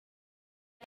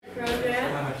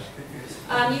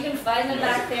You can find them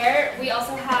back there. We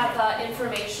also have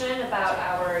information about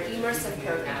our immersive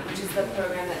program, which is the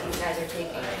program that you guys are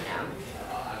taking right now.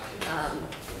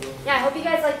 Yeah, I hope you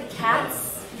guys like the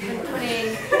cats.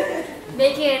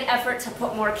 Making an effort to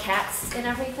put more cats in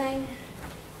everything.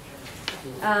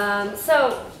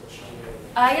 So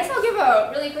I guess I'll give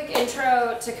a really quick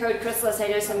intro to Code Chrysalis. I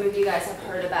know some of you guys have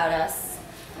heard about us.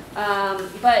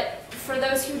 But for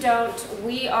those who don't,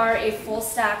 we are a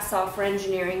full-stack software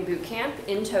engineering bootcamp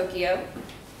in Tokyo.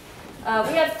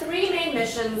 We have three main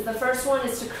missions. The first one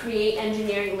is to create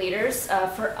engineering leaders.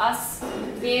 For us,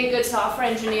 being a good software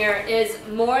engineer is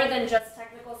more than just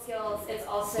technical skills. It's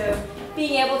also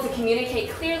being able to communicate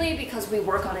clearly because we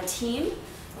work on a team.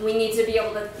 We need to be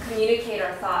able to communicate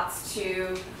our thoughts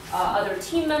to other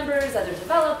team members, other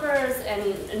developers,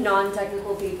 and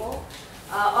non-technical people.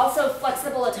 Also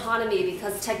flexible autonomy,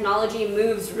 because technology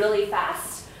moves really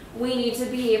fast. We need to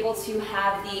be able to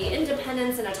have the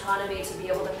independence and autonomy to be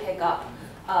able to pick up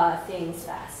things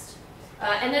fast.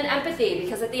 And then empathy,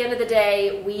 because at the end of the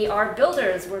day, we are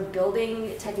builders. We're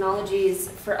building technologies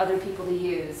for other people to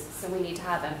use, so we need to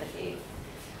have empathy.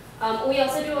 We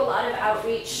also do a lot of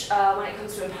outreach when it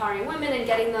comes to empowering women and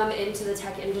getting them into the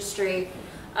tech industry.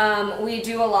 We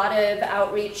do a lot of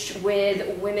outreach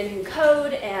with Women Who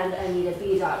Code and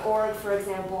AnitaB.org, for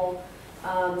example.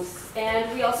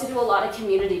 And we also do a lot of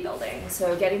community building,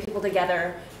 so getting people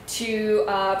together to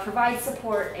provide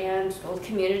support and build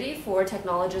community for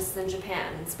technologists in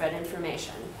Japan and spread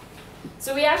information.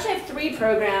 So we actually have three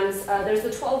programs. There's the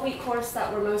 12-week course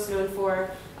that we're most known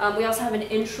for. We also have an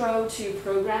intro to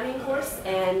programming course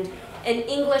and an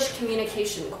English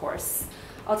communication course.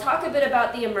 I'll talk a bit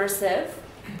about the immersive.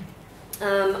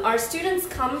 Our students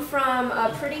come from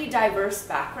a pretty diverse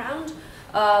background.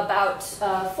 About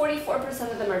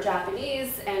 44% of them are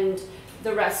Japanese, and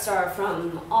the rest are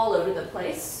from all over the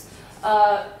place.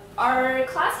 Our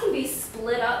class can be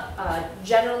split up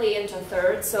generally into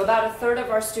thirds, so about a third of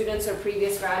our students or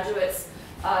previous graduates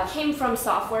came from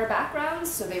software backgrounds,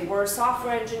 so they were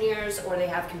software engineers or they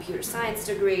have computer science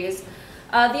degrees.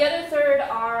 The other third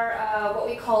are what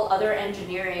we call other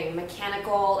engineering.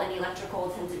 Mechanical and electrical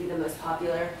tend to be the most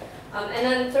popular. And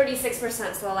then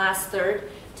 36%, so the last third,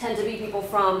 tend to be people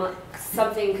from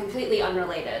something completely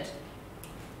unrelated.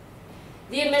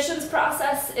 The admissions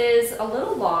process is a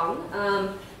little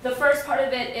long. The first part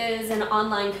of it is an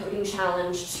online coding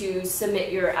challenge to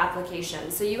submit your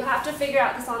application. So you have to figure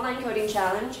out this online coding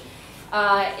challenge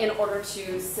in order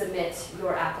to submit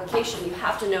your application. You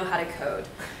have to know how to code.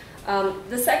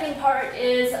 The second part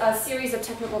is a series of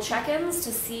technical check-ins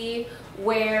to see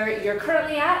where you're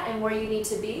currently at and where you need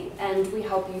to be, and we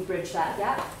help you bridge that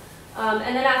gap.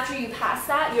 And then after you pass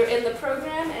that, you're in the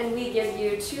program, and we give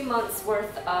you 2 months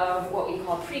worth of what we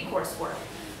call pre-course work.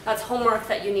 That's homework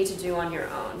that you need to do on your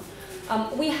own.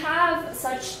 We have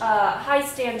such high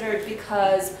standards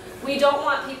because we don't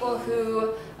want people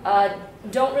who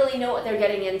don't really know what they're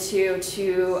getting into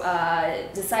to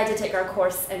decide to take our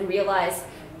course and realize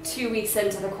 2 weeks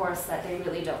into the course that they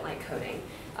really don't like coding.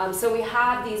 So we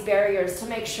have these barriers to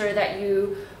make sure that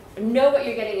you know what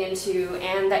you're getting into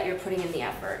and that you're putting in the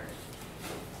effort.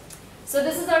 So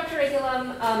this is our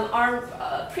curriculum.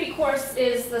 Our pre-course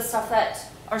is the stuff that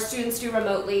our students do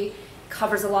remotely.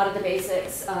 Covers a lot of the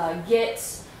basics,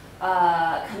 Git,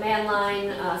 command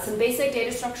line, some basic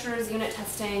data structures, unit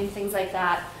testing, things like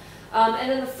that. And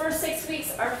then the first 6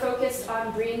 weeks are focused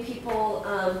on bringing people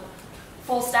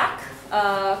full stack,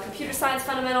 computer science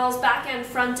fundamentals, back end,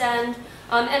 front end,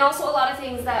 and also a lot of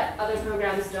things that other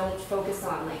programs don't focus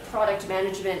on, like product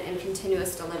management and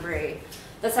continuous delivery.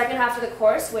 The second half of the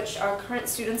course, which our current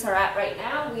students are at right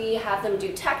now, we have them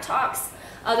do tech talks.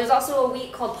 There's also a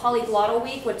week called Polyglottal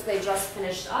Week, which they just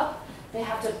finished up. They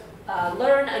have to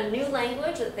learn a new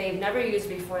language that they've never used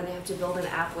before, and they have to build an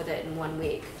app with it in 1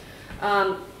 week.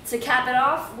 To cap it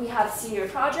off, we have senior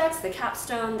projects, the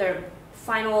capstone. Their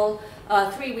final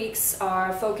 3 weeks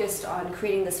are focused on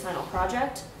creating this final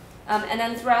project. And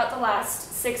then throughout the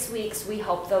last 6 weeks, we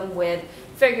help them with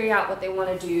figuring out what they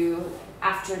want to do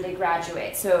after they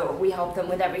graduate. So we help them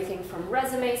with everything from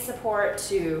resume support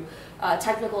to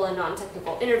technical and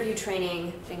non-technical interview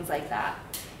training, things like that.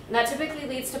 And that typically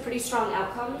leads to pretty strong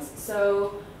outcomes.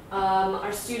 So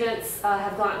our students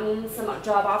have gotten some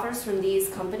job offers from these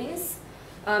companies.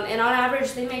 And on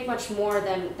average, they make much more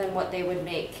than what they would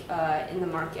make in the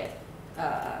market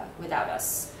without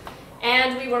us.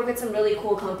 And we work with some really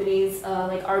cool companies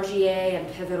like RGA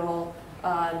and Pivotal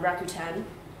and Rakuten.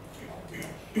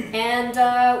 And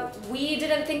we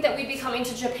didn't think that we'd be coming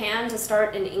to Japan to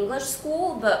start an English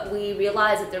school, but we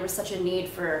realized that there was such a need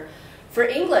for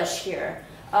English here.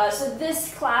 So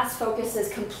this class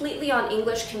focuses completely on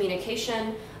English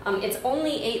communication. It's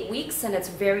only 8 weeks and it's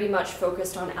very much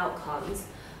focused on outcomes.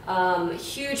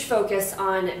 Huge focus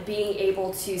on being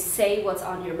able to say what's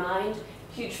on your mind,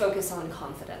 huge focus on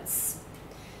confidence.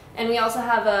 And we also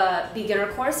have a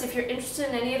beginner course. If you're interested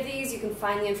in any of these, you can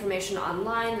find the information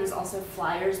online. There's also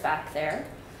flyers back there.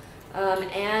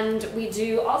 And we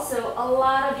do also a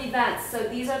lot of events. So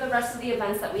these are the rest of the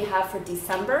events that we have for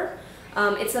December.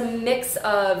 It's a mix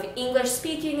of English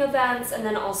speaking events and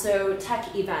then also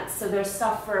tech events. So there's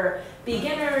stuff for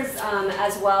beginners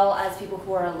as well as people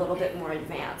who are a little bit more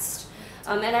advanced.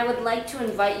 And I would like to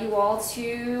invite you all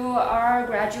to our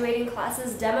graduating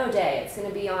classes demo day. It's going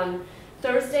to be on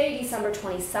Thursday, December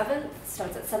 27th. It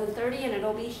starts at 7:30 and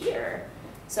it'll be here.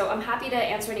 So I'm happy to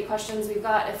answer any questions. We've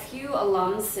got a few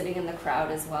alums sitting in the crowd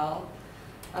as well.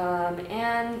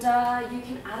 And you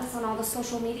can add us on all the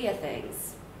social media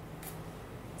things.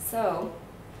 So,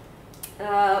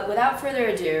 without further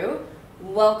ado,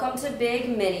 welcome to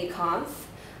BIG MiniConf.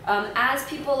 As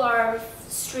people are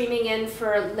streaming in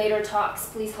for later talks,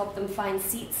 please help them find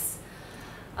seats.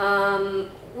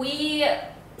 We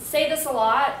say this a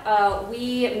lot,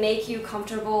 we make you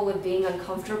comfortable with being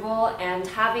uncomfortable, and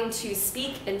having to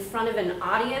speak in front of an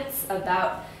audience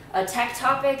about a tech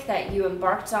topic that you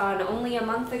embarked on only a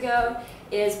month ago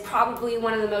is probably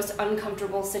one of the most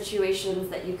uncomfortable situations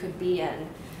that you could be in.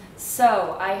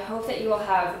 So I hope that you will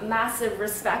have massive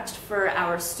respect for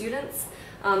our students.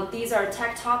 These are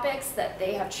tech topics that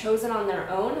they have chosen on their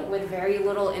own with very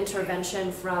little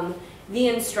intervention from the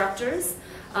instructors.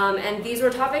 And these were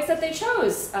topics that they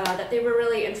chose, that they were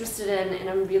really interested in, and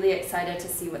I'm really excited to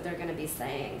see what they're going to be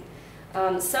saying.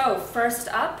 So first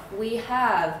up, we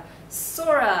have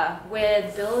Sora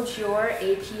with Build Your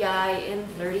API in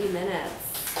 30 minutes.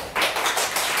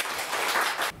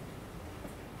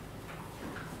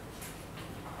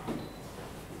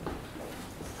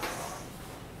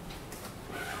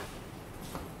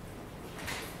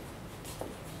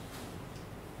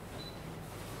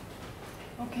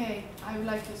 Okay, I would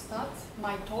like to start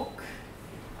my talk.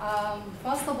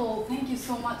 First of all, thank you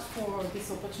so much for this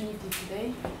opportunity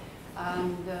today.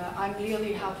 And I'm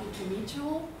really happy to meet you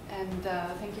all, and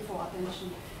thank you for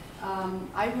attention.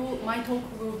 My talk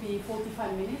will be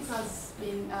 45 minutes as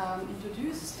been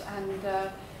introduced, and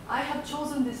I have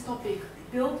chosen this topic,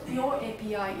 Build Your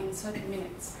API in 30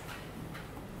 minutes.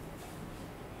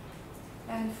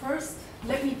 And first,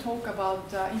 let me talk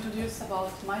about, introduce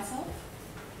about myself.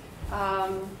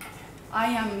 I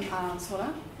am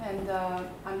Sora, and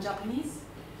I'm Japanese,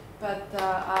 but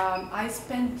I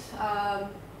spent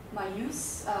my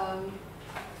youth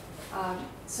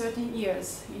 13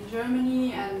 years in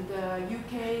Germany and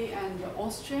UK and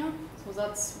Austria, so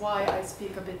that's why I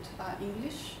speak a bit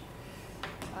English.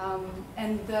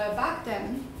 And back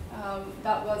then,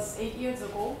 that was 8 years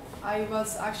ago, I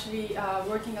was actually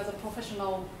working as a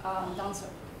professional dancer.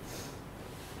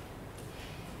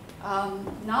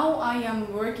 Now I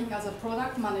am working as a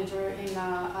product manager in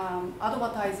an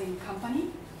advertising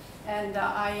company, and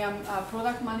I am a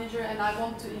product manager, and I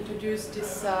want to introduce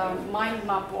this mind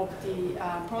map of the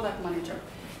product manager.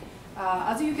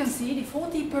 As you can see, the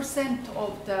 40%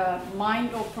 of the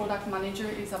mind of product manager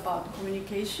is about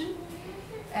communication,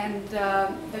 and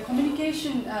the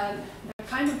communication, the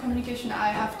kind of communication I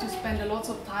have to spend a lot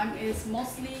of time is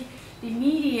mostly the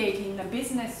mediating the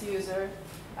business user,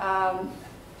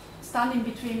 standing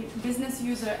between business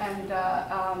user and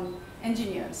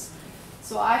engineers.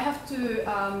 So I have to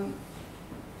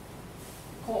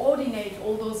coordinate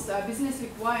all those business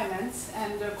requirements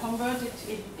and convert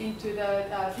it into the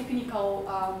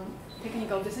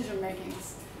technical decision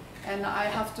makings. And I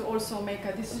have to also make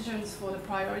decisions for the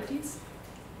priorities.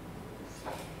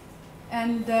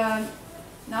 And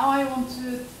now I want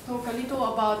to talk a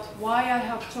little about why I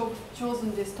have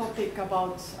chosen this topic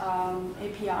about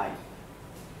API.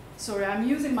 Sorry, I'm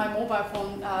using my mobile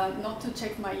phone not to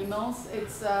check my emails.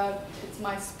 It's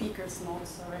my speaker's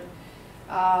notes. Sorry.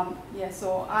 Yeah,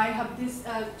 so I have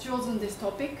chosen this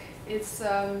topic. It's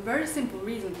a very simple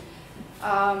reason.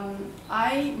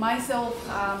 I myself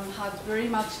had very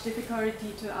much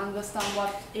difficulty to understand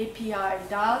what API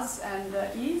does and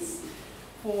is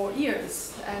for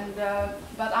years, and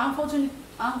but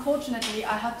unfortunately,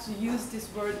 I had to use this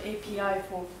word API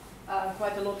for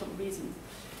quite a lot of reasons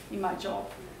in my job.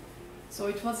 So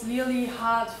it was really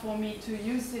hard for me to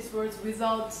use these words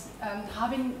without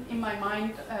having in my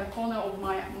mind, a corner of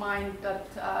my mind that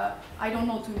I don't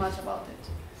know too much about it.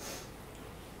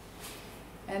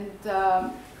 And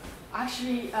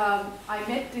actually, I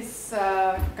met this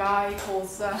guy called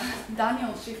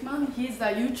Daniel Schiffman. He's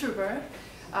a YouTuber.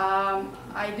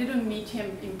 I didn't meet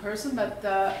him in person, but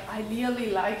I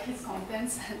really like his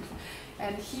contents,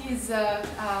 and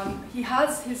he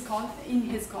has his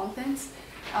contents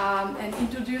and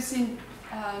introducing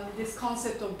this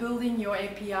concept of building your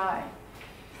API.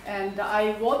 And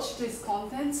I watched his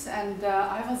contents, and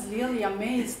I was really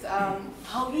amazed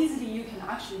how easily you can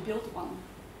actually build one.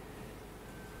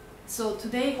 So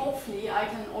today, hopefully, I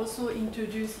can also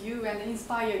introduce you and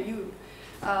inspire you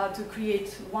to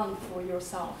create one for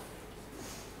yourself.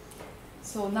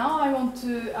 So now I want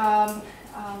to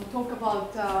talk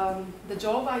about the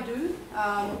job I do.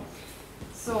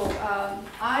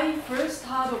 I first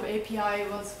heard of API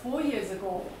was 4 years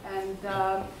ago, and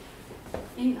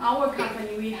in our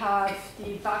company we have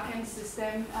the backend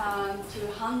system to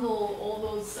handle all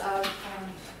those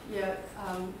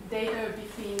data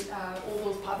between all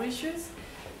those publishers.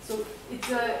 So it's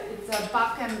a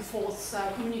back and forth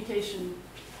communication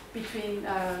between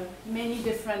many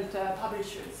different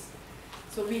publishers.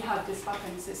 So we have this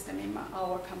backend system in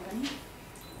our company,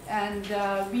 and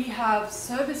we have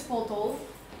service portal.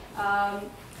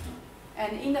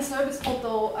 And in the service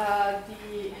portal,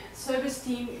 the service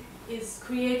team is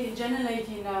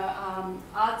generating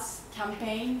ads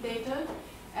campaign data,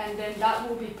 and then that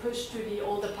will be pushed to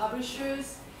all the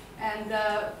publishers. And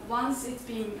once it's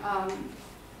been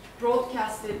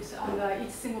broadcasted on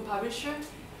each single publisher,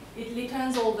 it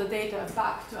returns all the data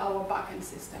back to our backend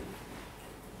system.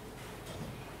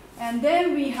 And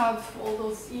then we have all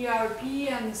those ERP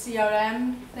and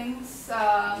CRM things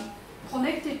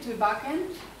connected to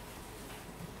backend.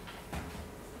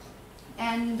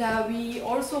 And we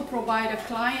also provide a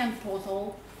client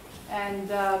portal and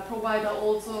provide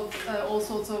all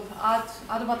sorts of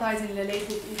advertising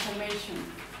related information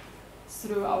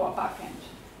through our backend.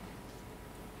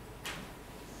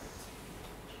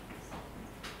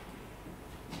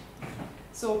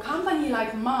 So a company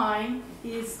like mine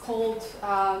is called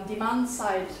demand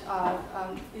side,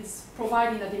 is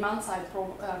providing a demand side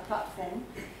platform.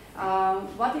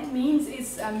 What it means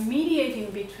is mediating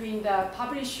between the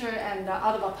publisher and the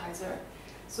advertiser.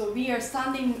 So we are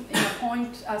standing in a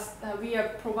point as we are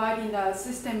providing the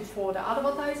system for the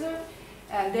advertiser,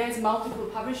 and there's multiple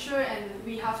publisher, and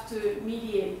we have to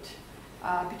mediate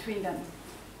between them.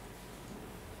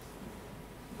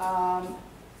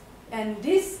 And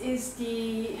this is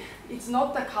it's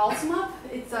not the Chaos map,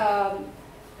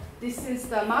 this is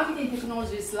the marketing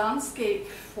technologies landscape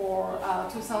for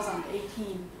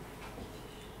 2018.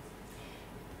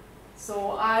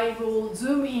 So I will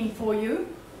zoom in for you,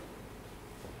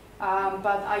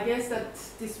 but I guess that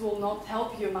this will not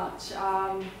help you much.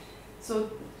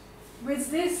 So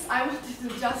with this, I wanted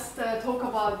to just talk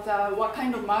about what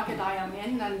kind of market I am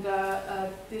in, and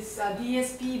this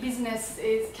DSP business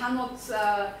cannot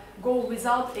go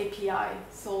without API.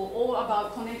 So all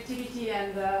about connectivity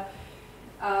and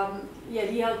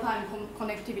real-time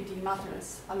connectivity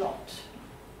matters a lot.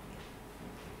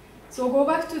 So go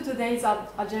back to today's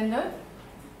agenda.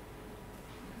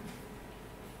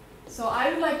 So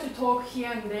I would like to talk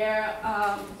here and there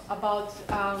about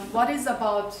what is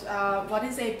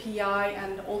API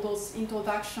and all those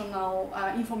introductional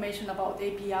information about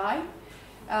API,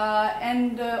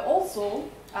 and also,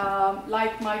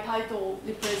 like my title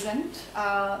represent,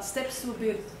 steps to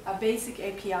build a basic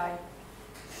API.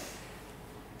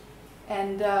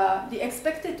 And the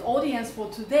expected audience for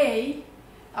today,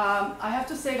 I have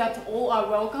to say that all are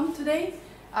welcome today.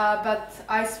 But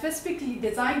I specifically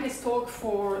designed this talk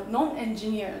for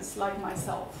non-engineers like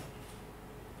myself.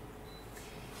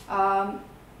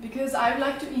 Because I would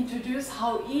like to introduce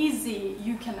how easy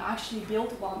you can actually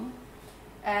build one.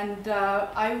 And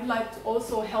I would like to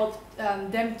also help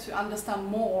them to understand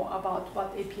more about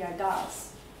what API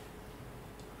does.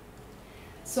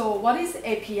 So what is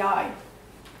API?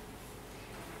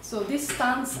 So this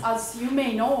stands, as you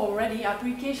may know already,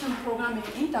 Application Programming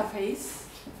Interface.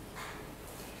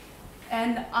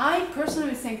 And I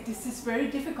personally think this is a very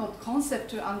difficult concept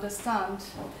to understand,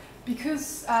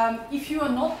 because if you are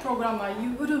not a programmer,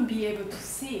 you wouldn't be able to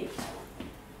see it.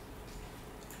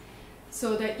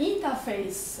 So the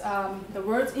interface, the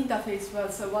word interface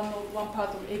was one part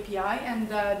of API, and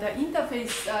the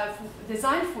interface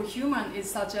designed for human is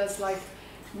such as like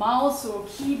mouse or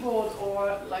keyboard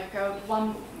or like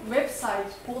one website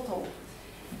portal.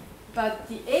 But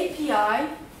the API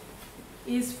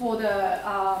is for the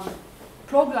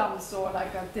programs or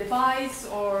like a device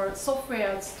or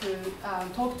softwares to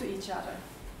talk to each other.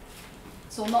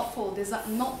 So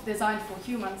not designed for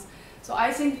humans. So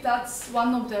I think that's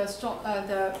one of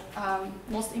the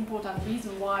most important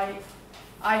reasons why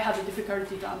I had a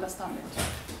difficulty to understand it.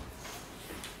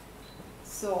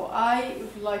 So I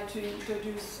would like to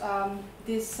introduce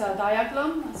this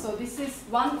diagram. So this is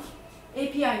one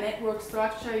API network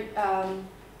structure.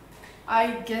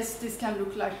 I guess this can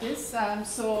look like this.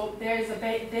 So there is a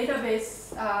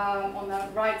database on the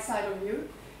right side of you,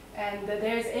 and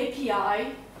there's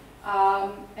API,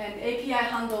 and API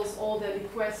handles all the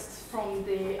requests from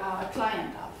the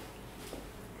client app.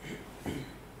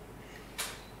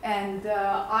 And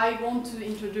I want to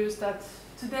introduce that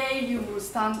today you will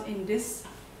stand in this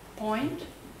point,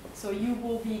 so you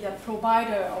will be the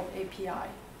provider of API.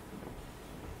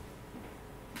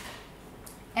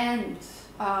 And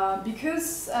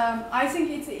because I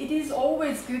think it is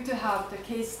always good to have the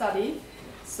case study,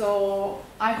 so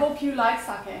I hope you like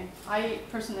sake. I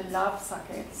personally love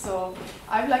sake, so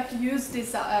I would like to use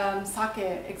this sake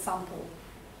example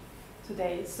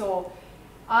today. So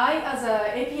I, as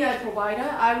an API provider,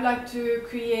 I would like to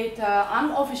create an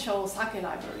unofficial sake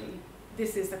library.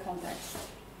 This is the context.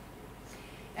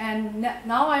 And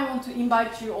now I want to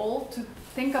invite you all to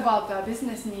think about the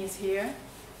business needs here.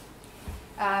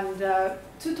 And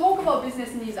to talk about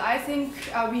business needs, I think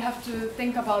we have to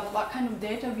think about what kind of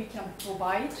data we can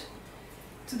provide.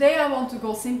 Today I want to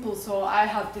go simple, so I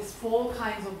have these 4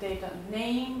 kinds of data.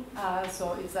 Name,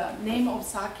 so it's a name of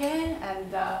sake,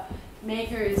 and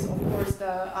maker is, of course,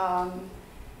 the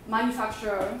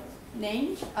manufacturer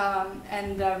name,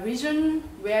 and the region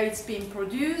where it's being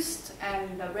produced,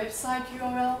 and the website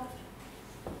URL.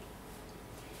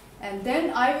 And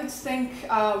then I would think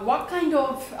what kind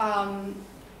of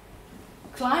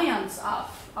clients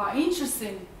are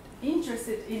interested in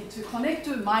to connect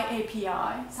to my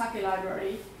API, sake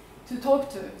library, to talk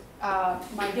to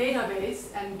my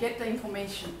database and get the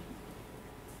information.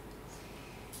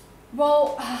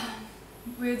 Well,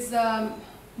 with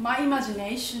my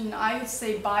imagination, I would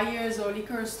say buyers or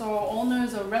liquor store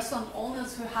owners or restaurant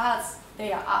owners who has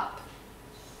their app.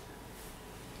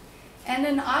 And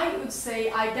then I would say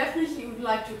I definitely would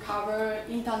like to cover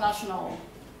international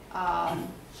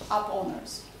app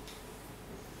owners.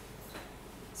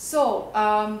 So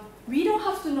we don't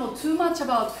have to know too much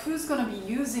about who's going to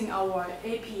be using our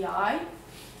API,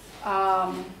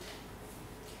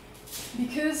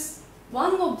 because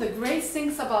one of the great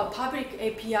things about public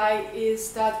API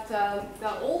is that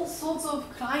all sorts of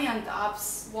client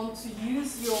apps want to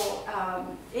use your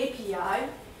API,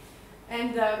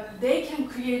 and they can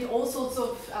create all sorts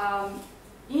of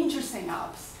interesting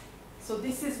apps. So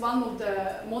this is one of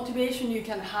the motivation you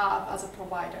can have as a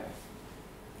provider.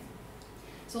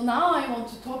 So now I want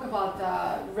to talk about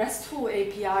the RESTful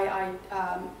API.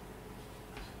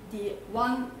 The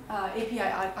one API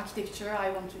architecture I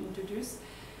want to introduce.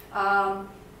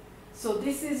 So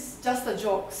this is just a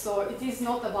joke, so it is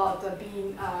not about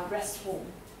being RESTful.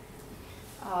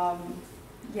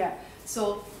 Yeah,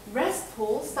 so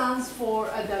RESTful stands for,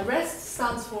 the REST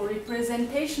stands for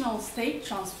Representational State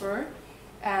Transfer,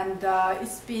 and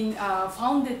it's been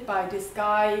founded by this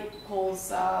guy called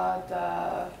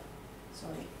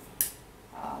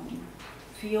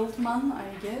Fieldman, I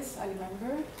guess, I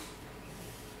remember.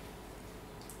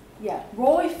 Yeah,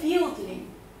 Roy Fielding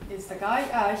is the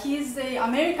guy. He is the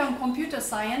American computer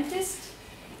scientist,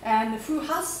 and who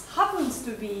happens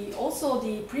to be also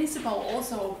the principal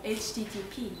author of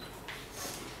HTTP.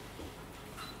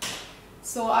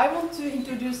 So I want to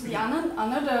introduce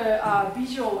another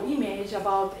visual image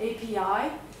about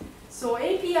API. So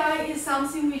API is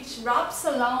something which wraps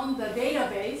around the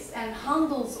database and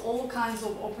handles all kinds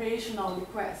of operational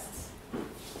requests.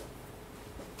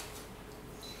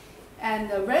 And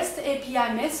the REST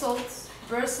API methods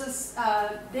versus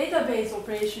database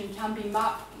operation can be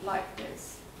mapped like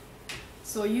this.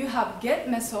 So you have GET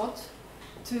method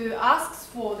to ask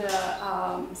for the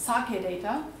sake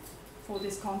data for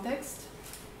this context,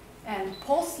 and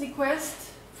POST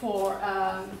request for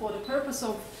the purpose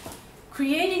of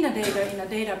creating the data in a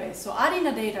database. So adding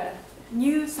the data,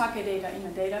 new sake data in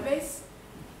a database.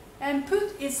 And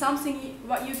put is something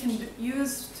what you can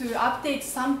use to update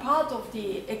some part of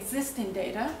the existing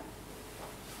data.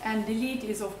 And delete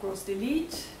is, of course,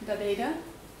 delete the data.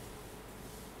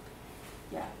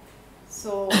 Yeah.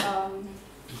 So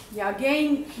yeah,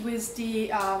 again with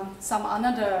the some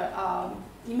another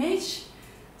image.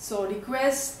 So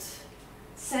request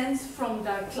sends from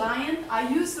the client. I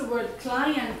use the word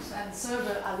client and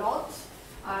server a lot.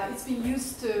 It's been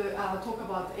used to talk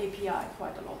about API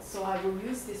quite a lot, so I will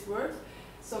use this word.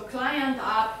 So client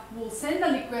app will send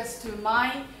a request to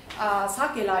my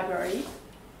sake library,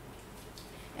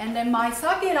 and then my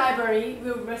sake library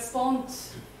will respond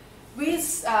with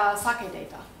sake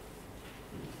data.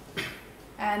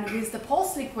 And with the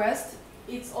POST request,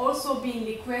 it's also being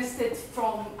requested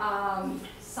from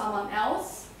someone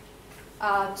else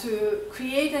to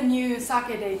create a new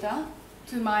sake data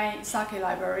to my sake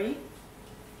library.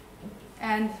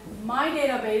 And my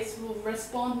database will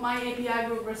respond, my API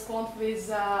will respond with,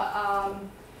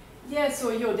 yeah,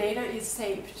 so your data is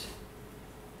saved.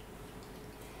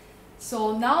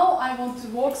 So now I want to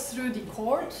walk through the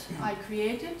code I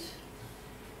created.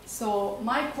 So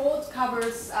my code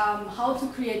covers how to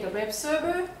create a web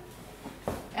server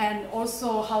and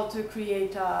also how to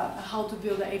create, how to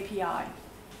build an API.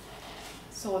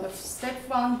 So the step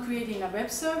one, creating a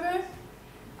web server.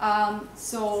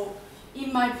 So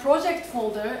in my project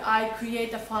folder, I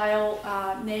create a file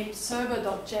named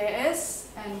server.js,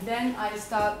 and then I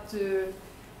start to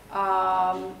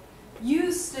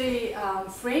use the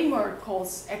framework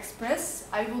called Express.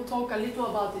 I will talk a little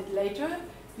about it later.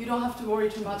 You don't have to worry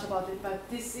too much about it, but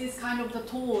this is kind of the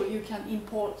tool you can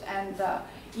import and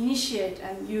initiate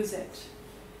and use it.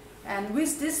 And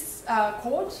with this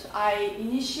code, I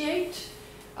initiate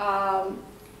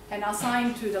and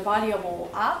assign to the variable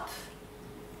app.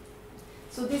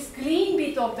 So this green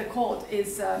bit of the code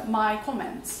is my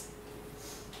comments.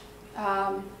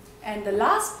 And the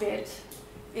last bit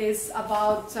is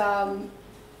about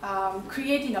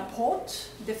creating a port,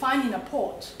 defining a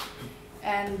port.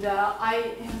 And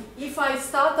if I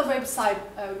start a website,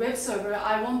 web server,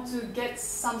 I want to get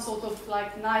some sort of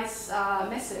like nice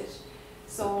message.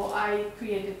 So I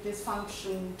created this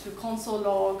function to console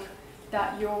log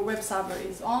that your web server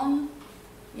is on,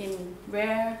 in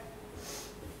where.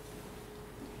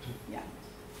 Yeah.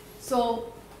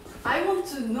 So I want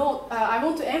to note, I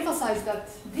want to emphasize that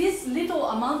this little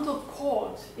amount of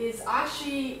code is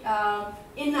actually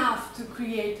enough to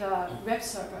create a web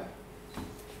server.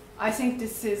 I think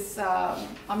this is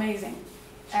amazing.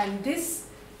 And this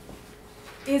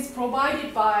is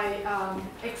provided by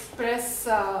Express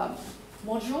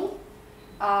module.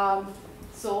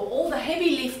 So all the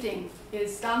heavy lifting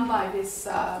is done by this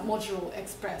module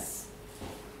Express.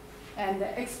 And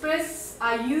the Express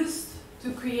I used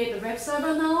to create a web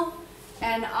server now,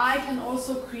 and I can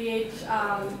also create,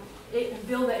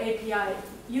 build an API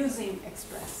using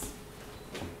Express.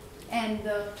 And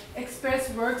Express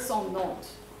works on Node.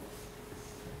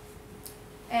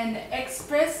 And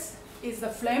Express is the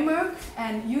framework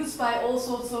and used by all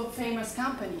sorts of famous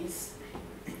companies.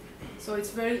 So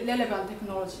it's very relevant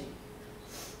technology.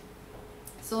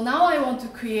 So now I want to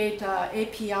create an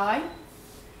API.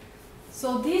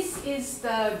 So this is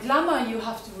the grammar you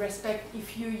have to respect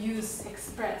if you use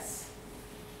Express.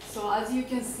 So as you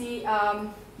can see,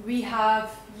 we have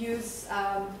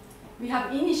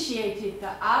initiated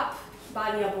the app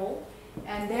variable,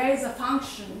 and there is a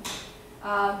function,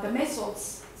 the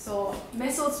methods. So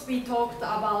methods we talked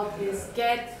about is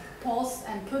get, post,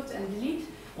 and put, and delete.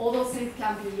 All those things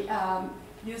can be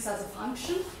used as a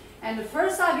function. And the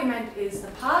first argument is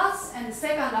the path, and the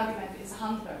second argument is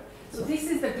handler. So this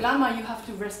is the grammar you have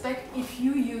to respect if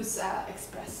you use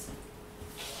Express.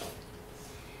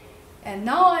 And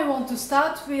now I want to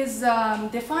start with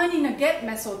defining a get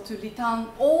method to return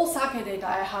all sake data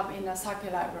I have in a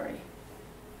sake library.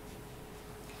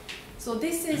 So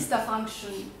this is the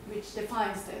function which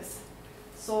defines this.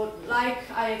 So like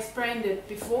I explained it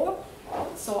before,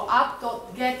 so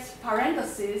app.get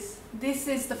parentheses, this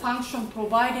is the function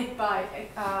provided by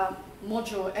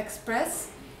module Express.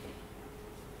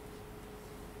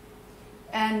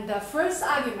 And the first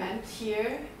argument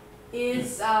here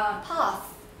is path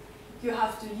you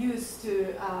have to use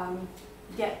to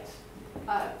get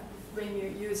when you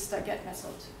use the get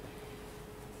method.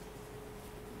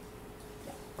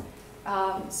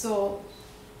 So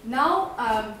now,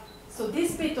 so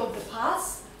this bit of the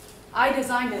path, I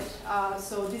designed it.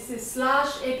 So this is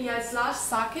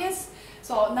 /API/sakes.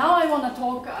 So now I want to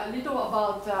talk a little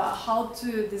about how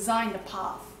to design the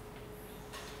path.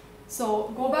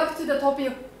 So go back to the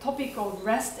topic of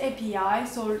REST API.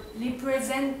 So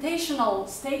representational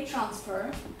state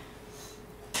transfer.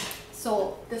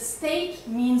 So the state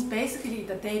means basically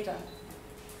the data.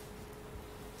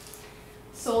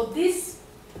 So this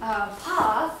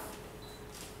path,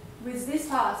 with this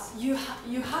path, you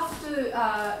have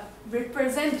to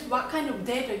represent what kind of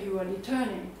data you are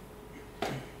returning.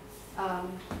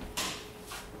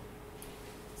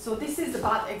 So this is a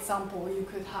bad example you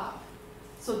could have.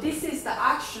 So this is the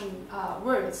action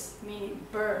words, meaning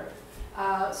verb.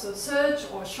 So search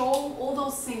or show, all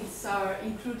those things are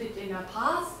included in a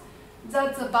path.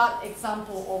 That's a bad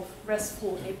example of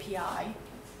RESTful API.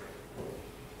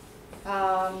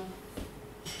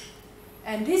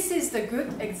 And this is the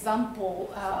good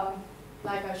example.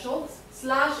 like I showed,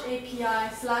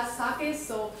 /API/sake.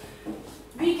 So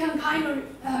we can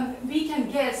we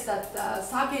can guess that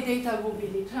sake data will be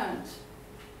returned.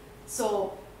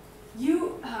 So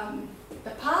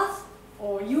the path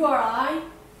or URI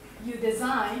you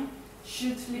design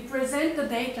should represent the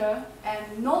data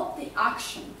and not the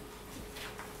action.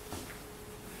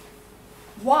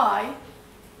 Why?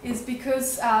 Is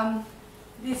because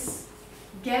this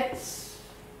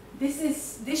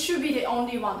should be the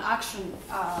only one action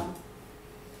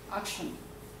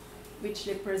which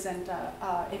represent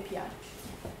API.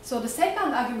 So the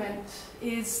second argument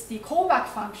is the callback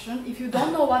function. If you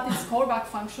don't know what is callback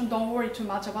function, don't worry too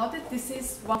much about it. This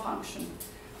is one function.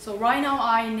 So right now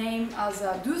I name as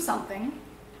do something.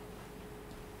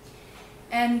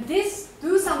 And this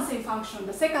do something function,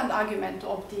 the second argument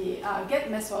of the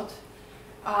get method,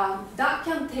 that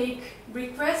can take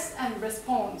request and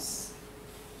response.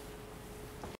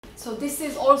 So this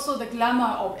is also the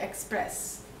glamour of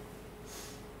Express.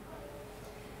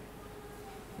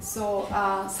 So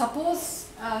suppose,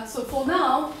 so for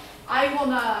now, I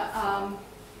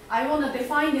wanna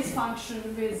define this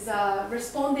function with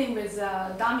responding with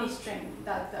a dummy string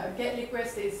that get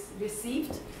request is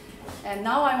received. And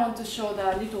now I want to show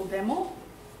the little demo.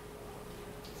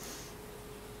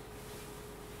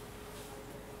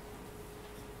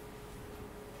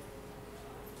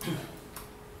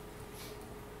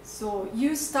 So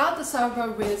you start the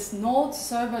server with node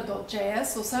server.js.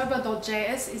 So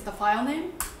server.js is the file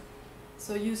name.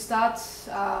 So you start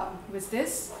with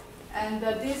this. And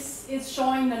this is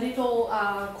showing a little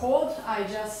code I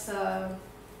just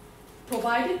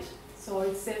provided. So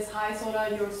it says, hi Sora,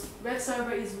 your web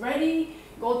server is ready.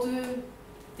 Go to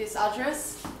this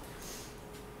address.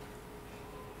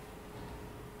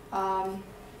 Sorry.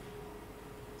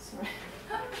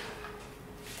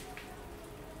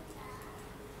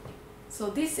 So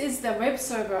this is the web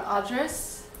server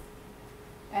address.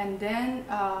 And then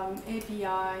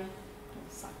API.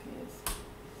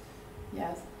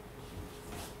 Yes.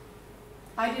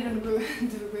 I didn't do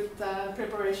good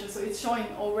preparation, so it's showing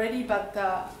already, but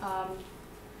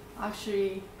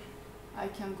actually I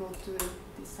can go to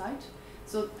this site.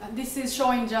 So this is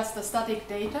showing just the static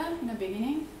data in the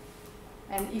beginning.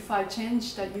 And if I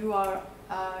change the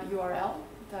URL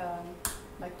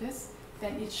like this,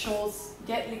 then it shows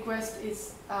get request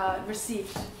is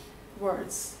received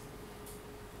words.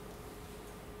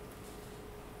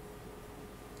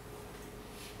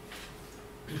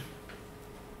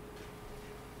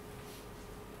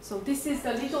 So this is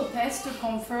the little test to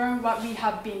confirm what we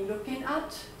have been looking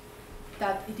at,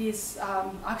 that it is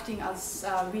acting as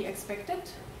we expected.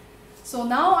 So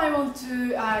now I want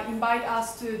to invite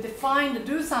us to define the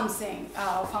do something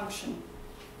function,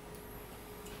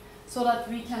 so that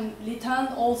we can return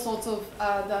all sorts of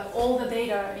all the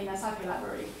data in a Sake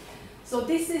library. So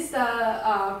this is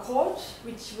the code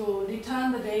which will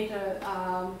return the data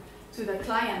to the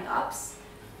client apps.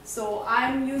 So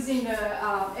I'm using the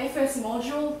FS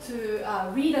module to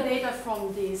read the data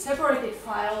from the separated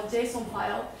file, JSON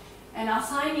file, and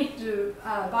assign it to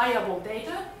variable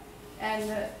data.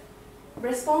 And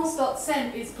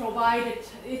response.send is provided.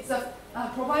 It's a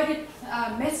provided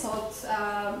method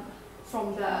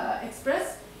from the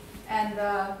Express, and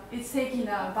it's taking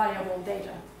variable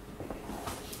data.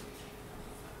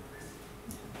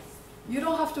 You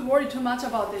don't have to worry too much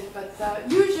about it, but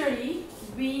usually,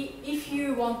 if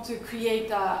you want to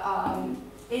create an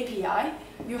API,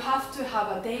 you have to have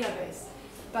a database.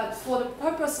 But for the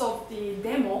purpose of the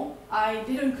demo, I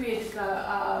didn't create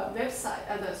the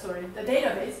the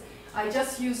database. I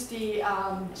just used the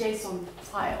JSON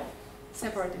file,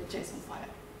 separated JSON file.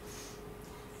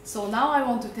 So now I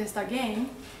want to test again.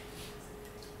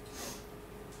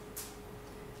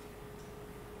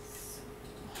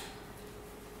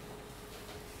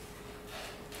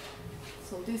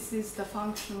 So this is the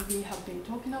function we have been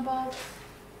talking about.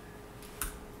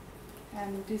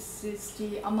 And this is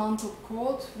the amount of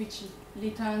code which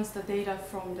returns the data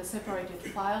from the separated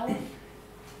file.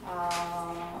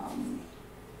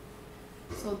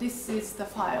 So this is the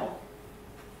file,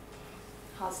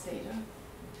 has data.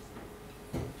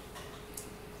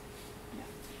 Yeah.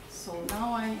 So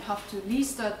now I have to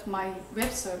restart my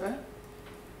web server,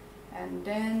 and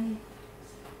then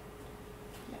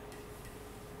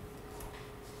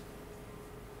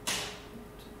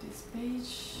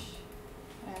page,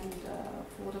 and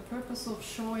for the purpose of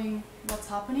showing what's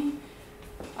happening,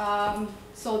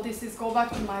 so this is go back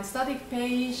to my static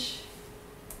page,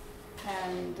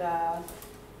 and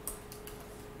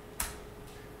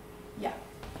yeah.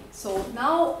 So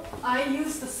now I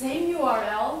use the same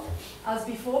URL as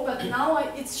before, but now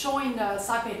it's showing the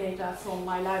Sake data from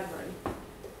my library.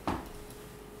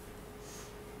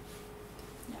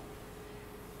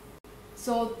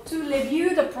 So to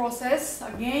review the process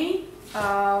again,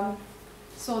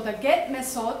 so the get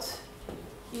method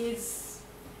is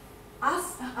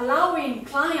allowing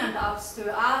client apps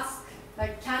to ask,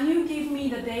 like, can you give me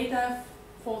the data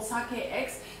for sake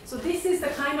X? So this is the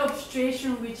kind of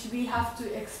situation which we have to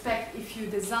expect if you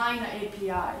design an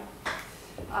API.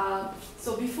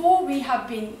 So before we have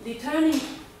been returning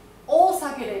all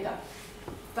sake data,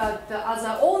 but as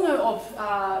an owner of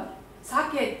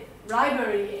sake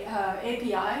library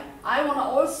API, I want to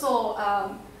also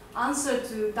answer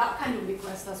to that kind of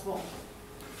request as well.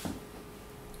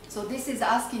 So this is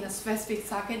asking a specific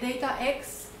sake data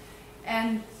X,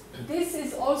 and this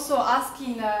is also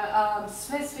asking a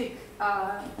specific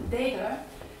data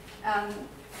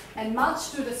and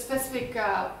match to the specific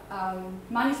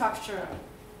manufacturer.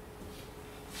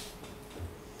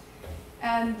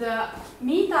 And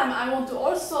meantime, I want to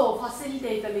also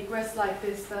facilitate a request like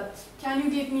this, that can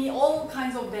you give me all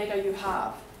kinds of data you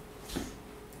have?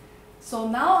 So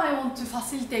now I want to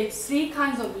facilitate three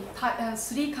kinds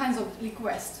of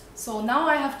requests. So now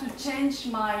I have to change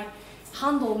my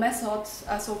handle method,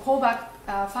 so callback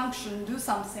function, do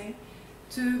something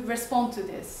to respond to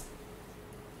this.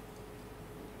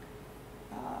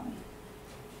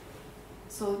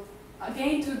 So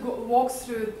again, to walk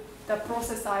through the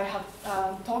process I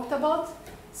have talked about.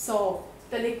 So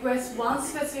the request one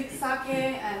specific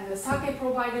sake, and the sake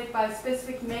provided by a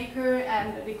specific maker,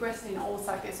 and requesting all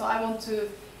sake. So I want to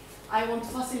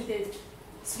facilitate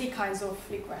three kinds of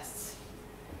requests.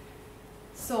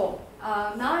 So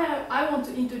now I want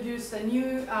to introduce the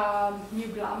new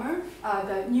grammar,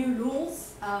 the new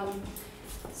rules.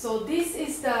 So this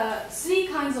is the three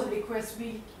kinds of requests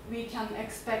we can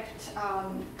expect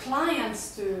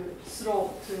clients to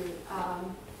throw to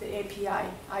the API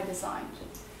I designed.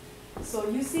 So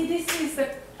you see, this is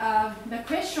the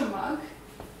question mark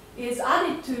is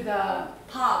added to the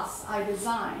path I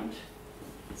designed.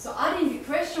 So adding the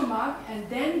question mark, and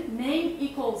then name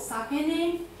equals sake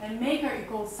name, and maker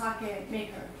equals sake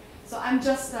maker. So I'm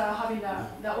just having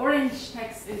the orange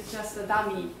text is just the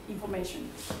dummy information.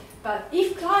 But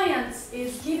if clients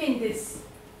is giving this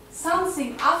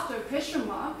something after question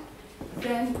mark,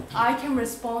 then I can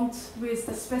respond with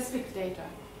the specific data.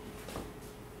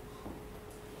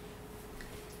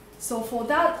 So for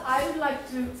that, I would like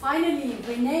to finally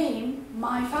rename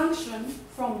my function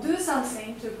from do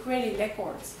something to query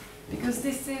records, because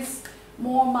this is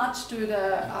more matched to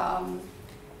the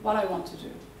what I want to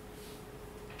do.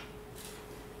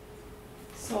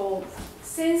 So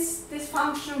since this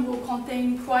function will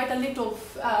contain quite a little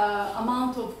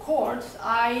amount of code,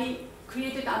 I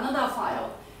created another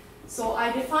file. So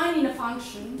I define in a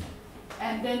function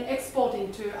and then export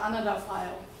into another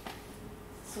file.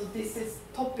 So this is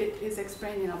top bit is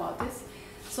explaining about this.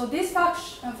 So this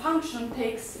function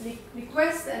takes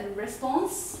request and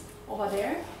response over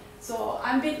there. So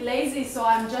I'm a bit lazy, so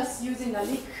I'm just using the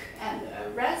lick and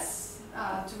res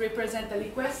to represent the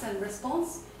request and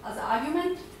response as an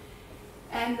argument.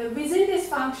 And within this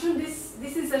function, this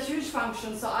is a huge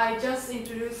function, so I just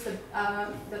introduced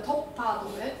the top part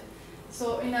of it.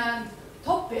 So in a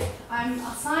top bit, I'm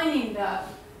assigning the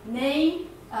name,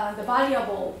 the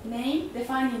variable name,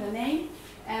 defining the name,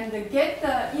 and get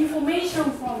the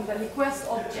information from the request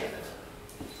object.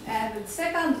 And the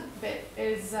second bit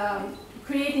is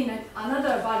creating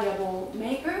another variable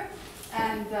maker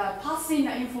and passing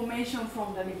the information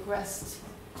from the request.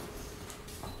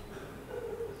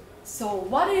 So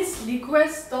what is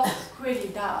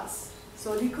request.query does?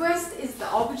 So request is the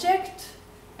object,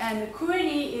 and the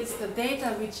query is the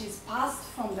data which is passed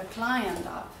from the client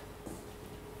app.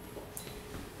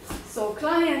 So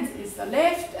client is the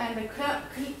left, and the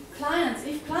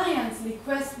if clients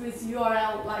request with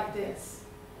URL like this,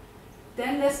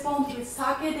 then respond with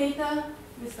sake data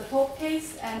with the top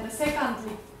case, and the second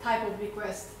type of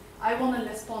request, I want to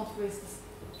respond with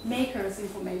maker's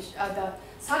information, the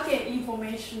sake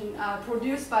information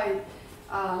produced by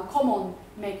common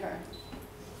maker.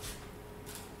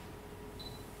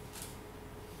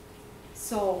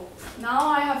 So now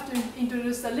I have to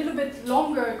introduce a little bit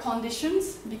longer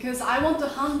conditions, because I want to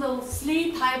handle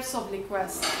three types of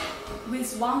requests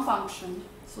with one function.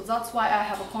 So that's why I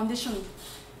have a condition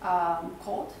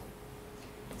code.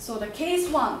 So the case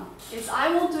one is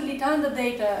I want to return the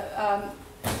data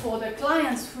for the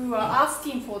clients who are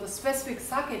asking for the specific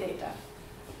sake data.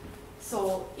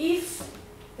 So if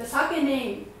the sake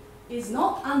name is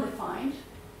not undefined,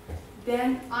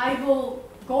 then I will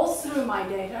go through my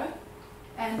data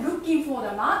and looking for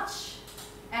the match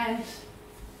and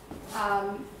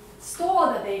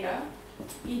store the data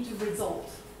into result.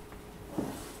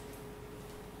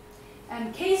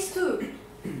 And case two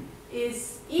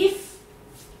is if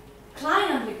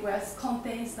client request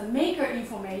contains the maker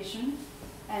information,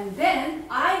 and then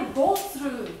I go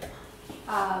through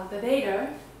the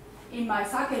data in my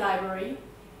Sake library,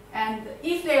 and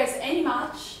if there's any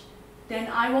match, then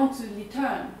I want to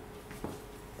return.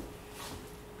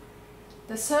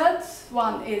 The third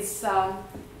one is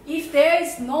if there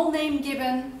is no name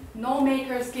given, no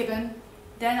makers given,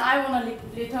 then I want to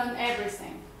return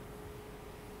everything.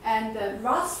 And the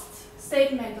last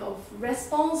statement of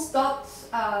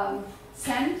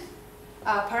response.send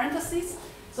parentheses.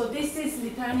 So this is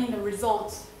returning the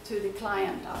results to the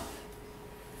client app.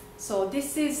 So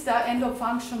this is the end of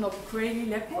function of query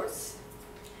records.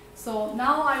 So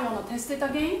now I want to test it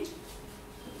again.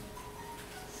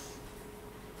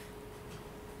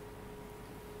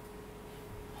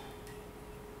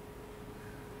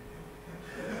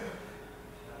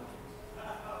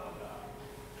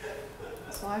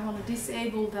 So I want to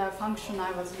disable the function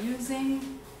I was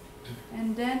using,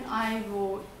 and then I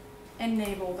will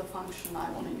enable the function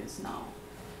I want to use now.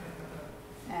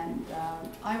 And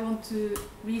I want to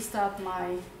restart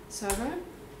my server.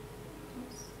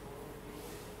 Oops.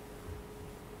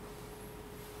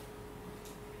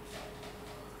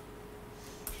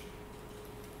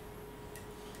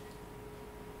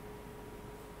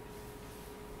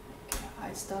 Okay,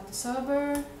 I start the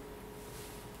server,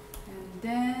 and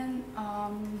then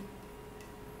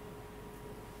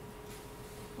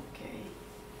okay.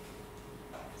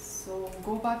 So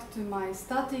go back to my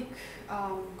static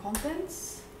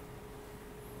contents,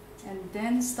 and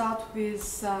then start with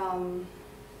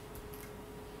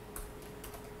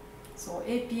so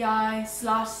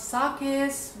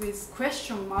API/sakes with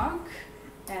question mark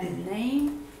and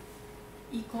name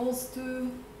equals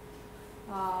to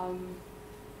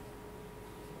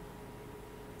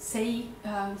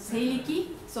seiriki.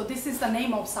 So this is the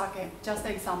name of sake, just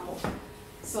an example.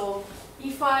 So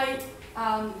if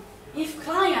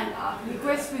client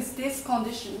requests with this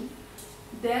condition,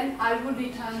 then I will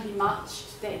return the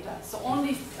matched data. So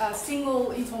only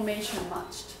single information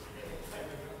matched.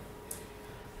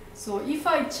 So if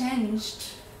I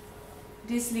changed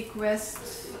this request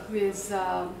with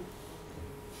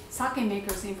sake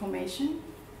maker's information,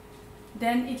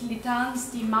 then it returns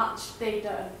the matched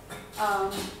data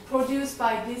produced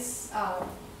by this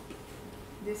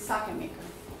sake maker.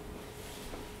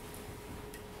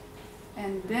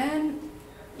 And then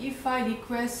if I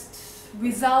request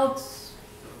without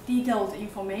detailed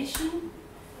information,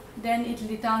 then it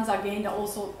returns again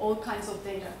also all kinds of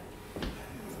data. Yeah.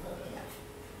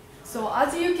 So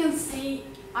as you can see,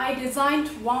 I designed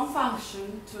one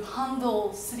function to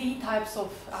handle 3 types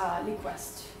of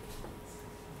requests.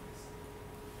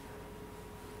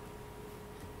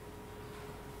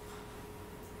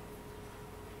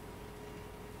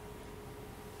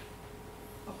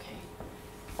 Okay.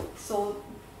 So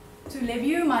to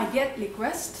review my GET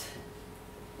request,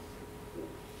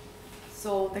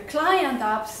 so the client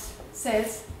apps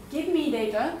says, give me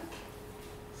data,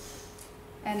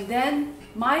 and then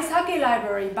my Sake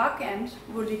library backend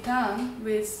will return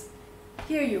with,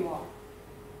 here you are.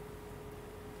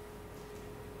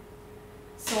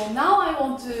 So now I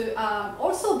want to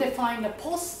also define the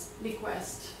post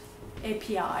request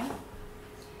API.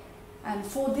 And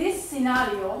for this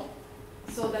scenario,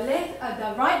 so the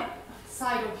right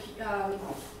side of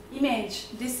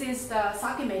image, this is the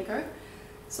Sake maker.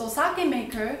 So Sake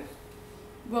maker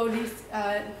will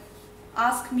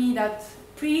ask me that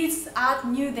please add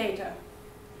new data.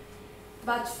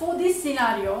 But for this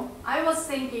scenario, I was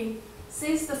thinking,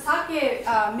 since the sake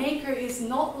maker is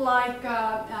not like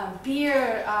a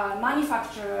beer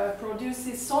manufacturer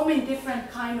produces so many different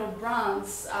kind of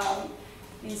brands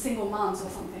in single months or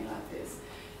something like this.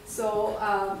 So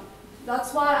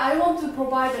that's why I want to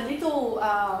provide a little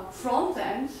front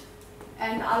end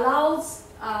and allows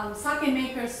sake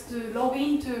makers to log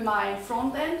into my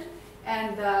front end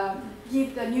and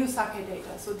give the new sake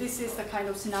data. So this is the kind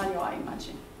of scenario I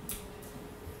imagine.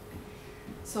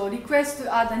 So request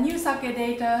to add the new sake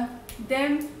data,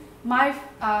 then my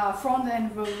front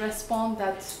end will respond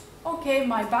that, okay,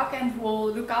 my back end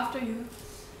will look after you.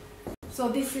 So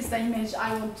this is the image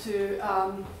I want to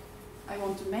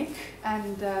make.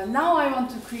 And now I want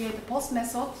to create a post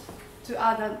method to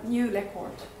add a new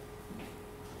record.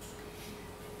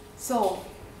 So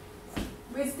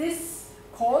with this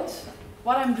code,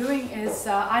 what I'm doing is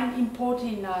I'm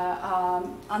importing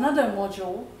another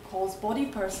module called body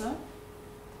parser.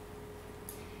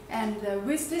 And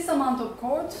with this amount of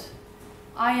code,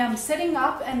 I am setting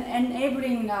up and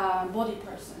enabling body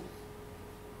parser.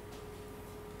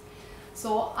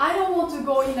 So I don't want to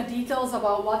go into details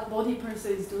about what body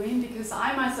person is doing because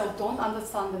I myself don't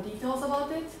understand the details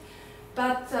about it.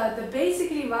 But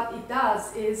basically what it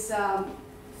does is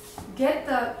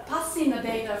passing the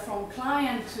data from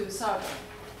client to server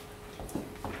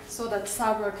so that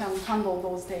server can handle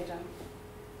those data.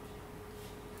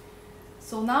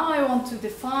 So now I want to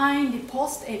define the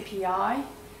post API.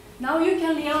 Now you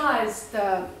can realize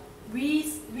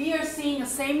we are seeing the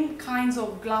same kinds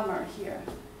of grammar here.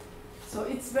 So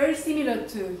it's very similar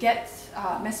to get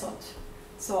method.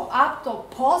 So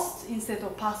app.post instead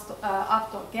of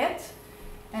app.get.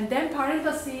 And then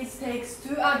parentheses takes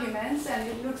 2 arguments, and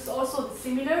it looks also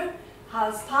similar,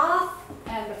 has path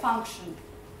and a function.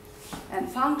 And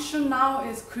function now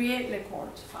is create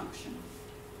record function.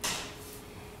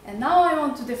 And now I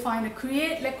want to define a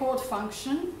create record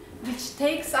function, which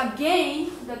takes again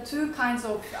the 2 kinds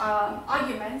of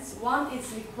arguments. One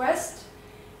is request,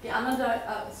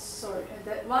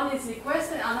 one is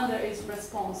request and another is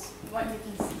response, what you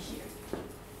can see here.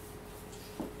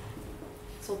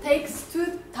 So takes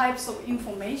 2 types of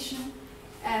information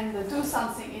and do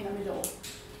something in the middle.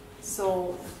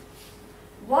 So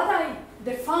what I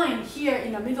define here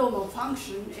in the middle of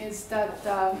function is that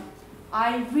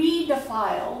I read the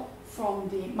file from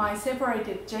my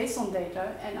separated JSON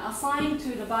data and assign to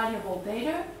the variable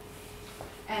data.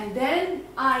 And then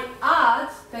I add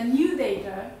the new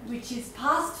data, which is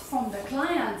passed from the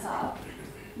client app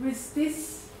with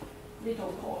this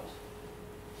little code.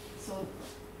 So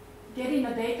getting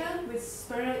the data with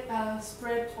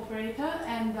spread operator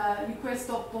and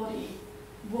request.body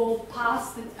will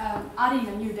pass adding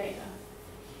the new data.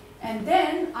 And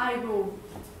then I will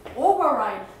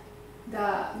override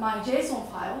my JSON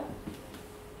file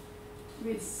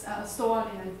with stored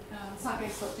in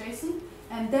success.json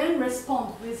and then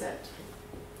respond with it.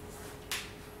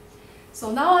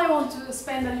 So now I want to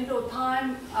spend a little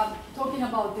time talking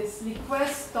about this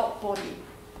request.body.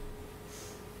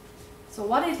 So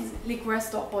what is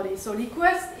request.body? So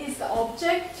request is the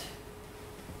object,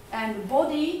 and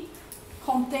body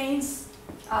contains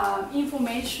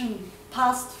information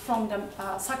passed from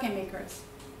the sake makers.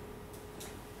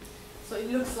 So it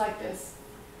looks like this.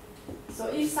 So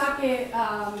if sake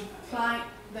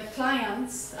the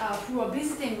clients who are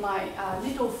visiting my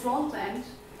little front end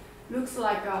looks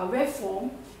like a web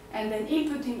form, and then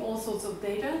inputting all sorts of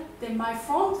data, then my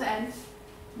front end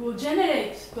will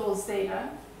generate those data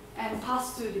and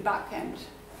pass to the back end.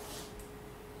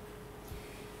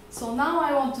 So now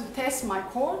I want to test my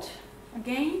code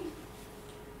again.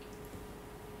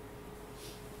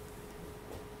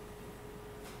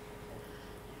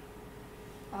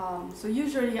 So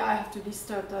usually I have to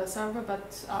restart the server,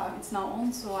 but it's now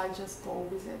on, so I just go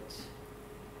with it.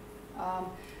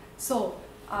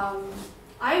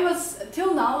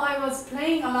 Till now I was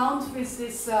playing around with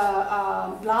this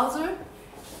browser,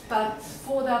 but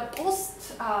for the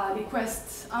post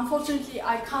request, unfortunately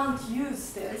I can't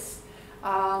use this.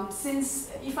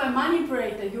 Since if I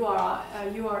manipulate the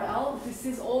URL, this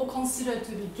is all considered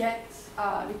to be get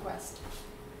request.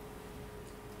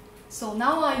 So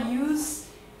now I use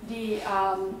the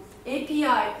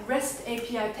REST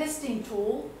API testing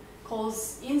tool called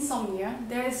Insomnia.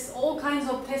 There's all kinds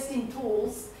of testing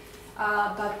tools,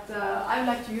 but I would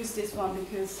like to use this one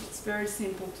because it's very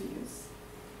simple to use.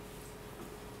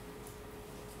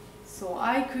 So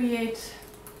I create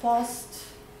post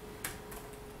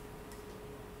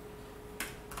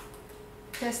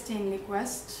testing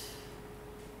request,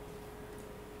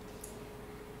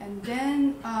 and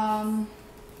then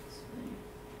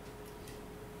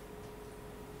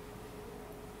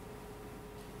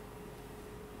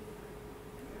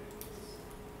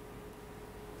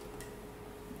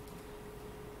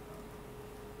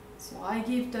so I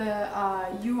give the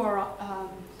URL,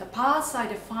 the path I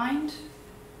defined,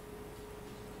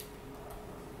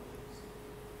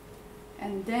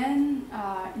 and then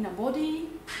in a body,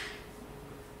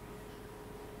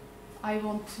 I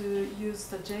want to use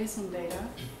the JSON data,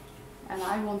 and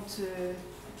I want to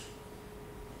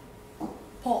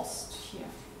post here.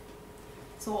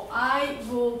 So I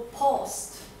will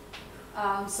post.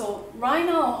 So right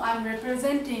now I'm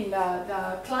representing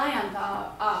the client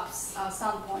app's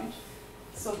standpoint.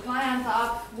 So client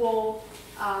app will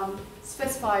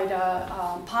specify the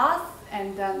path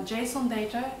and then JSON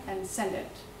data and send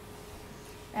it.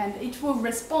 And it will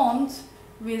respond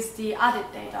with the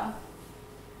added data.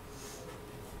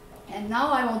 And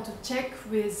now I want to check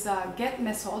with get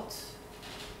method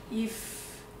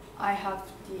if I have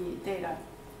the data.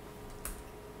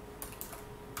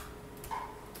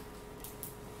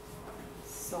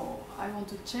 So I want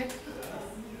to check,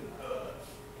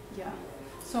 yeah.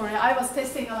 sorry, I was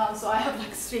testing around, so I have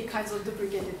like 3 kinds of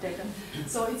duplicated data.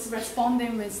 So it's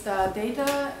responding with the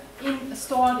data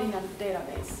stored in a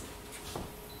database.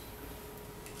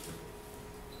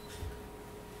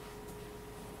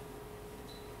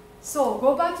 So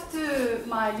go back to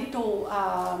my little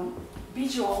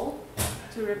visual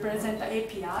to represent the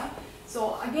API.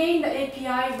 So again, the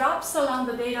API wraps around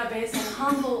the database and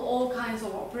handles all kinds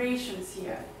of operations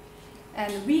here.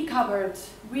 And we covered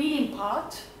reading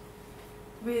part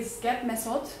with get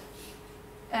method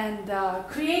and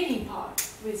creating part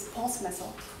with post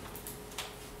method.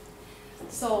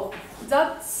 So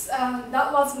that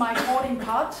was my coding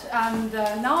part, and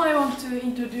now I want to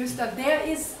introduce that there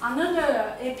is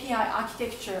another API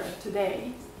architecture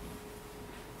today.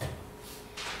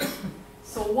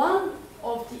 So one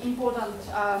of the important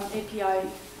API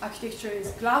architecture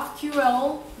is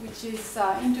GraphQL, which is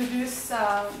introduced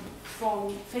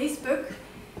from Facebook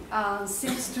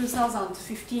since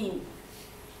 2015.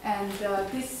 And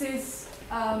this is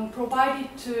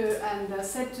provided to and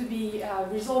said to be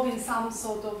resolving some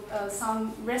sort of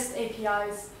some REST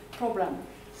APIs problem.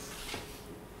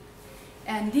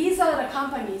 And these are the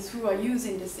companies who are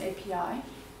using this API.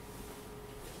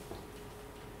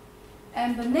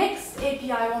 And the next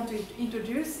API I want to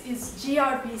introduce is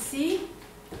gRPC.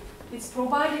 It's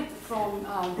provided from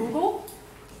Google.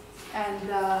 And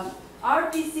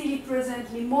RPC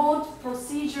represents remote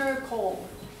procedure call,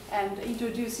 and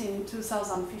introduced in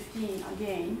 2015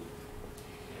 again.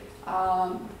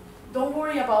 Don't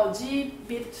worry about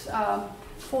gbit.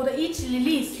 For each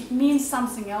release, it means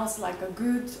something else, like a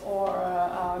good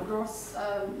or gross.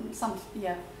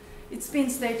 Yeah, it's been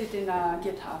stated in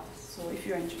GitHub. So if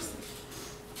you're interested.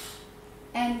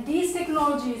 And these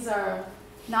technologies are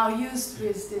now used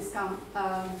with these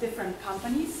different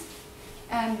companies.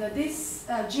 And this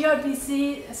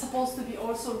gRPC is supposed to be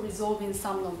also resolving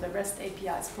some of the REST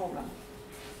APIs problem.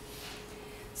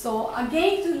 So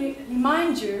again, to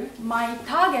remind you, my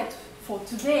target for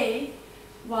today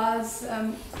was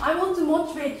I want to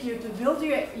motivate you to build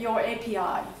your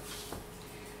API.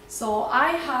 So I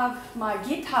have my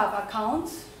GitHub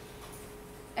account,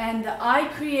 and I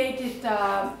created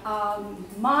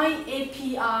my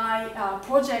API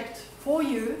project for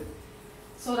you,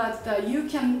 so that you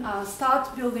can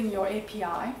start building your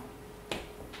API.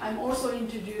 I'm also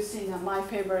introducing my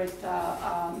favorite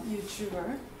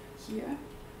YouTuber here.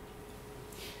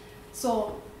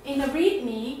 So in the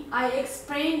README, I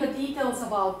explain the details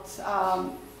about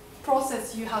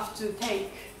process you have to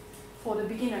take for the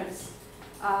beginners.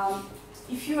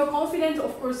 If you are confident,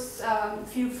 of course,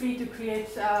 feel free to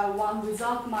create one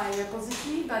without my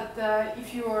repository. But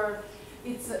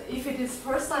if it is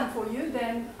first time for you,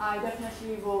 then I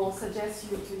definitely will suggest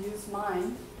you to use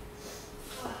mine.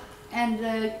 And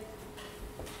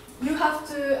you have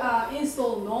to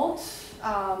install Node.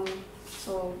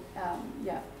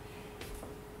 Yeah.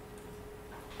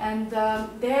 And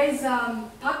there is a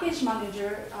package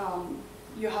manager.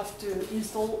 You have to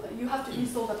install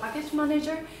the package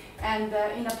manager. And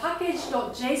in a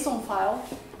package.json file,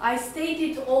 I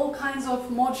stated all kinds of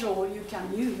modules you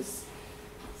can use.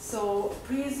 So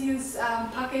please use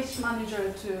package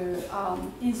manager to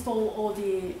install all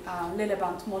the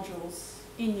relevant modules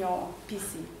in your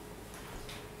PC.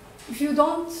 If you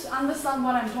don't understand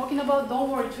what I'm talking about, don't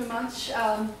worry too much.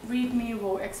 README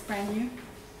will explain you.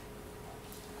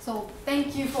 So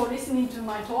thank you for listening to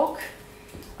my talk.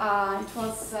 It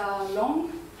was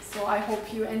long, so I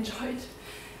hope you enjoyed.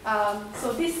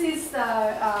 So this is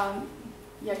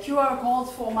the QR code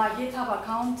for my GitHub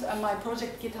account and my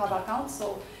project GitHub account.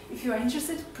 So if you are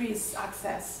interested, please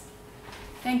access.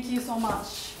 Thank you so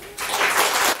much.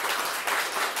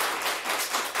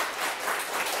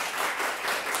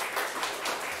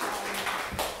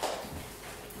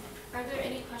 Are there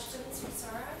any questions for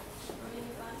Sarah or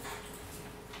anyone?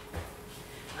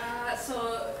 So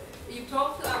you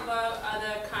talked about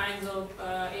other kinds of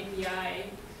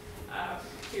API,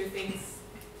 few things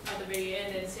at the very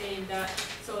end, and saying that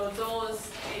so those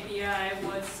API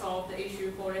would solve the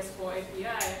issue for RESTful API.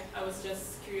 I was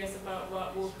just curious about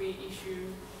what would be issue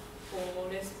for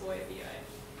RESTful API.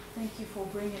 Thank you for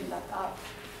bringing that up.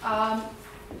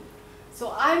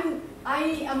 So I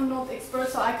am not expert,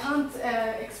 so I can't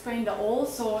explain the all.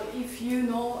 So if you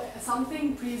know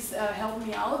something, please help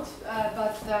me out.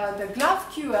 But the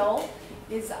GraphQL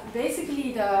is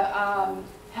basically the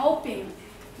helping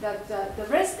that the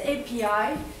REST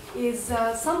API is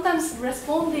sometimes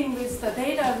responding with the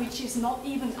data which is not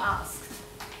even asked.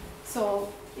 So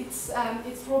it's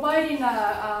providing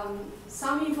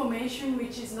some information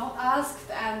which is not asked,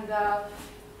 and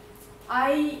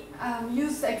I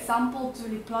use the example to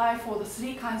reply for the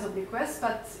 3 kinds of requests,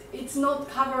 but it's not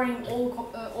covering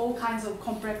all kinds of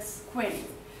complex query.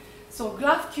 So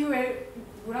GraphQL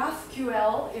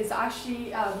is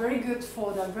actually very good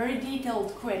for the very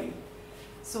detailed query.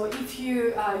 So if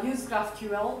you use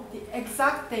GraphQL, the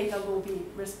exact data will be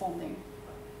responding.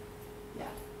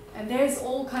 Yeah, and there's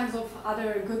all kinds of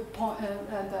other good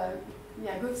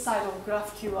good side of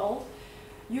GraphQL.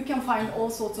 You can find all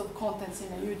sorts of contents in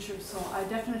YouTube, so I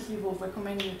definitely will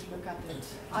recommend you to look at it.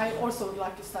 I also would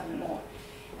like to study more.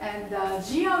 And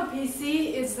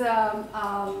gRPC is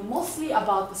mostly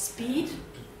about the speed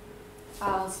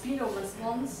of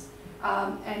response.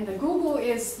 And Google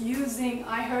is using,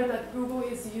 I heard that Google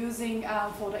is using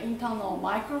for the internal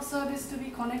microservice to be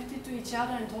connected to each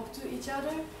other and talk to each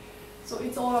other. So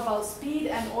it's all about speed,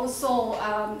 and also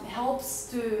helps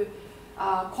to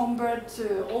convert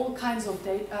to all kinds of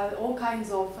data, all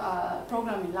kinds of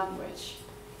programming language.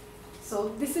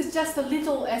 So this is just a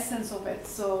little essence of it.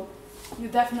 So you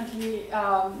definitely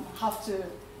have to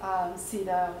see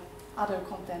the other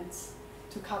contents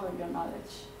to cover your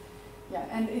knowledge. Yeah,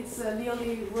 and it's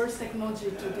really worth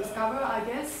technology to discover, I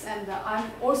guess. And I'm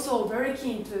also very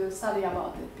keen to study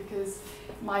about it because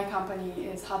my company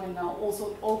is having now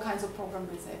also all kinds of programs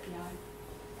with API.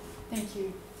 Thank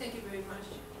you. Thank you very much.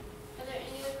 Are there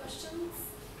any other questions?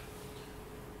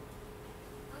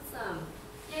 Awesome.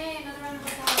 Yay, another round of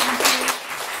applause.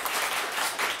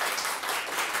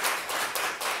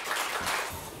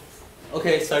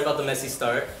 Okay, sorry about the messy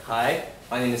start. Hi,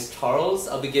 my name is Charles.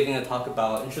 I'll be giving a talk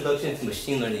about Introduction to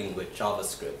Machine Learning with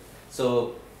JavaScript.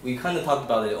 So we kind of talked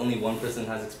about it. Only one person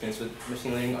has experience with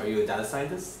machine learning. Are you a data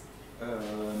scientist?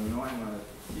 No, I'm a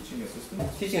teaching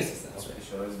assistant. Teaching assistant, that's right.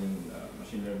 Specialized in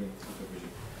machine learning computer vision.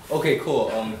 Okay, cool.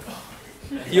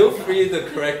 Feel free to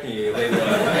correct me later on.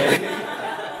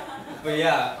 But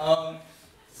yeah,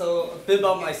 so a bit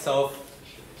about myself.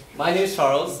 My name is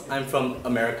Charles. I'm from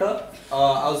America.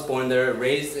 I was born there,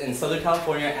 raised in Southern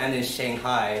California and in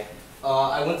Shanghai.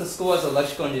 I went to school as an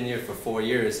electrical engineer for 4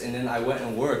 years, and then I went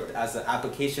and worked as an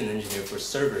application engineer for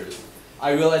servers.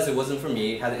 I realized it wasn't for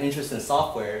me, had an interest in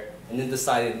software, and then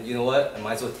decided, you know what, I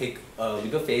might as well take a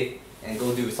leap of faith and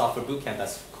go do a software bootcamp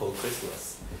that's called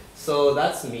Chrysalis. So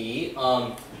that's me.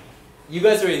 You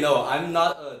guys already know, I'm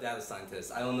not a data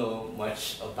scientist. I don't know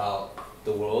much about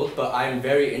the world, but I'm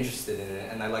very interested in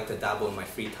it, and I like to dabble in my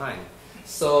free time.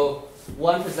 So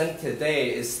what I'm presenting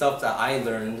today is stuff that I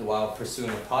learned while pursuing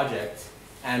a project,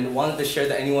 and wanted to share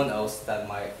to anyone else that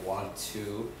might want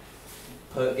to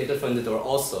get their foot in the door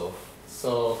also.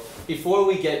 So before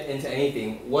we get into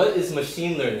anything, what is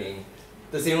machine learning?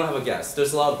 Does anyone have a guess?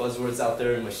 There's a lot of buzzwords out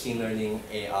there, machine learning,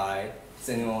 AI. Does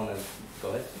anyone want to go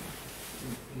ahead?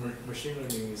 Machine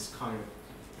learning is kind of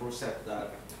process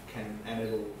that can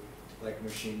enable like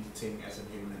machine to think as a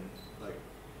human, like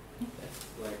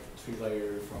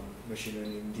 3-layer from machine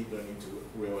learning, deep learning to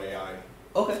real AI.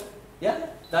 Okay, yeah,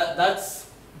 that's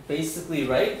basically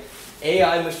right.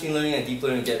 AI, machine learning, and deep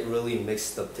learning get really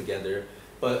mixed up together.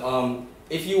 But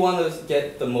if you want to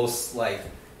get the most, like,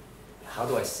 how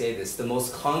do I say this, the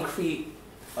most concrete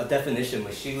definition of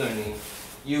machine learning,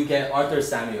 you get Arthur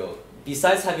Samuel.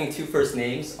 Besides having 2 first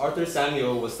names, Arthur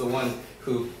Samuel was the one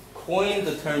who coined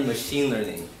the term machine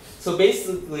learning. So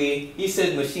basically, he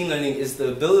said machine learning is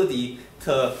the ability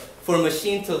for a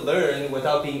machine to learn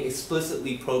without being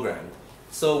explicitly programmed.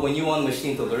 So when you want a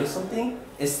machine to learn something,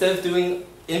 instead of doing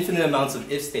infinite amounts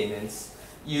of if statements,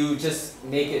 you just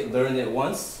make it learn it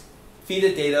once, feed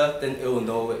it data, then it will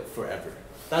know it forever.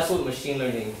 That's what machine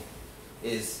learning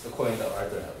is, according to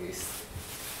Arthur at least.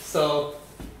 So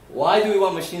why do we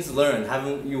want machines to learn?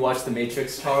 Haven't you watched The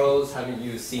Matrix, Charles? Haven't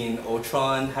you seen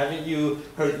Ultron? Haven't you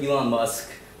heard Elon Musk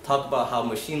talk about how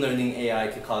machine learning AI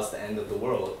could cause the end of the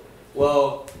world?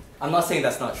 Well, I'm not saying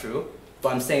that's not true, but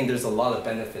I'm saying there's a lot of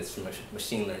benefits from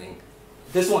machine learning.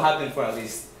 This won't happen for at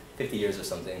least 50 years or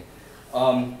something.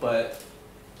 But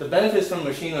the benefits from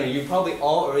machine learning, you probably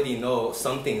all already know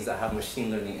some things that have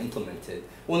machine learning implemented.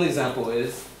 One example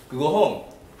is Google Home.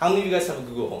 How many of you guys have a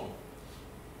Google Home?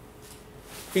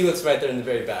 Felix right there in the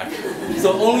very back.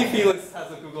 So only Felix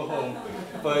has a Google Home.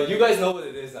 But you guys know what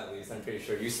it is at least, I'm pretty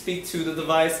sure. You speak to the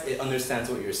device, it understands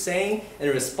what you're saying, and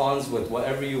it responds with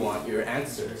whatever you want, your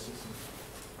answer.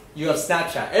 You have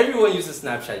Snapchat. Everyone uses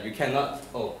Snapchat. You cannot,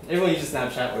 everyone uses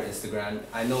Snapchat or Instagram.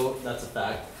 I know that's a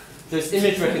fact. There's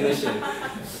image recognition.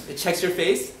 It checks your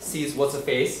face, sees what's a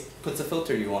face, puts a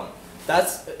filter you want.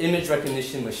 That's image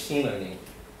recognition machine learning.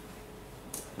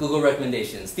 Google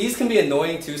recommendations. These can be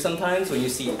annoying too sometimes when you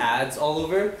see ads all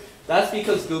over. That's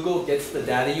because Google gets the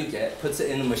data you get, puts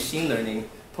it in a machine learning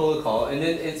protocol, and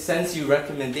then it sends you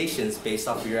recommendations based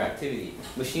off of your activity.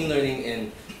 Machine learning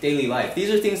in daily life. These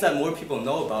are things that more people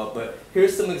know about, but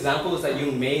here's some examples that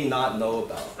you may not know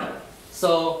about.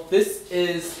 So this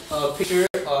is a picture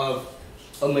of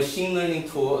a machine learning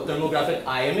tool, a thermographic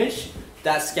eye image,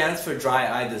 that scans for dry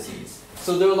eye disease.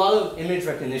 So there are a lot of image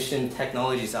recognition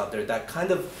technologies out there that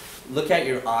kind of look at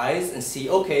your eyes and see,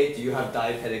 okay, do you have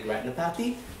diabetic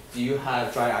retinopathy? Do you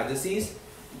have dry eye disease?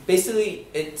 Basically,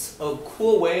 it's a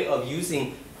cool way of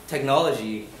using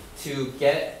technology to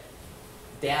get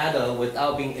data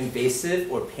without being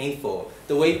invasive or painful.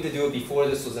 The way to do it before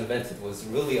this was invented was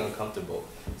really uncomfortable.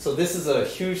 So this is a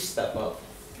huge step up.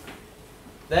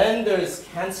 Then there's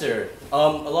cancer. A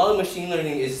lot of machine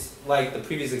learning is, like the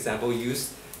previous example,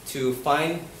 used to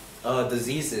find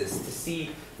diseases, to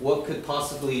see what could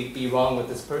possibly be wrong with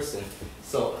this person.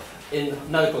 So in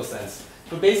medical sense.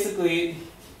 But basically,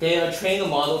 they train a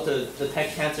model to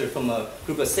detect cancer from a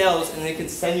group of cells, and they can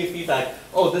send you feedback,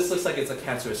 oh, this looks like it's a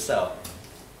cancerous cell.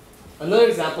 Another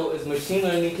example is machine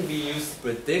learning can be used to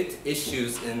predict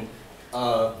issues in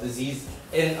disease,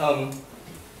 in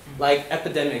like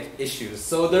epidemic issues.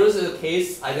 So there was a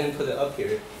case, I didn't put it up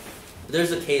here,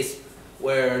 there's a case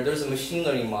where there's a machine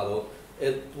learning model.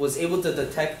 It was able to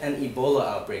detect an Ebola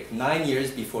outbreak 9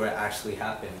 years before it actually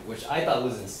happened, which I thought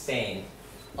was insane.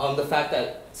 The fact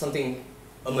that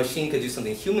a machine could do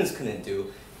something humans couldn't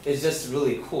do is just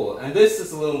really cool. And this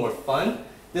is a little more fun.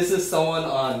 This is someone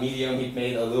on Medium. He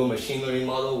made a little machine learning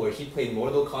model where he played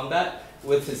Mortal Kombat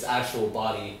with his actual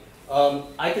body.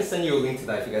 I can send you a link to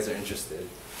that if you guys are interested.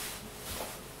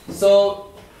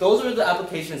 So those are the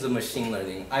applications of machine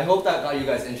learning. I hope that got you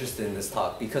guys interested in this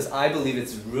talk because I believe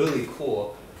it's really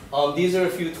cool. These are a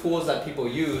few tools that people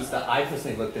use that I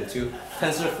personally looked into.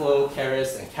 TensorFlow,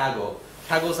 Keras, and Kaggle.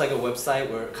 Kaggle is like a website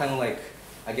where kind of like,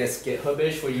 I guess,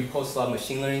 GitHub-ish, where you post a lot of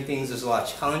machine learning things. There's a lot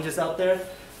of challenges out there.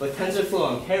 But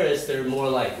TensorFlow and Keras, they're more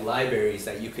like libraries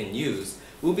that you can use.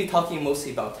 We'll be talking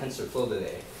mostly about TensorFlow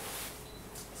today.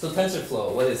 So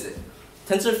TensorFlow, what is it?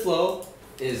 TensorFlow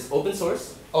is open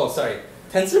source. Oh, sorry.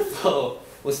 TensorFlow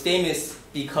was famous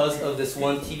because of this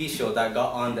one TV show that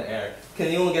got on the air. Can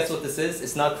anyone guess what this is?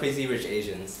 It's not Crazy Rich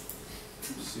Asians.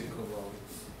 Silicon Valley.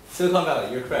 Silicon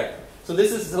Valley, you're correct. So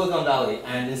this is Silicon Valley,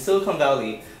 and in Silicon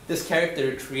Valley, this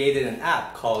character created an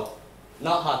app called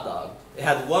Not Hot Dog. It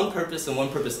had one purpose and one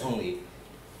purpose only.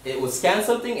 It would scan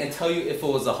something and tell you if it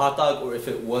was a hot dog or if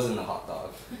it wasn't a hot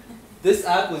dog. This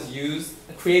app was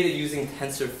created using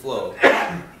TensorFlow.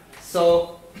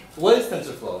 So what is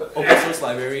TensorFlow? Open source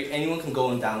library, anyone can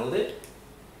go and download it.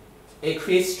 It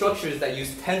creates structures that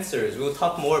use tensors. We'll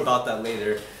talk more about that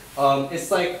later.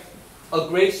 It's like a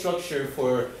great structure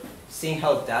for seeing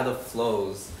how data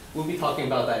flows. We'll be talking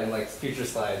about that in like future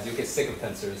slides. You'll get sick of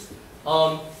tensors.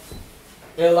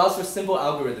 It allows for simple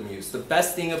algorithm use. The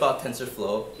best thing about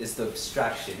TensorFlow is the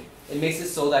abstraction. It makes it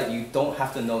so that you don't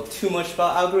have to know too much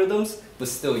about algorithms, but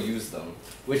still use them.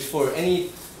 Which for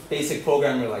any basic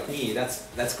programmer like me,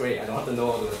 that's great. I don't have to know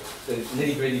all the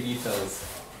nitty-gritty details.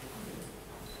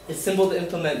 It's simple to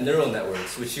implement neural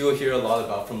networks, which you will hear a lot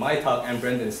about from my talk and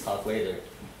Brendan's talk later.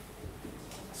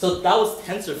 So that was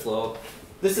TensorFlow.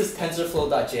 This is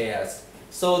TensorFlow.js.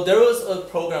 So there was a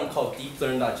program called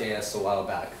deeplearn.js a while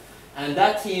back. And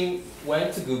that team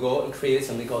went to Google and created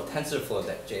something called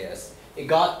TensorFlow.js. It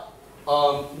got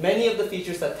many of the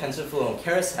features that TensorFlow and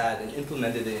Keras had and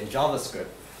implemented it in JavaScript.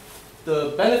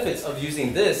 The benefits of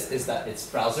using this is that it's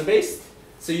browser-based,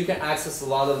 so you can access a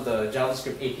lot of the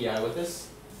JavaScript API with this.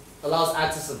 Allows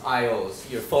access of I/Os,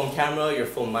 your phone camera, your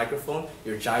phone microphone,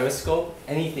 your gyroscope,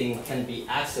 anything can be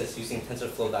accessed using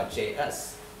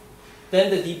TensorFlow.js. Then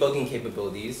the debugging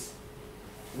capabilities,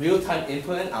 real-time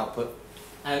input and output,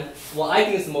 and what I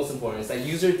think is the most important is that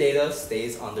user data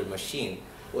stays on their machine.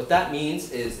 What that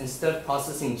means is instead of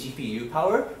processing GPU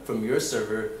power from your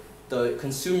server, the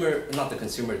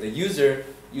user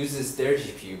uses their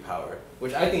GPU power,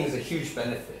 which I think is a huge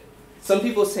benefit. Some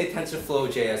people say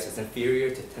TensorFlow.js is inferior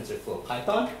to TensorFlow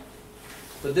Python,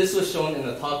 but this was shown in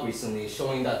a talk recently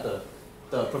showing that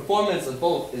the performance of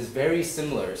both is very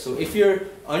similar. So if you're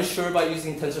unsure about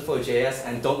using TensorFlow.js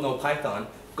and don't know Python,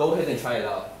 go ahead and try it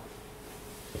out.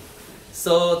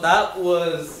 So that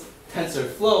was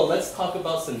TensorFlow. Let's talk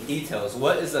about some details.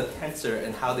 What is a tensor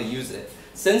and how to use it?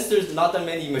 Since there's not that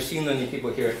many machine learning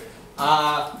people here,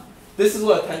 this is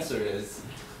what a tensor is.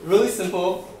 Really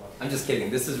simple. I'm just kidding.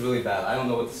 This is really bad. I don't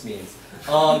know what this means.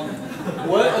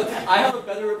 I have a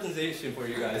better representation for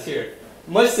you guys here.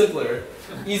 Much simpler,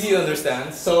 easy to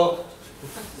understand. So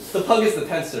the pug is the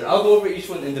tensor. I'll go over each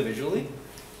one individually.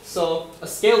 So a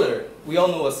scalar, we all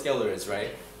know what a scalar is,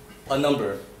 right? A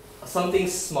number. something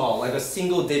small, like a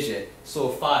single digit, so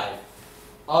 5,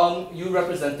 you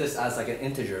represent this as like an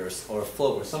integer or a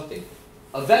float or something.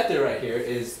 A vector right here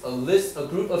is a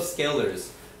group of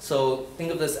scalars. So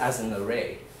think of this as an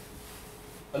array.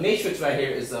 A matrix right here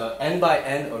is a n by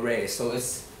n array. So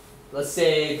it's, let's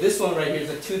say this one right here is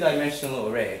a 2-dimensional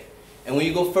array. And when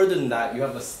you go further than that, you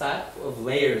have a stack of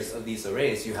layers of these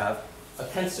arrays. You have a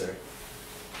tensor.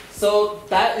 So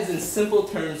that is in simple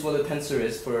terms what a tensor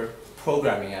is for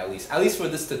programming, at least for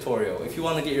this tutorial. If you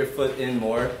want to get your foot in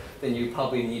more, then you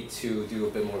probably need to do a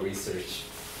bit more research.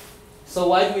 So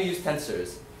why do we use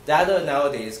tensors? Data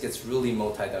nowadays gets really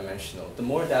multidimensional. The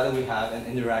more data we have and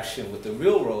interaction with the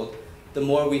real world, the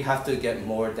more we have to get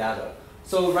more data.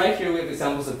 So right here we have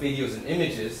examples of videos and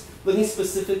images. Looking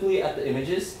specifically at the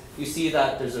images, you see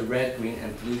that there's a red, green,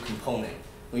 and blue component.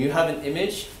 When you have an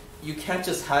image, you can't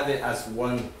just have it as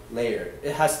one layer.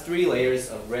 It has 3 layers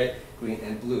of red, green,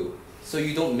 and blue. So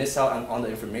you don't miss out on the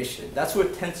information. That's where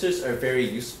tensors are very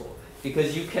useful,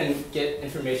 because you can get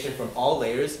information from all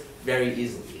layers very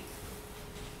easily.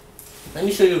 Let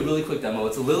me show you a really quick demo.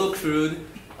 It's a little crude.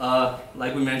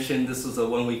 Like we mentioned, this was a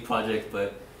 1-week project,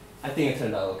 but I think it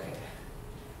turned out okay.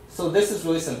 So this is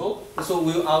really simple. This is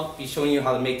what I'll be showing you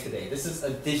how to make today. This is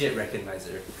a digit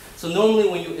recognizer. So normally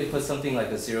when you input something like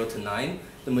a 0 to 9,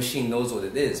 the machine knows what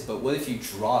it is. But what if you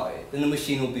draw it? Then the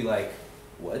machine will be like,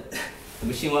 what? The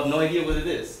machine will have no idea what it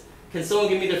is. Can someone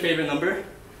give me their favorite number?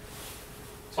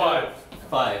 5.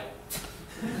 5.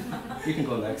 You can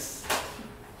go next.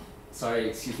 Sorry,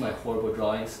 excuse my horrible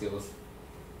drawing skills.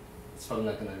 It's probably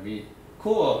not going to read.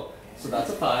 Cool. So that's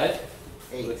a 5.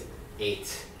 8.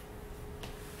 8.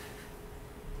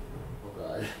 Oh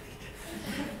god.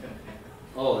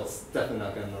 Oh, it's definitely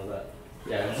not going to know that.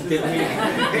 Yeah, give me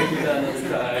that another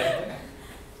try.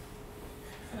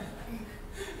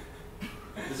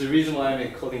 There's a reason why I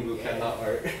make coding bootcamp, not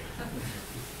art.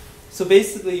 So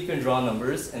basically you can draw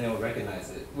numbers and it will recognize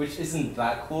it, which isn't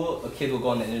that cool. A kid will go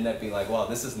on the internet and be like, wow,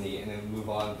 this is neat, and then move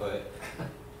on. But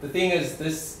the thing is,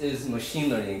 this is machine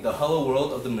learning, the hello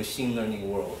world of the machine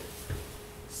learning world.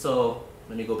 So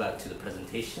let me go back to the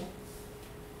presentation.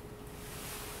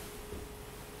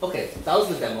 Okay, that was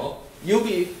the demo. You'll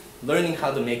be learning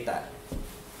how to make that.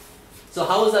 So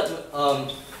how was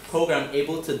that program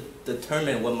able to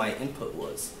determine what my input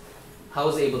was? How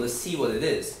was it able to see what it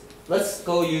is? Let's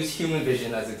go use human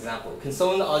vision as an example. Can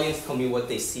someone in the audience tell me what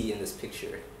they see in this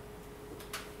picture?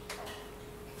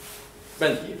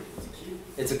 Brendan.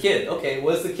 It's a kid. Okay,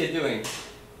 what is the kid doing?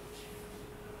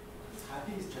 He's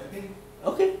happy, he's jumping.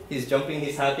 Okay, he's jumping,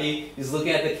 he's happy, he's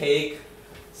looking at the cake.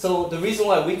 So the reason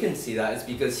why we can see that is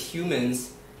because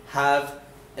humans have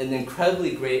an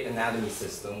incredibly great anatomy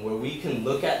system where we can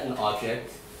look at an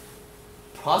object,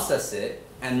 process it,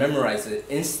 and memorize it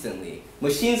instantly.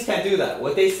 Machines can't do that.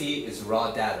 What they see is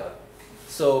raw data.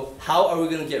 So how are we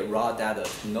going to get raw data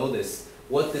to notice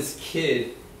what this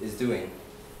kid is doing?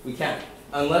 We can't,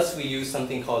 unless we use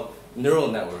something called neural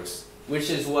networks, which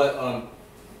is what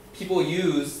people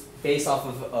use based off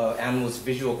of animals'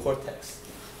 visual cortex.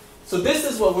 So this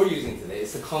is what we're using today.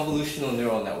 It's a convolutional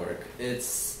neural network.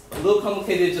 It's a little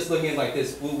complicated just looking at it like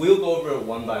this. We'll go over it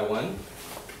one by one.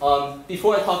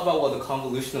 Before I talk about what the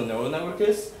convolutional neural network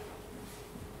is,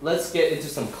 let's get into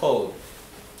some code.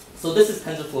 So this is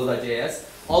TensorFlow.js.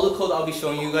 All the code I'll be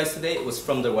showing you guys today was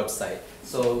from their website.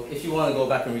 So if you want to go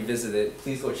back and revisit it,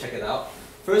 please go check it out.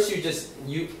 First,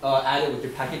 you add it with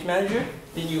your package manager.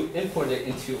 Then you import it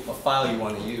into a file you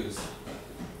want to use.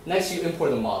 Next, you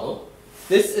import a model.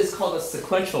 This is called a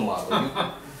sequential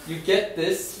model. You get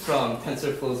this from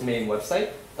TensorFlow's main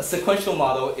website. A sequential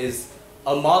model is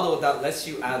a model that lets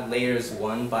you add layers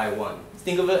one by one.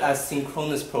 Think of it as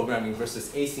synchronous programming versus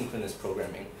asynchronous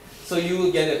programming. So you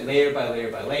will get it layer by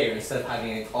layer by layer instead of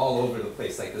having it all over the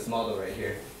place like this model right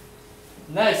here.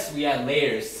 Next, we add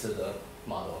layers to the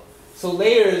model. So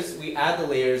layers, we add the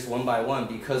layers one by one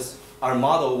because our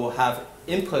model will have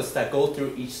inputs that go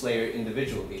through each layer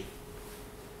individually.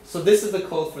 So this is the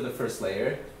code for the first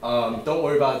layer. Don't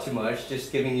worry about it too much,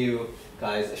 just giving you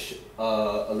guys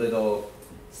a little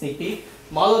sneak peek.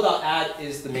 Model.add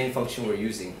is the main function we're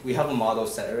using. We have a model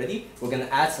set already. We're going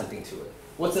to add something to it.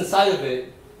 What's inside of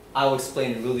it, I'll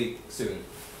explain really soon.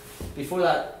 Before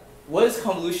that, what is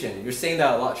convolution? You're saying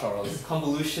that a lot, Charles.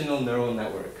 Convolutional neural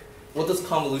network. What does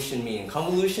convolution mean?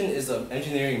 Convolution is an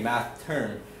engineering math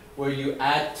term where you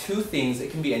add two things.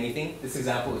 It can be anything. This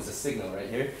example is a signal right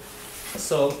here.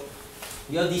 So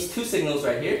you have these two signals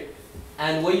right here.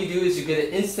 And what you do is you get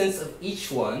an instance of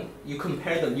each one. You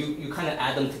compare them. You kind of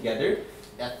add them together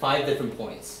at 5 different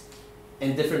points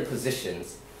in different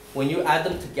positions. When you add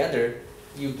them together,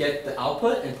 you get the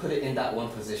output and put it in that one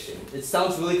position. It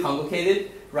sounds really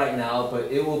complicated right now,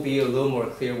 but it will be a little more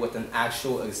clear with an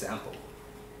actual example.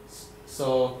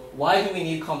 So why do we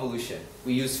need convolution?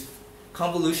 We use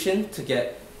convolution to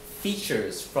get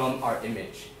features from our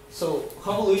image. So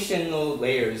convolutional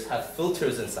layers have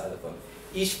filters inside of them.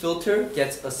 Each filter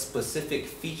gets a specific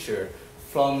feature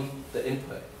from the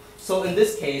input. So in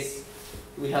this case,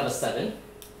 we have a 7.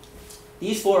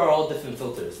 These 4 are all different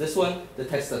filters. This one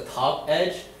detects the top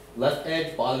edge, left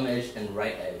edge, bottom edge, and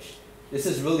right edge. This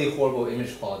is really horrible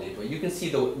image quality, but you can see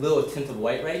the little tint of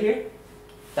white right here.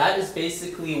 That is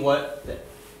basically what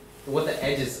the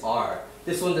edges are.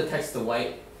 This one detects the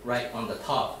white right on the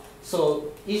top.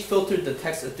 So each filter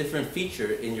detects a different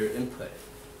feature in your input.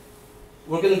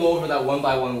 We're going to go over that one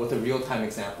by one with a real-time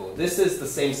example. This is the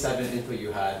same 7 input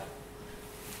you had.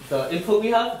 The input we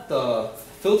have, the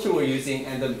filter we're using,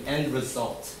 and the end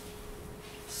result.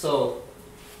 So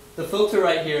the filter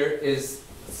right here is,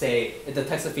 say, it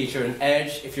detects a feature in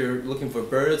edge. If you're looking for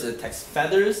birds, it detects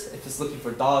feathers. If it's looking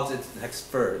for dogs, it detects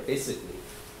fur, basically.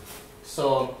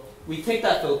 So we take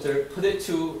that filter, put it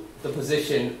to the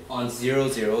position on 0,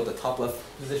 0, the top left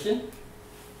position.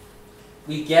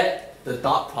 We get the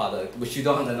dot product, which you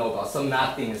don't have to know about. Some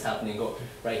math thing is happening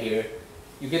right here.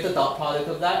 You get the dot product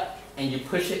of that, and you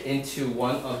push it into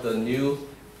one of the new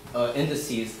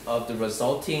indices of the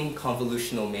resulting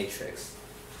convolutional matrix.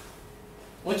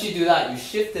 Once you do that, you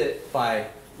shift it by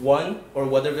 1 or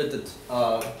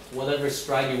whatever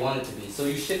stride you want it to be. So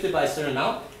you shift it by a certain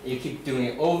amount, and you keep doing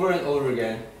it over and over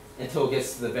again until it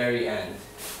gets to the very end.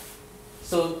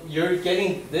 So you're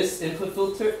getting this input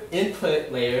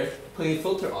layer, putting a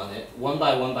filter on it, 1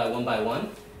 by 1 by 1 by 1,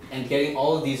 and getting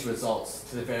all of these results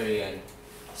to the very end.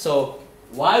 So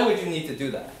why would you need to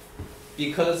do that?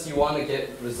 Because you want to get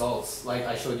results, like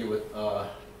I showed you with,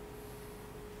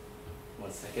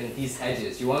 these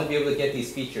edges. You want to be able to get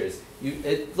these features.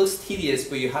 It looks tedious,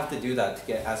 but you have to do that to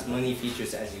get as many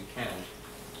features as you can.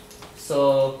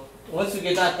 So once we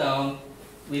get that down,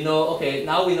 we know, okay,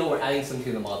 now we know we're adding something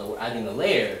to the model. We're adding a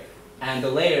layer, and the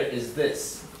layer is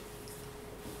this.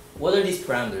 What are these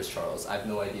parameters, Charles? I have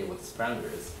no idea what this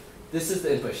parameter is. This is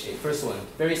the input shape. First one,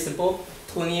 very simple,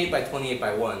 28 by 28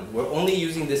 by 1. We're only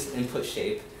using this input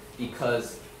shape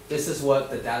because this is what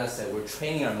the data set we're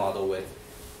training our model with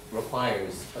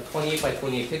requires. A 28 by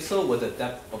 28 pixel with a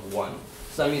depth of 1.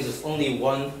 So that means there's only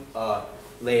one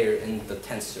layer in the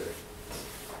tensor.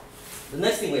 The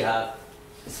next thing we have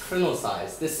is kernel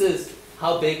size. This is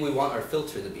how big we want our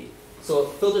filter to be. So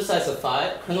filter size of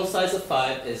 5, kernel size of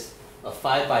 5 is a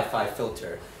 5 by 5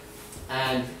 filter.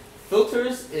 And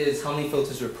filters is how many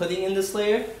filters we're putting in this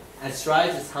layer, and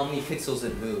strides is how many pixels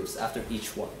it moves after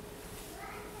each one.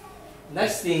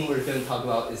 Next thing we're going to talk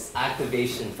about is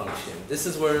activation function. This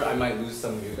is where I might lose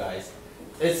some of you guys.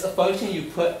 It's a function you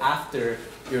put after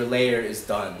your layer is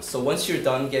done. So once you're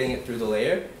done getting it through the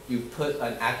layer, you put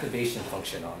an activation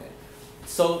function on it.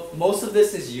 So most of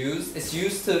this is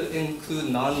used to include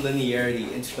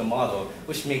nonlinearity into the model,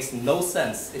 which makes no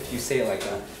sense if you say it like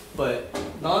that. But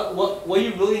what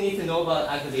you really need to know about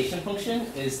activation function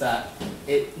is that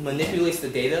it manipulates the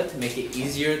data to make it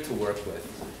easier to work with.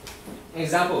 An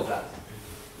example of that.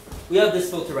 We have this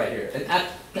filter right here. And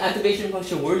the activation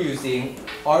function we're using,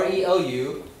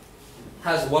 RELU,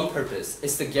 has one purpose.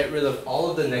 It's to get rid of all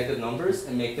of the negative numbers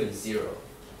and make them 0.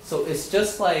 So it's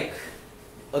just like,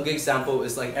 a good example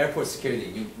is like airport security.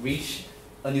 You reach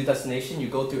a new destination, you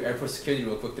go through airport security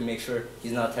real quick to make sure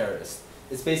he's not a terrorist.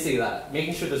 It's basically that,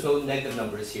 making sure there's no negative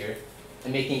numbers here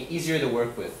and making it easier to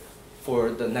work with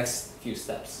for the next few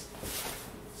steps.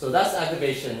 So that's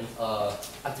activation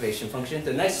function.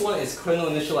 The next one is kernel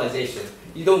initialization.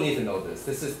 You don't need to know this.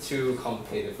 This is too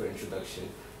complicated for introduction.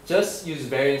 Just use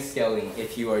variance scaling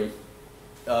if you are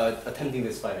attempting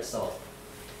this by yourself.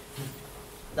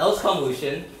 That was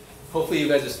convolution. Hopefully you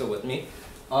guys are still with me.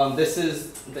 This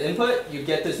is the input. You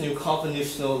get this new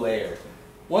convolutional layer.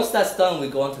 Once that's done, we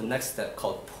go on to the next step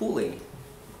called pooling.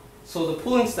 So the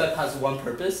pooling step has one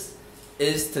purpose,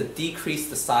 is to decrease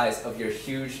the size of your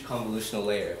huge convolutional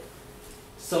layer.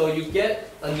 So you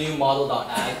get a new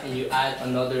model.add and you add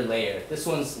another layer. This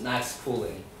one's max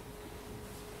pooling.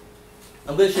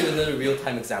 I'm going to show you another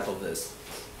real-time example of this.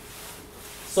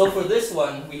 So for this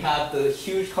one, we have the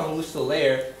huge convolutional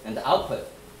layer and the output.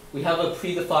 We have a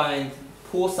predefined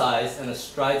pool size and a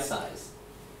stride size.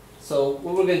 So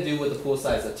what we're going to do with the pool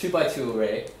size, a 2 by 2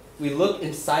 array, we look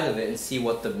inside of it and see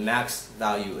what the max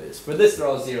value is. For this, they're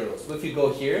all zeros. But if you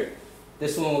go here,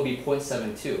 this one will be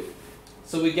 0.72.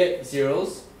 So we get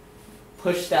zeros,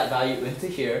 push that value into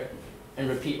here, and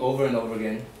repeat over and over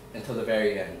again until the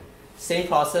very end. Same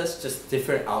process, just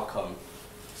different outcome.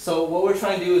 So what we're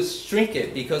trying to do is shrink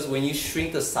it, because when you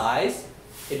shrink the size,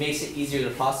 it makes it easier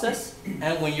to process.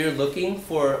 And when you're looking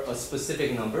for a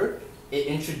specific number, it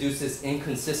introduces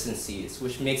inconsistencies,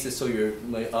 which makes it so your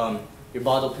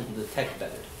model can detect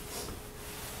better.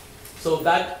 So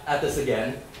back at this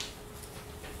again.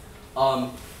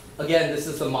 Again, this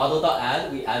is the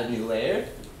model.add. We add a new layer,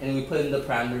 and we put in the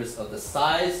parameters of the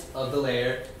size of the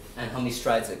layer and how many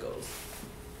strides it goes.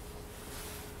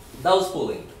 That was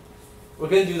pooling. We're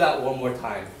going to do that one more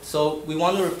time. So we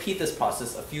want to repeat this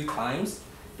process a few times,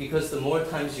 because the more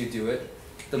times you do it,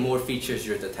 the more features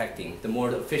you're detecting, the more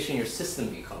efficient your system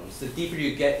becomes. The deeper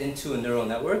you get into a neural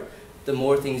network, the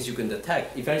more things you can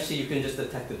detect. Eventually, you can just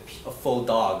detect a full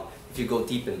dog if you go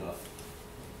deep enough.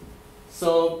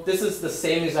 So this is the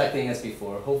same exact thing as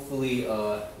before. Hopefully,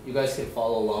 you guys can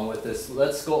follow along with this.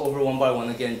 Let's go over one by one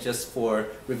again, just for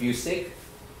review's sake.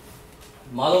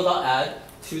 Model.add,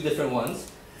 two different ones.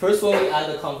 First one, we add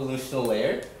the convolutional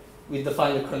layer. We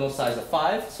define the kernel size of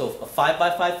 5, so a 5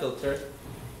 by 5 filter.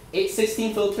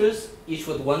 16 filters, each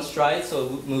with 1 stride, so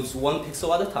it moves 1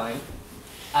 pixel at a time.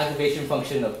 Activation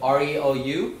function of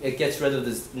RELU, it gets rid of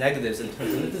the negatives and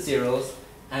turns them into zeros.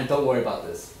 And don't worry about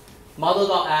this.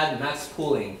 Model.add max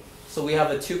pooling. So we have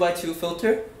a 2 by 2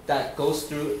 filter that goes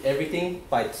through everything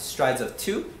by strides of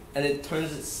 2, and it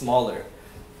turns it smaller.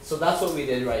 So that's what we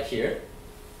did right here.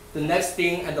 The next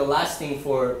thing and the last thing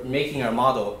for making our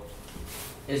model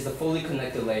is the fully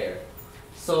connected layer.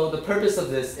 So the purpose of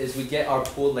this is we get our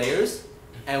pool layers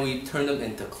and we turn them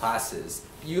into classes.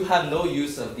 You have no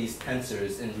use of these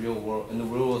tensors in the real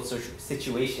world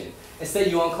situation.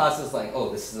 Instead, you want classes like, oh,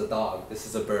 this is a dog, this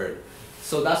is a bird.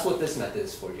 So that's what this method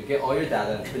is for. You get all your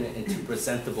data and turn it into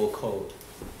presentable code.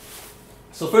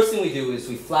 So first thing we do is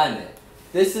we flatten it.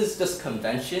 This is just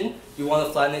convention. You want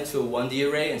to flatten it to a 1D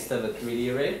array instead of a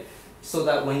 3D array, so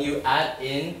that when you add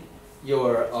in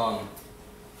your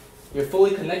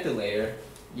fully connected layer,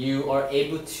 you are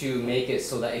able to make it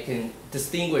so that it can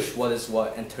distinguish what is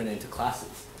what and turn it into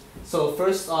classes. So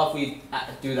first off, we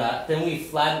do that. Then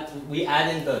we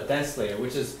add in the dense layer,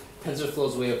 which is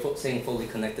TensorFlow's way of saying fully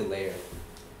connected layer.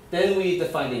 Then we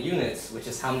define the units, which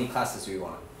is how many classes we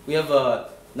want. We have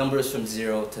numbers from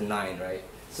 0 to 9, right?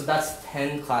 So that's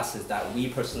 10 classes that we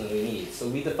personally need. So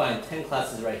we define 10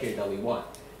 classes right here that we want.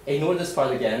 Ignore this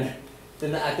part again.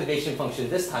 Then the activation function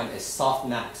this time is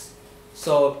softmax.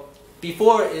 So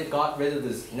before it got rid of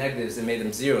these negatives and made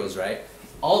them zeros, right?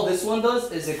 All this one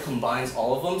does is it combines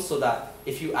all of them so that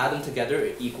if you add them together,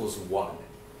 it equals 1.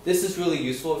 This is really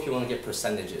useful if you want to get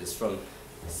percentages from,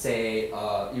 say,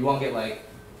 you want to get like,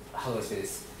 how do I say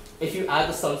this? If you add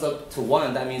the sums up to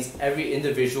 1, that means every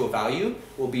individual value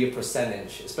will be a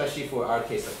percentage, especially for our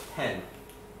case of 10.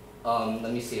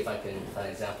 Let me see if I can find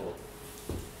an example.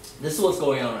 This is what's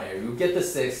going on right here. You get the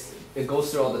 6, it goes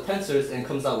through all the tensors and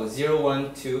comes out with 0,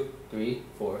 1, 2, 3,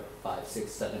 4, 5,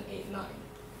 6, 7, 8, 9.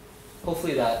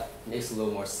 Hopefully that makes a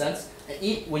little more sense.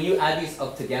 And when you add these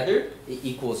up together, it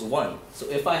equals 1. So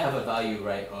if I have a value,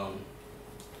 right,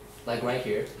 like right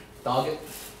here, cat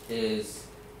is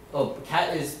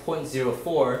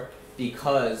 0.04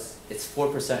 because it's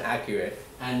 4% accurate,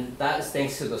 and that is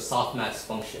thanks to the softmax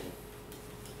function.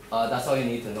 That's all you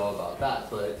need to know about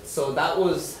that. So that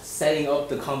was setting up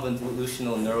the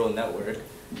convolutional neural network.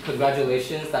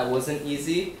 Congratulations, that wasn't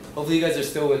easy. Hopefully you guys are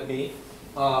still with me.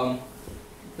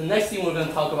 The next thing we're going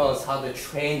to talk about is how to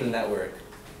train the network.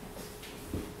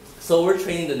 So we're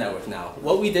training the network now.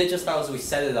 What we did just now is we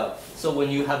set it up. So when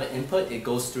you have an input, it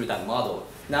goes through that model.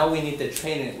 Now we need to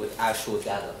train it with actual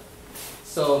data.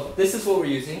 So this is what we're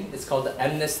using. It's called the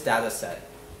MNIST dataset.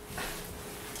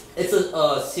 It's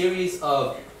a series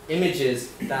of images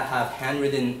that have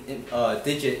handwritten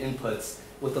digit inputs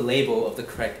with the label of the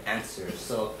correct answer.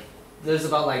 So there's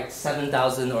about like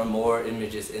 7,000 or more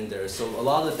images in there. So a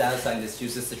lot of the data scientists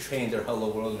use this to train their hello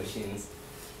world machines.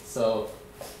 So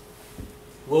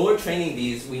when we're training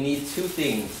these, we need two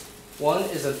things. One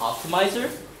is an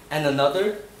optimizer, and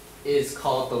another is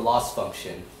called the loss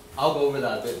function. I'll go over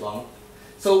that a bit long.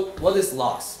 So what is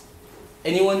loss?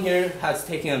 Anyone here has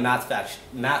taken a math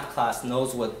class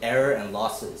knows what error and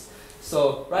loss is.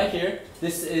 So right here,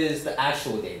 this is the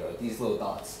actual data, these little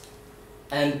dots.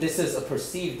 And this is a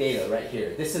perceived data right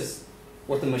here. This is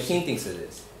what the machine thinks it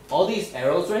is. All these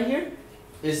arrows right here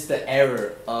is the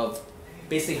error of,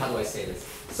 basically, how do I say this?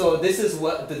 So this is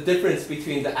what the difference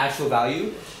between the actual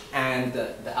value and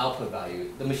the output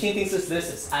value. The machine thinks it's this,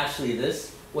 it's actually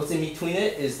this. What's in between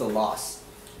it is the loss.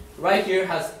 Right here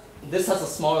this has a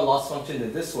smaller loss function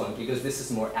than this one because this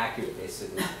is more accurate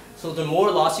basically. So the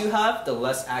more loss you have, the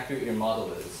less accurate your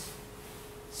model is.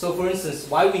 So for instance,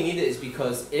 why we need it is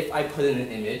because if I put in an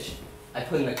image I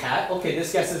put in a cat. Okay,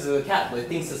 this guesses it's a cat, but it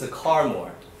thinks it's a car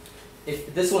more.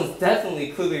 If this one's definitely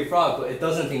clearly a frog, but it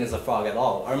doesn't think it's a frog at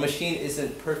all. Our machine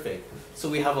isn't perfect, so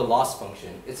we have a loss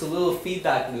function. It's a little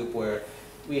feedback loop where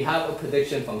we have a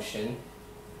prediction function,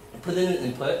 put in an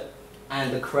input,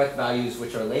 and the correct values,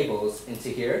 which are labels, into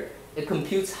here. It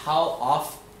computes how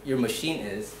off your machine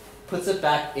is, puts it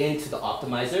back into the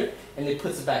optimizer, and it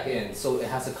puts it back in. So it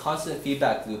has a constant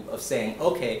feedback loop of saying,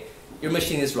 okay, your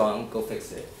machine is wrong, go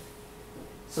fix it.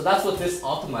 So that's what this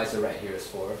optimizer right here is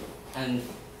for. And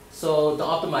so the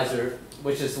optimizer,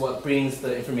 which is what brings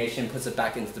the information, puts it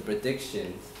back into the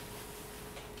predictions.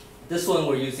 This one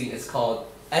we're using is called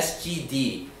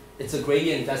SGD. It's a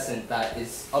gradient descent that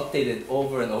is updated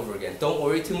over and over again. Don't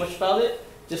worry too much about it.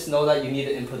 Just know that you need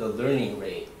to input a learning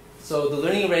rate. So the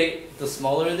learning rate, the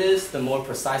smaller it is, the more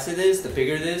precise it is, the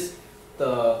bigger it is,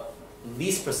 the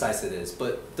least precise it is.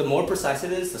 But the more precise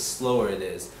it is, the slower it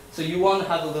is. So you want to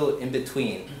have a little in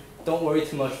between. Don't worry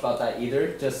too much about that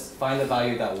either. Just find a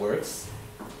value that works.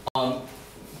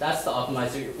 That's the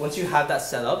optimizer. Once you have that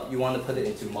set up, you want to put it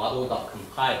into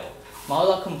model.compile.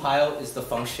 Model.compile is the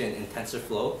function in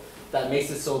TensorFlow that makes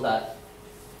it so that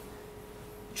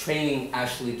training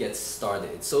actually gets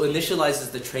started. So it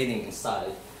initializes the training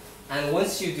inside. And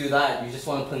once you do that, you just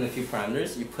want to put in a few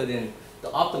parameters. You put in the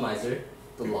optimizer,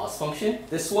 the loss function.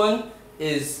 This one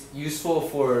is useful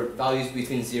for values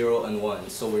between 0 and 1.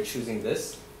 So we're choosing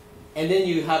this. And then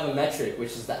you have a metric,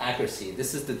 which is the accuracy.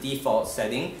 This is the default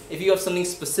setting. If you have something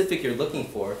specific you're looking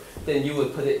for, then you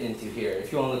would put it into here.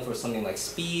 If you want to look for something like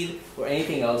speed or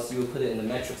anything else, you would put it in the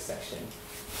metrics section.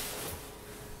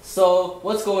 So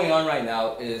what's going on right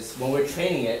now is when we're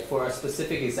training it for our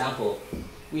specific example,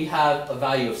 we have a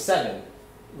value of 7.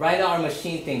 Right now our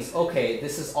machine thinks, okay,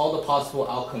 this is all the possible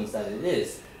outcomes that it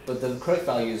is, but the correct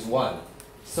value is 1.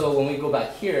 So when we go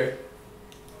back here,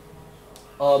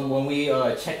 when we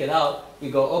check it out,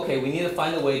 we go, okay, we need to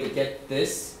find a way to get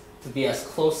this to be as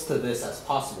close to this as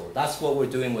possible. That's what we're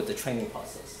doing with the training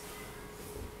process.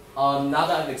 Now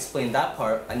that I've explained that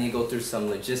part, I need to go through some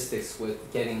logistics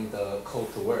with getting the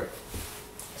code to work.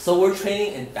 So we're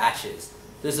training in batches.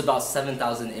 There's about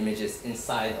 7,000 images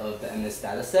inside of the MNIST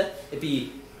dataset. It'd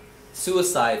be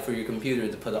suicide for your computer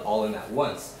to put it all in at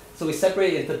once. So we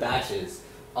separate it into batches.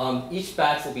 Each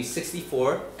batch will be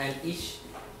 64, and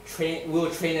we'll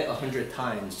train it 100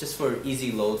 times, just for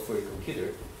easy load for your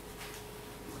computer.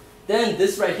 Then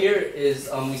this right here is,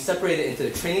 we separate it into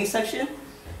the training section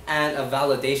and a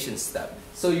validation step.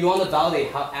 So you want to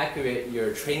validate how accurate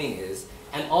your training is,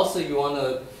 and also you want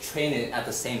to train it at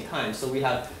the same time. So we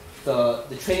have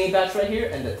the training batch right here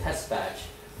and the test batch.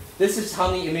 This is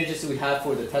how many images we have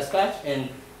for the test batch, and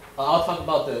I'll talk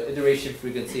about the iteration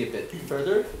frequency a bit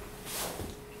further.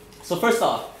 So first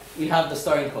off, we have the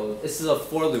starting code. This is a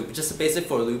for loop, just a basic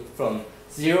for loop from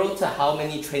 0 to how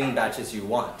many training batches you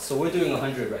want. So we're doing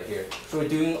 100 right here. So we're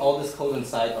doing all this code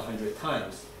inside 100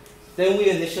 times. Then we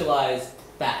initialize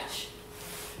batch.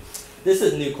 This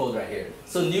is new code right here.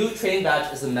 So new training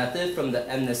batch is a method from the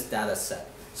MNIST dataset.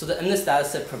 So the MNIST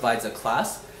dataset provides a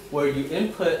class where you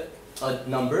input a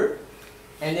number,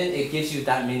 and then it gives you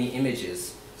that many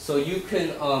images. So you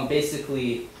can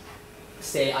basically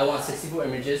say, I want 64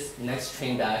 images, next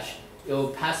train batch. It will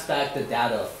pass back the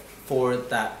data for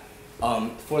that,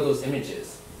 for those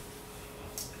images.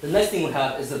 The next thing we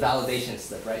have is the validation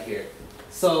step right here.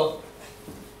 So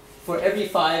for every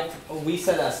 5, we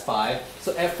set as 5.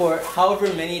 So for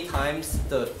however many times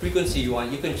the frequency you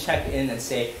want, you can check in and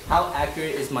say, how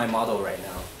accurate is my model right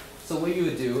now? So what you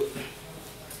would do,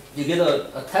 you get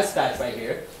a test batch right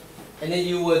here, and then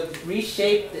you would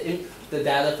reshape the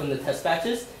data from the test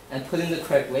batches and put in the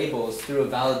correct labels through a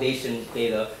validation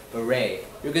data array.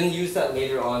 You're going to use that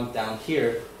later on down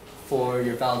here for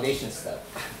your validation step.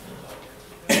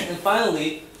 And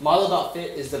finally,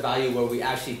 model.fit is the value where we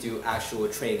actually do actual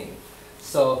training.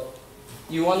 So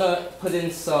you want to put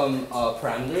in some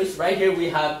parameters. Right here we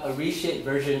have a reshaped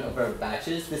version of our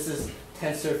batches. This is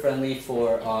tensor friendly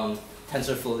for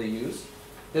TensorFlow to use.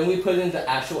 Then we put in the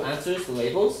actual answers, the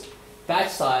labels.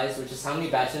 Batch size, which is how many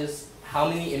batches, how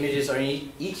many images are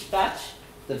in each batch,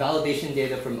 the validation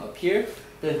data from up here,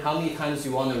 then how many times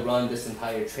you want to run this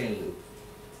entire train loop.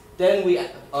 Then we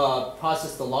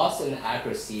process the loss and the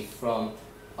accuracy from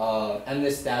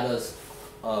MNIST data's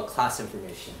class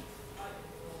information.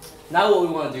 Now what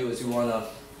we want to do is we want to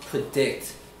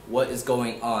predict what is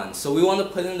going on. So we want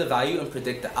to put in the value and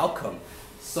predict the outcome.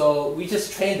 So we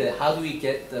just trained it. How do we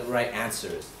get the right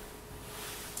answers?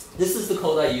 This is the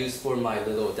code I used for my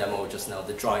little demo just now,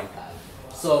 the drawing pad.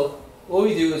 So what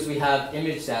we do is we have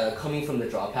image data coming from the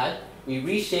draw pad. We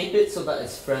reshape it so that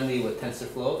it's friendly with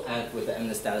TensorFlow and with the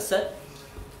MNIST dataset.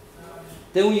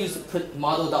 Then we use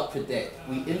model.predict.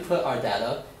 We input our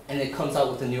data, and it comes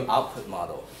out with a new output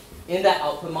model. In that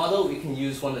output model, we can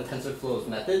use one of TensorFlow's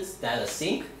methods, data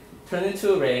sync, turn it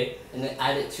into an array, and then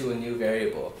add it to a new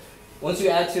variable. Once you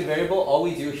add to a variable, all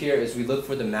we do here is we look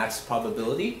for the max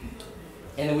probability,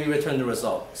 and then we return the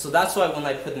result. So that's why when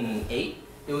I put in an 8,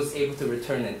 it was able to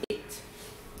return an 8.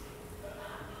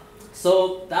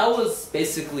 So that was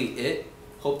basically it.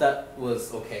 Hope that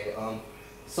was okay.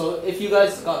 So if you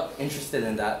guys got interested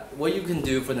in that, what you can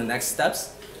do for the next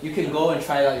steps, you can go and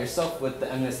try it out yourself with the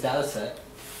MNIST dataset.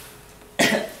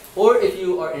 Or if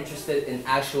you are interested in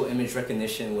actual image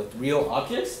recognition with real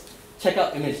objects, check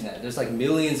out ImageNet. There's like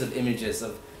millions of images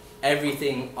of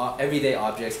everything, everyday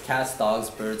objects, cats,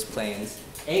 dogs, birds, planes,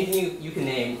 anything you can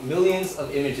name, millions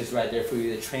of images right there for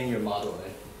you to train your model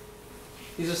in.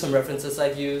 These are some references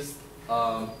I've used.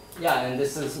 Yeah, and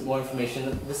this is more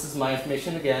information. This is my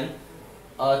information again.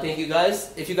 Thank you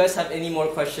guys. If you guys have any more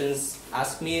questions,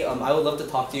 ask me. I would love to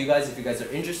talk to you guys if you guys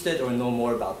are interested or know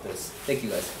more about this. Thank you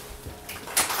guys.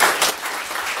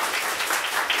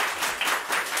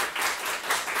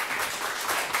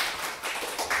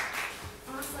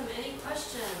 Awesome. Any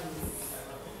questions?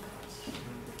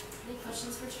 Any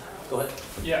questions for Charles? Go ahead.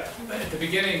 Yeah, at the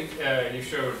beginning, you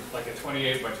showed like a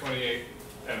 28 by 28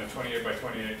 and a 28 by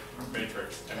 28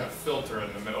 matrix and a filter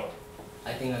in the middle.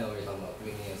 I think I know what you're talking about.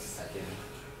 Give me a second.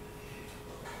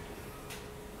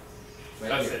 Right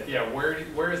That's here. it. Yeah,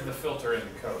 where is the filter in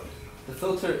the code? The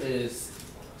filter is,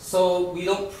 so we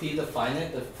don't predefine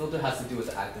it. The filter has to do with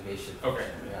the activation. Okay.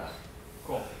 Yeah.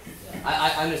 Cool. Yeah.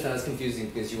 I understand it's confusing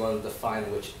because you want to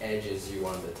define which edges you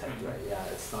want to detect, right? Yeah,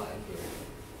 it's not in here.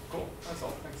 Cool. That's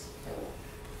all. Thanks.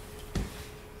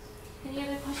 Any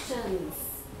other questions?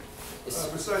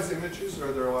 Besides images,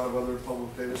 are there a lot of other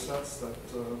public data sets that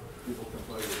people can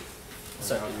play with? And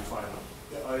Sorry. how do you find them?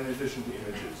 In addition to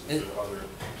images, is there other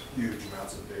huge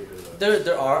amounts of data?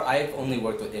 There are. I've only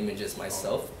worked with images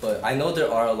myself, but I know there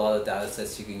are a lot of data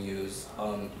sets you can use.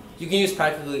 You can use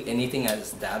practically anything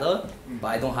as data, but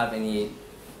I don't have any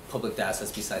public data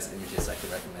sets besides images I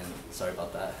could recommend. Sorry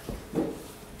about that.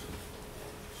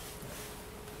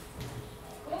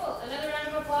 Cool. Another round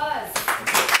of applause.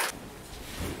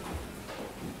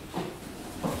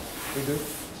 We good?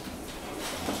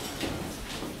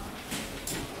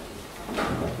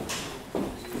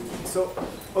 So,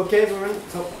 okay everyone,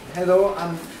 so hello,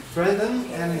 I'm Brandon,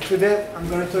 and today I'm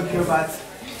going to talk to you about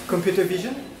computer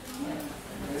vision.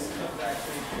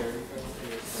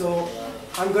 So,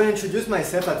 I'm going to introduce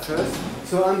myself at first.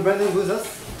 So, I'm Brandon Bouzas,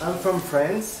 I'm from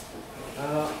France.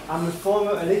 I'm a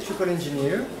former electrical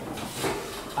engineer.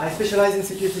 I specialized in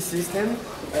security systems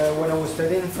when I was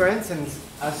studying in France, and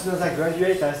as soon as I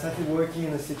graduated, I started working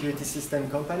in a security system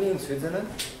company in Switzerland,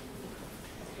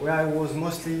 where I was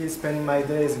mostly spending my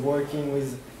days working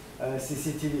with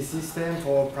CCTV system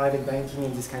for private banking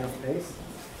in this kind of place.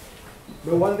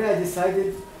 But one day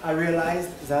I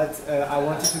realized that I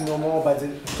wanted to know more about the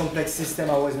complex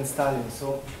system I was installing.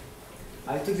 So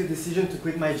I took the decision to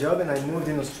quit my job and I moved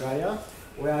in Australia,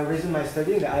 where I resumed my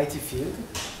study in the IT field.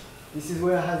 This is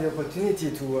where I had the opportunity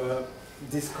to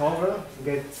discover,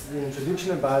 get the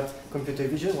introduction about computer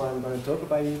vision, what I'm going to talk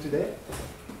about here today.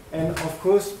 And of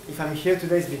course, if I'm here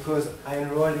today, it's because I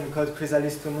enrolled in called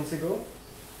Chrysalis 2 months ago,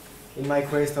 in my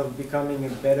quest of becoming a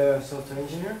better software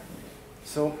engineer.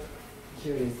 So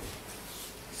here it is.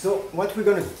 So what we're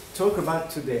going to talk about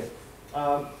today.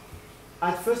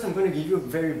 At first, I'm going to give you a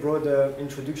very broad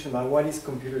introduction about what is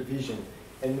computer vision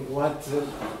and what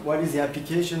is the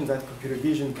application that computer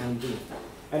vision can do.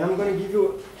 And I'm going to give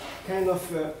you kind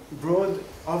of a broad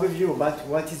overview about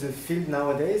what is the field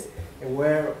nowadays and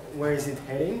where is it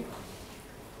heading.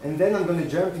 And then I'm going to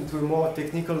jump into a more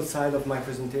technical side of my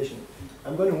presentation.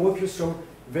 I'm going to walk you through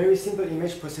very simple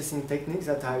image processing techniques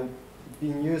that have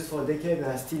been used for decades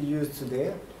and are still used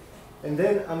today. And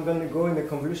then I'm going to go in the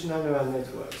convolutional neural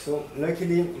network. So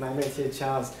luckily, my mate here,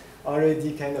 Charles,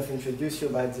 already kind of introduced you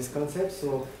about this concept,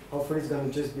 so hopefully it's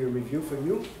going to just be a review for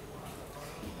you.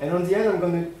 And on the end, I'm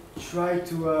going to try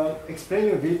to explain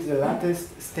you a bit the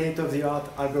latest state-of-the-art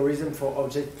algorithm for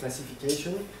object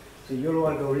classification, the YOLO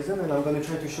algorithm, and I'm going to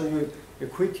try to show you a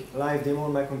quick live demo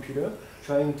on my computer,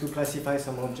 trying to classify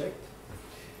some object.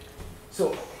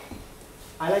 So,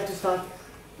 I like to start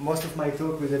most of my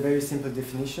talk with a very simple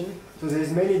definition. So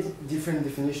there's many different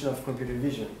definitions of computer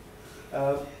vision.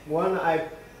 One,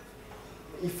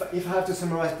 if I have to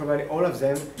summarize probably all of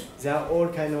them, they are all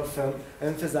kind of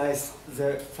emphasize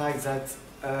the fact that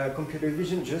computer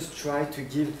vision just try to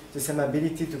give the same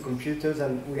ability to computers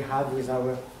than we have with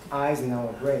our eyes and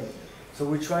our brain. So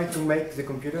we try to make the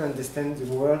computer understand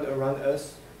the world around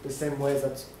us the same way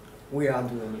that we are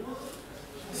doing it.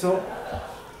 So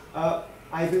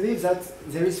I believe that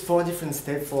there is 4 different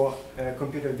steps for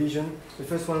computer vision. The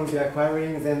first one will be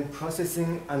acquiring, then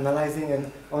processing, analyzing,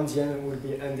 and on the end will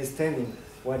be understanding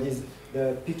what is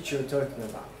the picture talking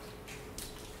about.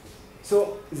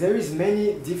 So there is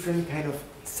many different kind of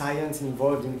science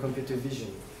involved in computer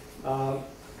vision.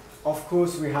 Of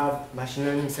course, we have machine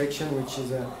learning section, which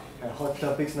is a hot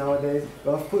topic nowadays.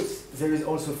 But of course, there is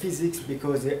also physics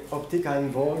because the optics are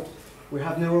involved. We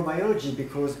have neurobiology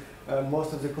because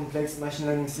most of the complex machine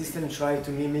learning systems try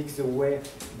to mimic the way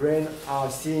brain are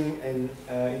seeing and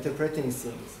interpreting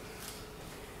things.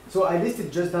 So I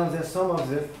listed just down there some of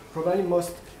the probably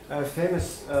most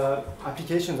famous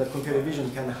applications that computer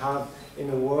vision can have in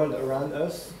the world around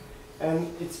us. And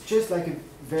it's just like a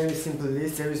very simple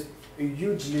list. There is a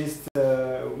huge list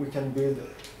we can build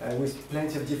with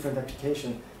plenty of different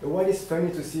applications. But what is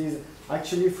funny to see is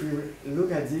actually if we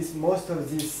look at this, most of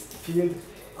these fields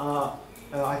are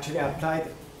actually applied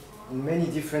in many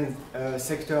different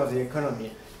sectors of the economy.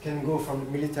 It can go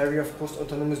from military, of course,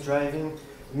 autonomous driving,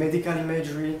 medical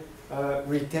imagery,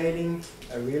 retailing,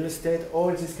 real estate,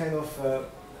 all these kind of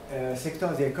sectors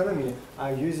of the economy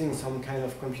are using some kind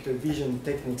of computer vision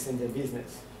techniques in their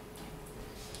business.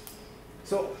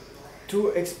 So to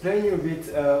explain you a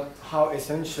bit how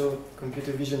essential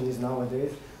computer vision is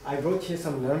nowadays, I wrote here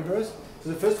some numbers. So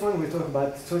the first one we talk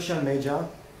about social media,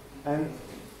 and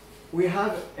we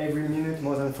have every minute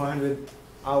more than 400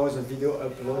 hours of video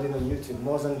uploaded on YouTube,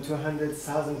 more than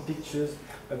 200,000 pictures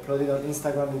uploaded on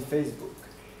Instagram and Facebook.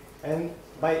 And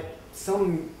by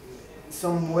some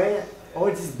way, all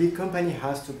this big company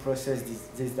has to process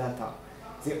this data.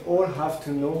 They all have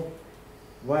to know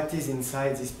what is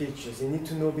inside these pictures. They need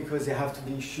to know because they have to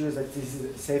be sure that this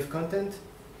is safe content.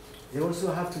 They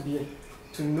also have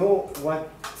to know what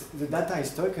the data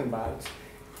is talking about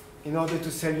in order to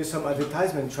sell you some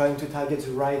advertisement trying to target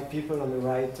the right people on the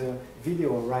right video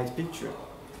or right picture.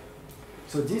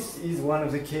 So this is one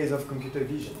of the cases of computer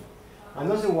vision.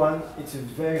 Another one, it's a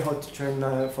very hot trend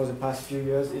for the past few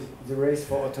years, is the race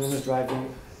for autonomous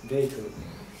driving vehicles.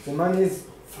 The money is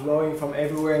flowing from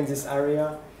everywhere in this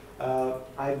area.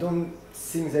 I don't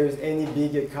think there is any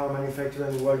big car manufacturer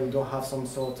in the world who don't have some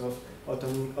sort of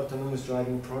autonomous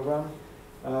driving program.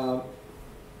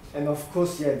 And of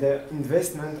course, yeah, the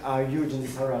investments are huge in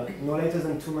this area. No later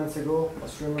than 2 months ago or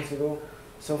 3 months ago,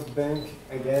 SoftBank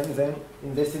again then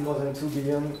invested more than 2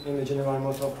 billion in the General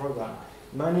Motors program.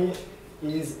 Money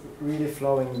is really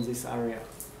flowing in this area.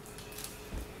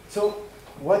 So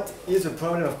what is the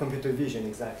problem of computer vision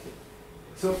exactly?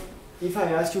 So if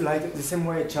I ask you, like the same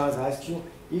way Charles asked you,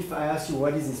 if I ask you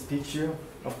what is this picture,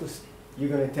 of course you're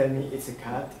going to tell me it's a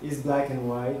cat, it's black and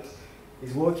white,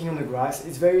 it's walking on the grass.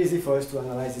 It's very easy for us to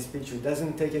analyze this picture. It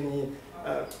doesn't take any,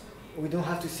 we don't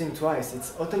have to think twice.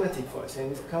 It's automatic for us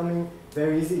and it's coming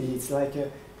very easily. It's like, yeah,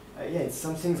 it's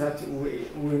something that we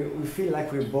feel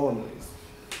like we're born with.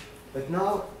 But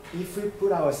now, if we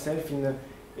put ourselves in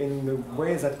the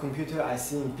way that computers are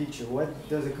seeing picture, what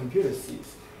does the computer see?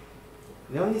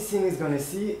 The only thing it's going to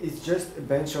see is just a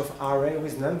bunch of array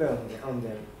with numbers on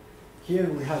them. Here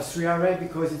we have 3 arrays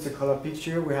because it's a color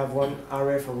picture. We have 1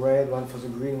 array for red, 1 for the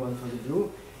green, 1 for the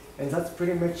blue, and that's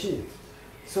pretty much it.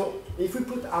 So if we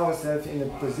put ourselves in the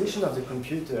position of the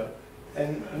computer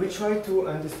and we try to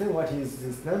understand what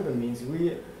this number means,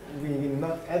 we're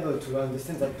not able to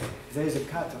understand that there is a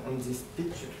cat on this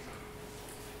picture.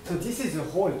 So this is the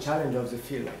whole challenge of the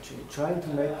field, actually, trying to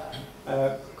make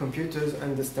computers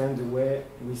understand the way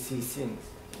we see things.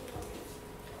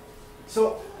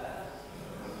 So,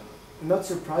 not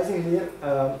surprisingly,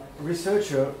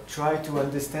 researchers try to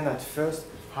understand at first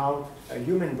how a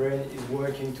human brain is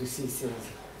working to see things.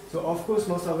 So of course,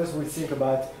 most of us will think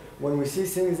about when we see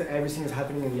things, everything is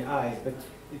happening in the eyes, but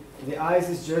the eyes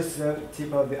is just the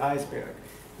tip of the iceberg.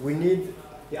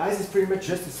 The eyes is pretty much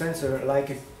just a sensor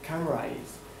like a camera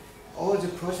is. All the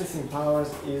processing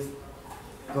powers is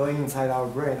going inside our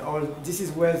brain. This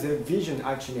is where the vision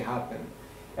actually happens.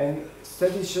 And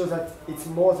studies show that it's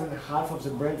more than half of the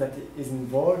brain that is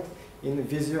involved in the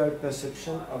visual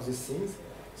perception of the things.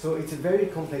 So it's a very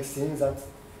complex thing that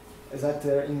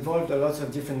involved a lot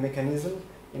of different mechanisms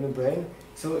in the brain.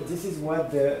 So this is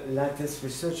what the latest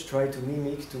research tried to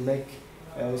mimic to make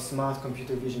a smart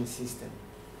computer vision system.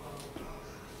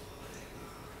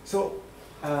 So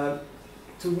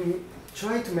to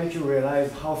try to make you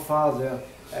realize how far the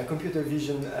computer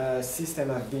vision system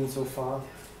have been so far,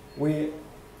 we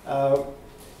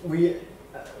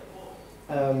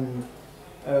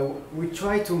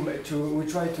try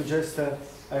to just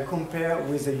compare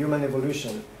with the human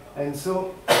evolution. And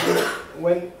so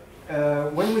when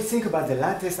we think about the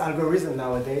latest algorithm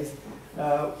nowadays,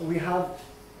 we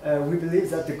believe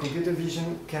that the computer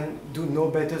vision can do no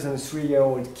better than a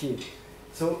 3-year-old kid.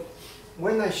 So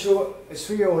when I show a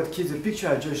 3-year-old kid the picture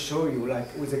I just showed you,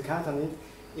 like with a cat on it,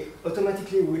 it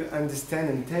automatically will understand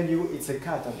and tell you it's a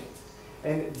cat on it.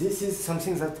 And this is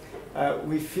something that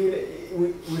we feel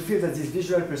that this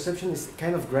visual perception is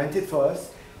kind of granted for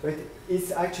us, but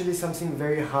it's actually something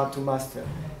very hard to master.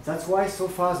 That's why so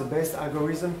far the best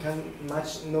algorithm can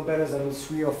match no better than a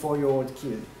 3 or 4-year-old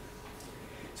kid.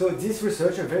 So this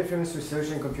researcher, very famous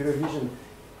researcher in computer vision,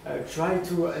 tried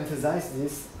to emphasize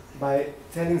this by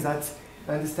telling that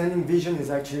understanding vision is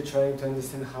actually trying to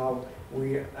understand how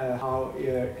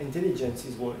intelligence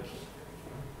is working.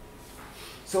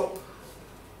 So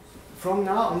from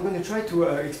now, I'm going to try to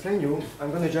explain you.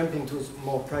 I'm going to jump into a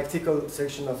more practical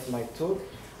section of my talk.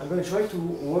 I'm going to try to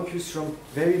walk you through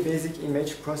very basic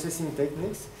image processing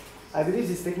techniques. I believe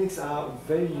these techniques are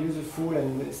very useful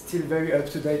and still very up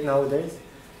to date nowadays.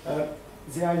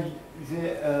 They are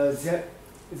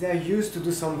used to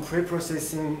do some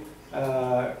pre-processing.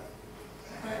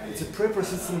 It's a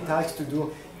pre-processing task to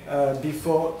do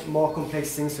before more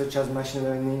complex things such as machine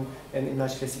learning and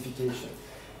image classification.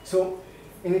 So,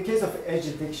 in the case of edge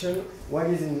detection, what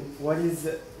is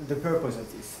the purpose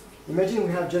of this? Imagine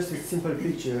we have just a simple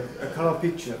picture, a color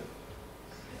picture.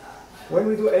 When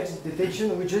we do edge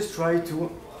detection, we just try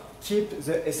to keep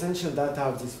the essential data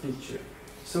of this picture.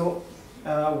 So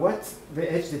what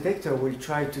the edge detector will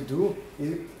try to do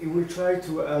is it will try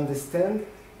to understand,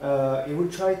 it will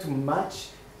try to match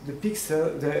the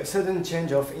pixel, the sudden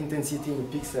change of intensity in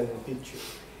the pixel in the picture.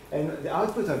 And the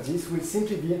output of this will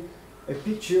simply be a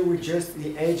picture with just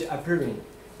the edge appearing.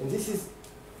 And this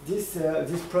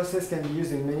process can be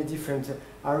used in many different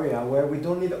areas where we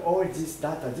don't need all this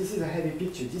data. This is a heavy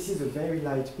picture, this is a very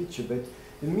light picture, but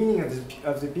the meaning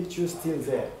of the picture is still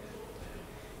there.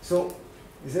 So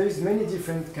there is many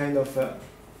different kind of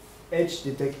edge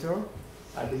detector.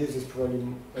 I believe there's probably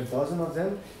a dozen of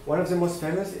them. One of the most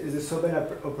famous is the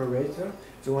Sobel operator,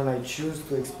 the one I choose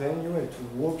to explain you and to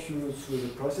walk you through the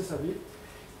process of it.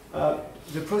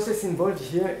 The process involved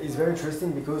here is very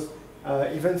interesting because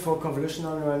even for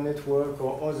convolutional neural network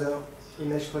or other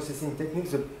image processing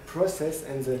techniques, the process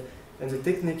and the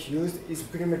technique used is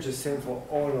pretty much the same for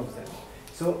all of them.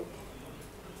 So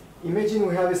imagine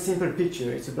we have a simple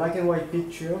picture. It's a black and white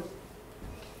picture.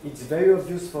 It's very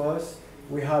obvious for us.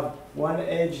 We have one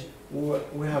edge,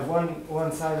 we have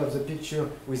one side of the picture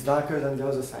with darker than the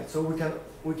other side. So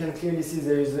we can clearly see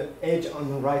there is an edge on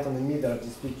the right on the middle of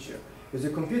this picture. Because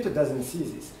the computer doesn't see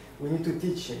this. We need to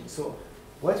teach him. So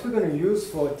what we're going to use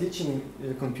for teaching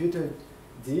the computer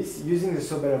this, using the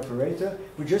Sobel operator,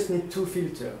 we just need 2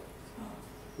 filters.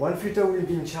 One filter will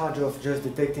be in charge of just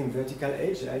detecting vertical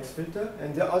edge, the X filter,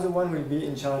 and the other one will be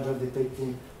in charge of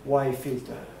detecting Y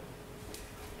filter.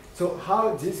 So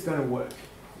how this is going to work?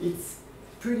 It's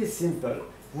pretty simple.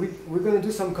 We're going to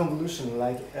do some convolution,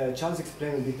 like Charles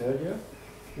explained a bit earlier.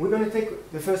 We're going to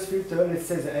take the first filter, let's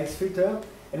say the X filter,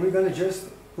 and we're going to just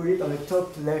put it on the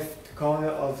top left corner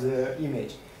of the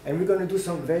image. And we're going to do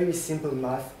some very simple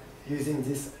math using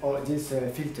this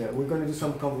filter. We're going to do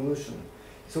some convolution.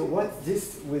 So what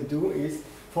this will do is,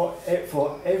 for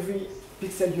every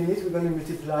pixel unit, we're going to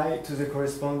multiply to the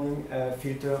corresponding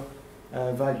filter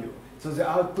value. So the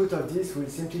output of this will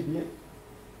simply be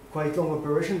quite long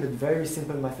operation, but very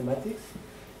simple mathematics.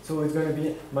 So it's going to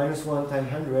be -1 times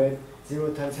 100,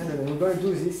 0 times 100, and we're going to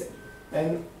do this,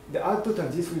 and the output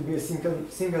of this will be a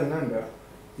single number.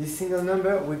 This single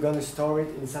number, we're going to store it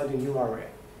inside a new array.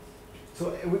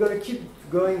 So we're going to keep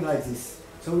going like this.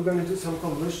 So we're going to do some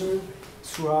convolution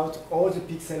throughout all the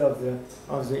pixels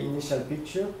of the initial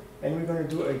picture, and we're going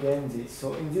to do again this.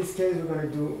 So in this case, we're going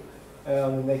to do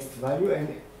the next value, and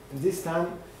this time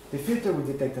the filter will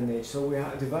detect an edge. So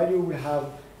the value we have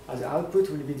as output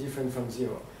will be different from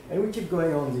 0. And we keep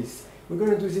going on this. We're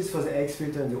going to do this for the X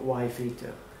filter and the Y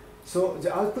filter. So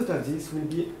the output of this will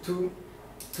be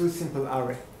two simple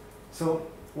arrays. So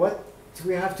what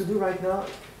we have to do right now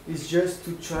is just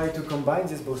to try to combine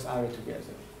these both arrays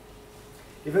together.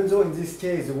 Even though in this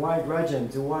case the Y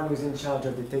gradient, the one who's in charge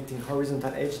of detecting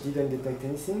horizontal edge, didn't detect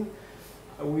anything,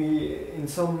 in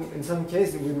some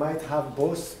cases we might have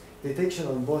both detection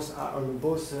on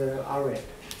both arrays.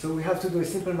 So we have to do a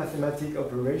simple mathematical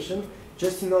operation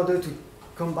just in order to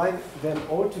combine them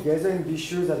all together and be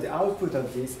sure that the output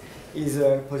of this is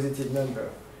a positive number.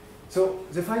 So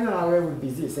the final array will be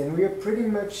this, and we are pretty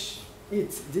much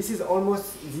it. This is almost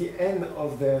the end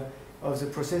of the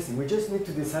processing. We just need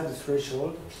to decide the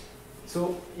threshold.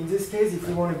 So in this case, if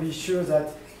we want to be sure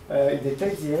that it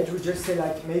detects the edge, we just say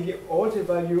like maybe all the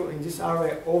value in this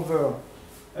array over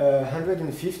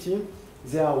 150,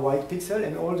 they are white pixel,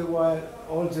 and all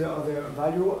the other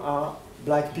value are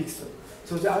black pixel.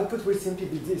 So the output will simply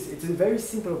be this. It's a very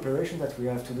simple operation that we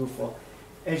have to do for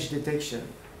edge detection.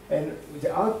 And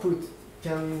the output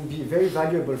can be very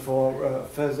valuable for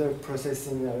further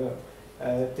processing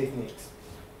techniques.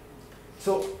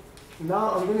 So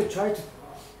now I'm going to try to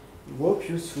walk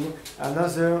you through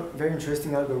another very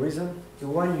interesting algorithm, the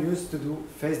one used to do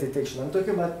face detection. I'm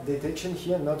talking about detection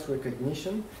here, not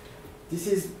recognition. This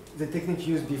is the technique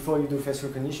used before you do face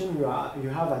recognition. You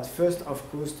have at first, of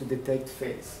course, to detect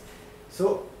face.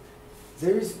 So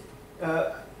there is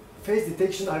face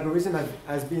detection algorithm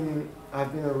have been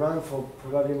around for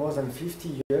probably more than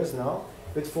 50 years now,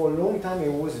 but for a long time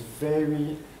it was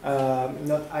very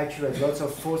not accurate. Lots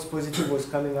of false positive was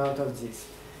coming out of this.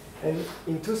 And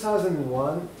in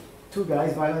 2001, two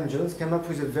guys, Weil and Jones, came up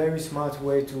with a very smart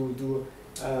way to do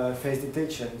face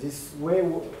detection. This way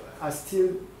are still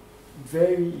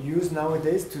very used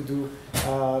nowadays to do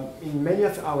in many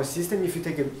of our systems. If you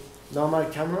take a normal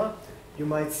camera, you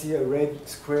might see a red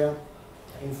square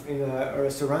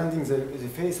surrounding the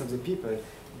face of the people.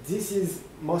 This is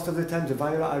most of the time the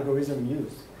viral algorithm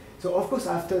used. So of course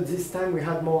after this time we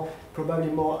had probably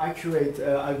more accurate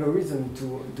algorithm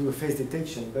to do a face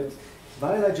detection, but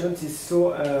viral agent is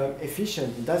so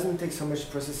efficient, it doesn't take so much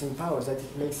processing power that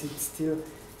it makes it still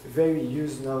very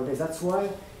used nowadays. That's why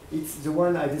it's the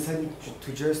one I decided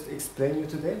to just explain you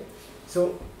today.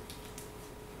 So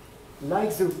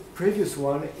like the previous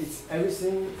one, it's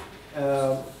everything,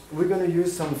 we're going to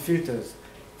use some filters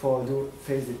for the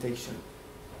face detection.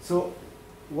 So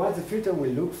what the filter will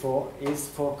look for is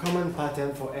for common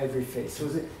pattern for every face. So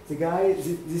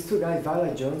these two guys, Weil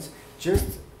and Jones,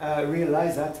 just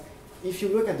realized that if you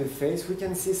look at the face, we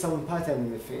can see some pattern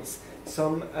in the face,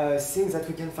 some things that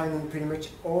we can find in pretty much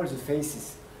all the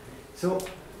faces. So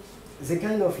they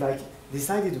kind of like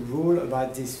decided rule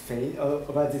about this face,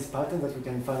 about this pattern that we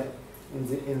can find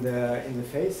in the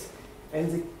face, and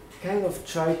they kind of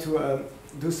try to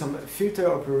do some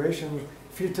filter operation,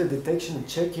 filter detection,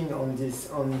 checking on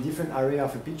different area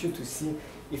of a picture to see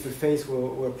if a face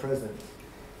were present.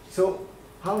 So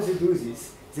how they do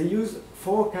this? They use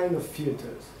 4 kind of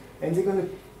filters, and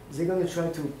they're gonna try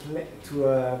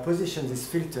to position this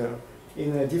filter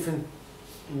in a different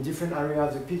area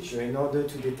of the picture in order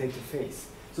to detect a face.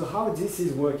 So how this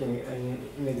is working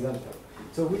in example.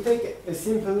 So we take a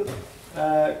simple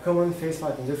common face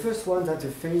pattern. The first one that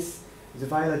the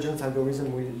Weil-Jones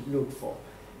algorithm will look for.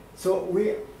 So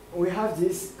we have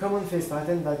this common face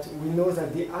pattern that we know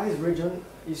that the eyes region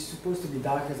is supposed to be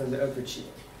darker than the upper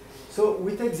cheek. So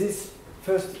we take this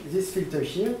filter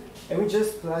here, and we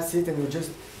just place it, and we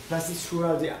just place it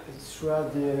throughout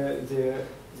the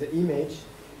image,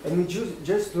 and we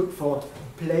just look for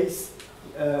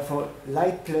for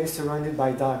light place surrounded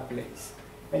by dark place.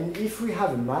 And if we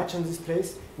have a match on this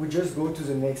place, we just go to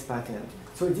the next pattern.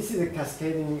 So this is a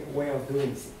cascading way of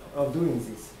doing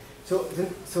this. So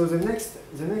the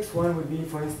next one would be,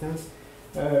 for instance,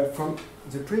 from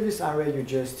the previous array you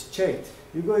just checked.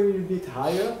 You go a little bit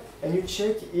higher, and you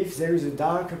check if there is a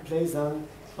darker place on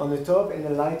the top and a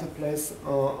lighter place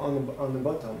on the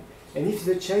bottom. And if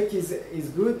the check is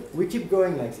good, we keep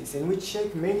going like this, and we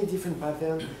check many different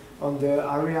patterns on the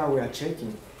area we are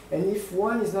checking. And if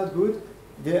one is not good,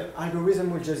 the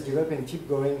algorithm will just give up and keep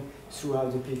going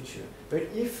throughout the picture. But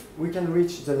if we can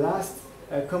reach the last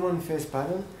common face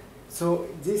pattern, so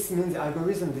this means the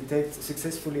algorithm detects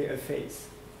successfully a face.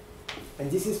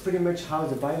 And this is pretty much how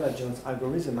the Weil-Jones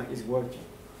algorithm is working.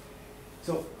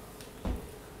 So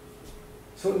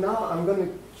now I'm going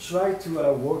to try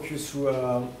to walk you through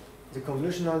the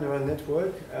convolutional neural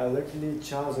network. Luckily,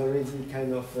 Charles already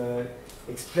kind of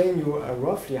explained you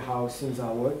roughly how things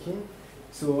are working.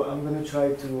 So I'm going to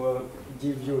try to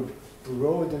give you a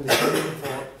broad understanding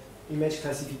for image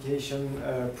classification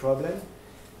problem.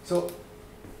 So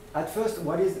at first,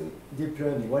 what is deep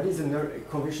learning? What is a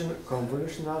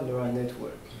convolutional neural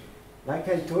network? Like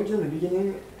I told you in the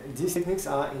beginning, these techniques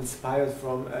are inspired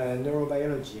from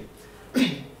neurobiology.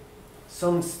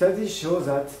 Some studies show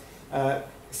that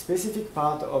specific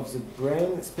part of the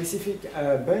brain, specific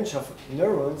bunch of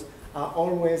neurons are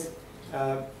always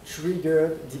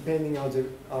triggered depending on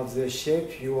the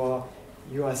shape you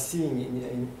are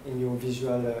seeing in your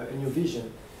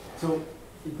vision. So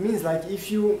it means like if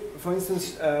you, for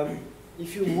instance,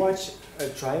 if you watch a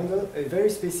triangle, a very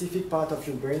specific part of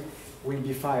your brain will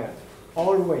be fired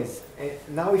always. And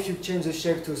now if you change the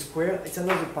shape to a square, it's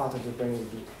another part of the brain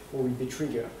will be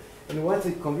triggered. And what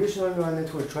the convolutional neural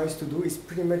network tries to do is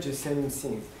pretty much the same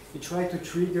thing. It tries to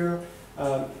trigger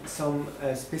some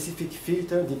specific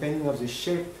filter depending on the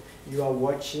shape you are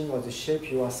watching or the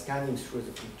shape you are scanning through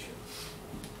the picture.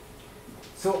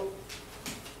 So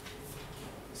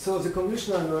the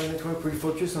convolutional neural network will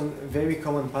focus on a very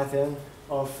common pattern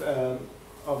of the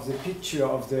picture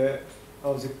of the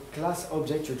class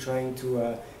object you're trying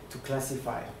to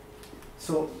classify.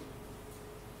 So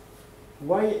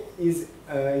why is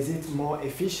it more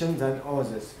efficient than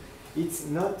others? It's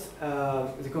not,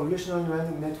 the convolutional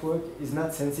neural network is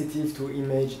not sensitive to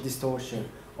image distortion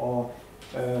or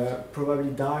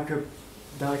probably dark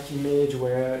image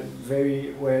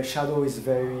where shadow is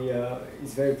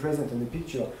very present in the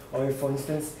picture. Or if, for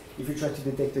instance, if you try to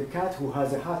detect a cat who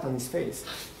has a hat on his face.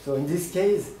 So in this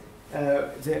case,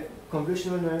 the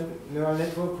convolutional neural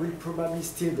network will probably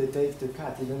still detect the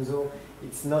cat, even though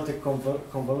it's not a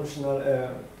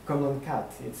convolutional common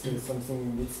cat. It's something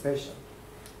a bit special.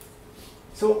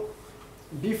 So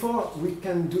before we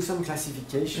can do some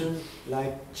classification,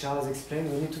 like Charles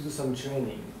explained, we need to do some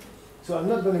training. So I'm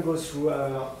not going to go through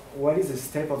what is the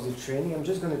step of the training. I'm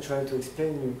just going to try to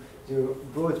explain you the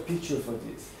broad picture for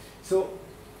this. So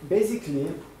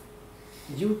basically,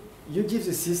 you give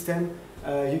the system,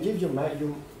 you give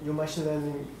your machine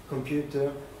learning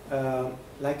computer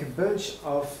like a bunch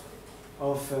of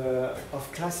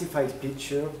classified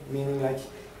picture, meaning like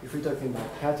if we're talking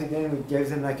about cat again, we gave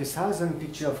them like 1,000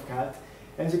 pictures of cat,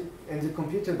 and the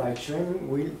computer by training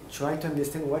will try to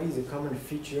understand what is the common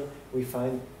feature we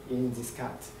find in this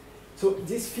cat. So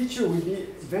this feature will be a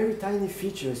very tiny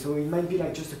feature, so it might be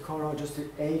like just a color, just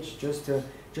an age, just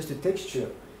a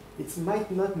texture. It might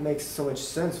not make so much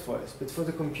sense for us, but for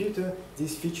the computer,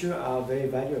 these features are very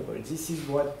valuable. This is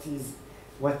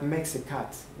what makes a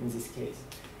cat in this case.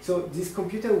 So this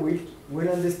computer will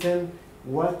understand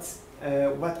what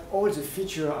all the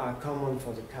features are common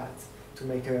for the cat to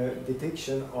make a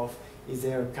detection of is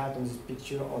there a cat on this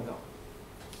picture or not.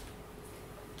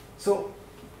 So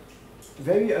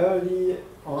very early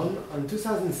on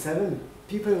 2007,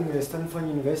 people in Stanford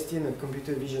University in a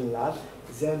computer vision lab,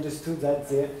 they understood that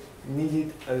they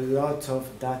needed a lot of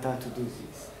data to do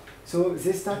this. So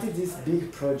they started this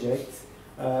big project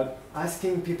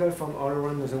asking people from all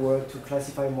around the world to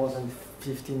classify more than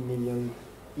 15 million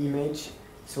images.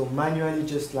 So manually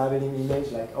just labeling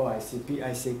image like, oh, I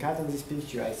see a cat on this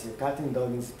picture, I see a cat and dog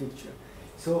in this picture.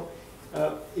 So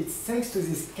it's thanks to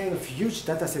this kind of huge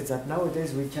data sets that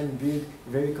nowadays we can build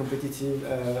very competitive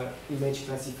image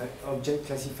object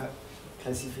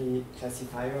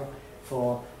classifier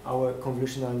for our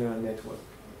convolutional neural network.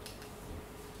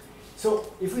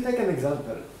 So if we take an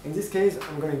example, in this case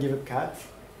I'm going to give a cat,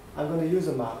 I'm going to use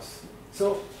a mouse.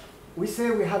 So we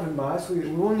say we have a mouse, we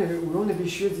want to be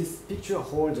sure this picture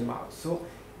holds a mouse. So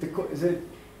the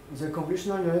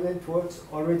convolutional neural networks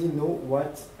already know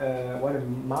what a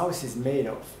mouse is made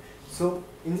of. So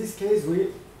in this case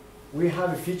we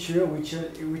have a feature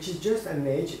which is just an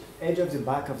edge of the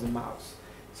back of the mouse.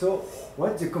 So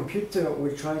what the computer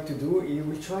will try to do, it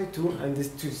will try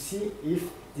to see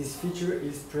if this feature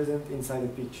is present inside the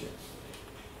picture.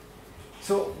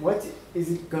 So what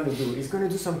is it going to do? It's going to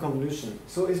do some convolution.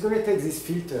 So it's going to take this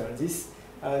filter, this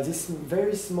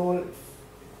very small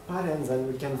patterns that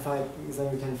we can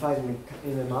find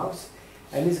in a mouse,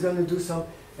 and it's going to do some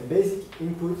basic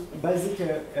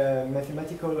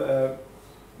mathematical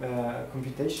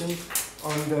computation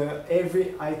on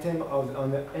every item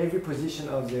on every position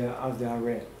of the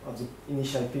array of the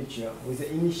initial picture with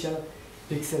the initial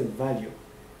pixel value.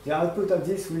 The output of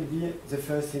this will be the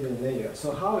first hidden layer.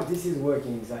 So how this is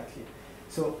working exactly?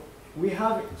 So we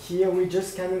have here, we're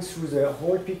just scanning through the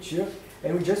whole picture,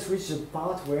 and we just reach the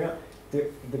part where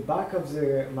the back of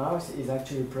the mouse is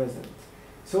actually present.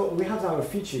 So we have our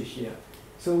feature here.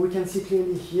 So we can see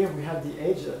clearly here we have the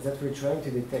edge that we're trying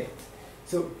to detect.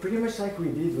 So pretty much like we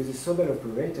did with the Sobel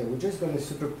operator, we're just going to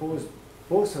superpose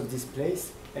both of these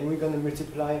places, and we're going to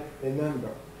multiply the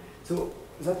number. So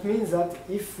that means that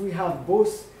if we have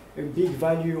both a big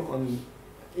value on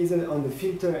either on the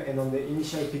filter and on the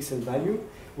initial pixel value,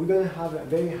 we're going to have a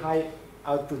very high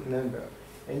output number.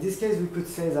 In this case, we could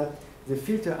say that the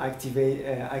filter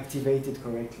activated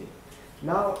correctly.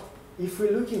 Now, if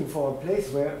we're looking for a place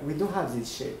where we don't have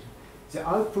this shape, the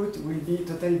output will be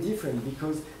totally different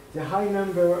because the high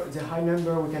number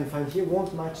we can find here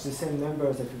won't match the same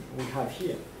numbers that we have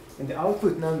here. And the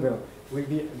output number will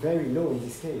be very low in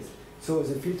this case. So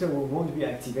the filter won't be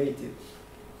activated.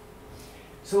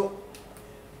 So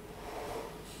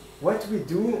what we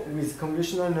do with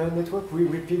convolutional neural network, we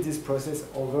repeat this process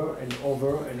over and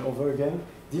over and over again,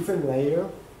 different layer.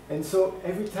 And so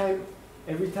every time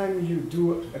every time you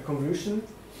do a convolution,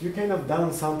 you kind of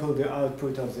downsample the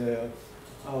output of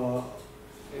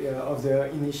the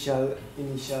initial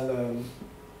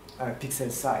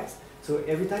pixel size. So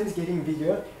every time it's getting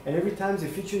bigger, and every time the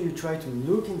feature you try to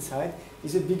look inside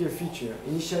is a bigger feature.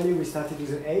 Initially we started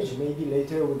with an edge, maybe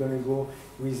later we're going to go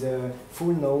with a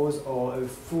full nose or a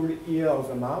full ear of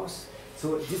a mouse.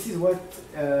 So this is what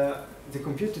the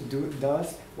computer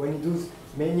does when it does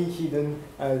many hidden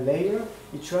layers.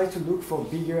 It tries to look for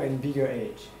bigger and bigger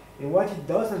edge. And what it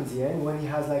does in the end, when it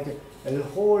has like a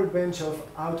whole bunch of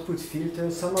output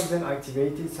filters, some of them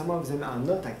activated, some of them are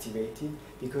not activated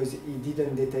because it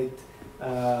didn't detect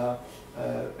a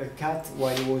cat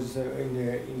while it was in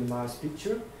the mouse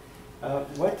picture.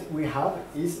 What we have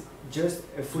is just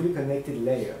a fully connected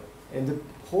layer. And the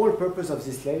whole purpose of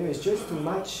this layer is just to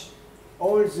match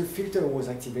all the filter was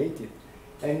activated.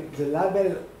 And the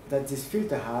label that this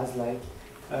filter has, like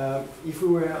if we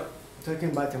were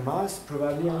talking about a mouse,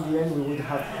 probably in the end we would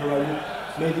have probably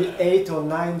maybe 8 or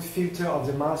 9 filters of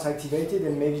the mouse activated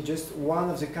and maybe just one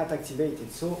of the cat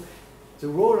activated. So the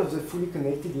role of the fully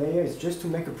connected layer is just to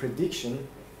make a prediction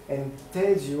and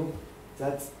tells you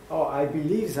that, oh, I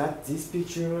believe that this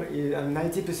picture is, I'm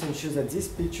 90% sure that this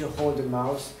picture holds the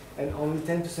mouse and only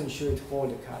 10% sure it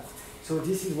holds the cat. So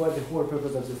this is what the whole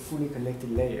purpose of the fully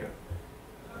connected layer.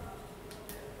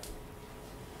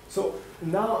 So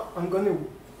now I'm going to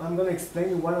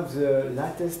explain one of the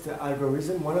latest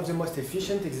algorithms, one of the most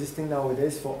efficient existing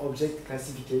nowadays for object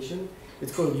classification.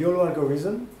 It's called YOLO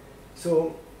algorithm.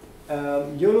 So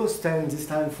YOLO stands this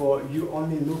time for you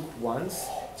only look once.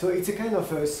 So it's a kind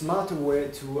of a smarter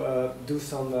way to do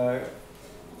some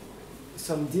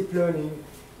deep learning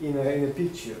in a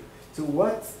picture. So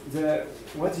what the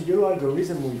YOLO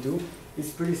algorithm will do is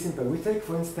pretty simple. We take,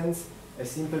 for instance, a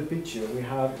simple picture. We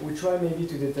try maybe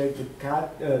to detect a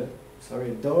cat, a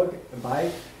dog, a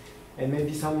bike, and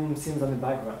maybe some things on the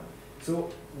background. So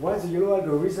what the YOLO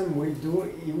algorithm will do,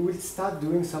 it will start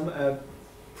doing some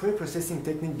pre-processing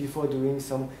technique before doing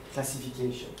some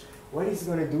classification. What it's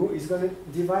going to do is going to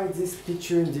divide this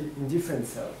picture in different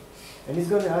cells. And it's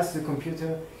going to ask the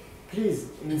computer, please,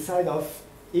 inside of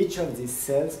each of these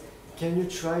cells, can you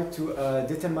try to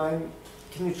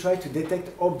detect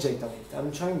object on it?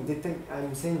 I'm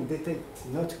saying detect,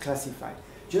 not classify.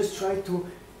 Just try to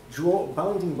draw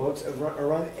bounding box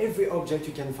around every object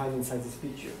you can find inside this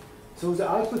picture. So the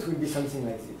output will be something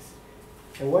like this.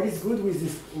 And what is good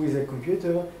with a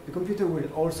computer, the computer will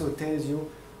also tell you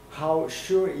how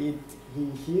sure he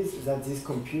is that this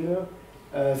computer,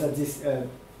 that this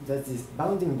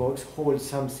bounding box holds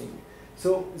something.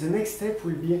 So the next step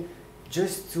will be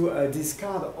just to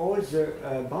discard all the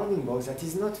bounding box that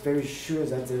is not very sure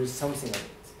that there is something on it.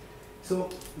 So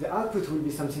the output will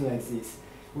be something like this.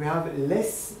 We have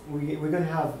less. We're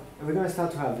gonna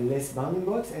start to have less bounding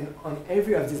box, and on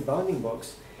every of these bounding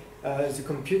box, the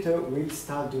computer will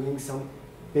start doing some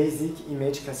basic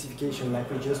image classification like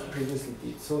we just previously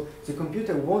did. So the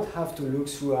computer won't have to look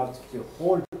throughout the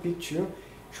whole picture,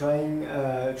 trying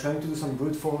to do some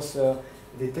brute force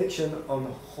detection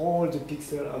on all the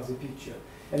pixels of the picture.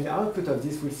 And the output of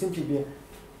this will simply be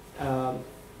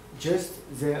just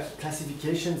the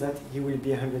classification that he will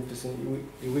be 100%,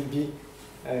 he will be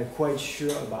quite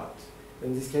sure about.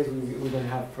 In this case, we're going to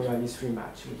have probably 3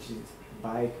 matches, which is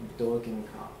bike, dog, and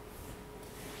car.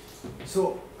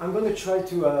 So I'm going to try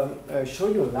to show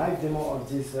you a live demo of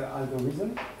this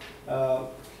algorithm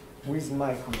with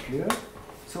my computer.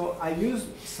 So I use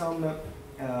some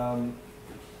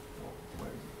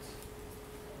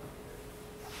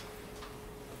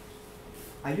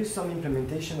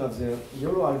implementation of the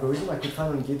YOLO algorithm I could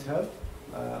find on GitHub.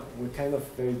 We're kind of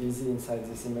very busy inside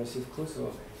this immersive course,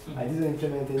 so I didn't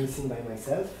implement anything by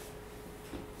myself.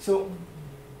 So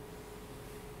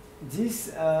this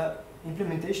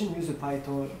implementation uses a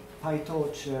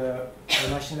PyTorch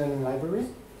machine learning library.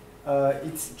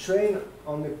 It's trained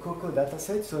on the Coco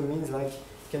dataset, so it means like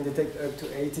can detect up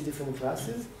to 80 different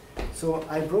classes. So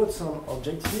I brought some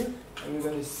objects here, and we're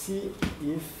going to see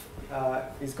if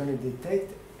it's going to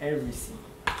detect everything.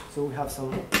 So we have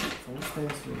some, for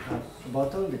instance, we have a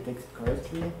bottle detected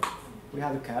correctly. We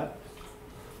have a cap.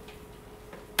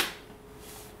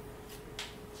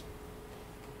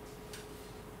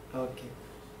 Okay.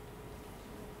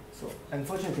 So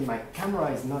unfortunately, my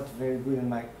camera is not very good, and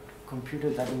my computer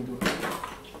doesn't do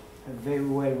very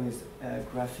well with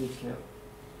graphic.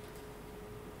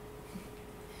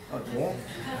 Okay.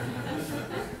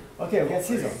 Okay, we got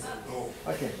scissors.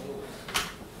 Okay.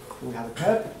 We have a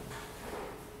cup.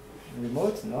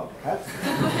 Remote, no, cup.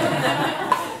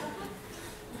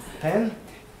 Pen.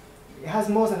 it has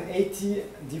more than 80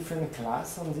 different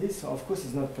classes on this, so of course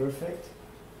it's not perfect.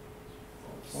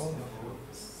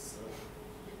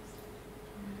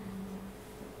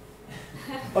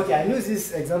 Okay, I know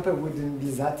this example wouldn't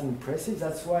be that impressive,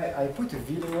 that's why I put a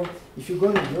video. If you go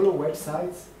on the YOLO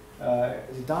website,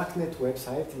 the darknet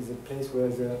website is a place where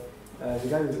the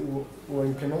guy who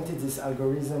implemented this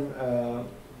algorithm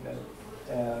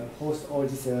hosts all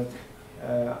this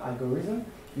algorithm.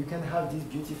 You can have this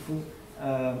beautiful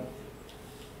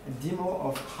demo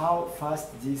of how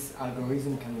fast this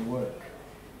algorithm can work.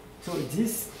 So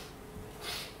this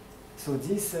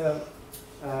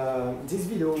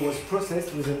video was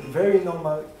processed with a very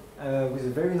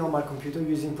normal computer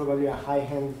using probably a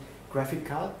high-end graphic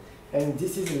card, and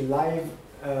this is a live,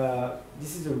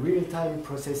 this is a real-time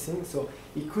processing. So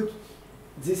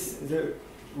the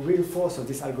real force of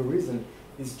this algorithm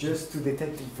is just to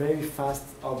detect very fast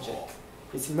objects.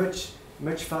 It's much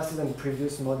faster than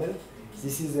previous model.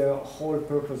 This is the whole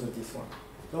purpose of this one.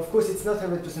 So of course, it's not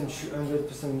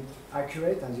 100%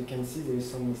 accurate. As you can see, there is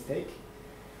some mistake.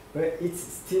 But it's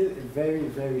still very,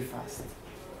 very fast.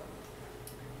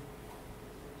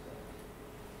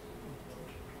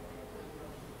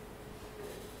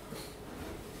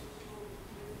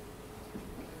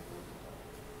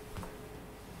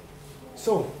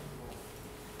 So,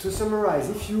 to summarize,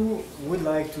 if you would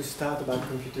like to start about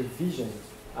computer vision,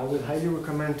 I would highly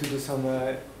recommend to do some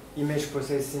image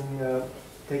processing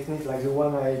technique like the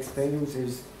one I explained you.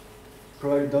 There's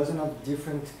probably dozens of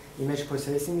different image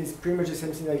processing. It's pretty much the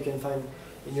same thing that you can find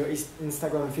in your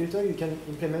Instagram filter. You can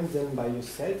implement them by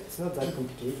yourself. It's not that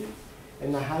complicated.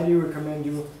 And I highly recommend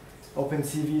you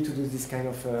OpenCV to do this kind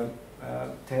of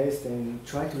test and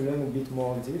try to learn a bit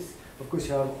more of this. Of course,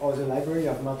 you have other library, you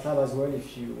have MATLAB as well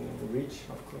if you reach,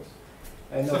 of course.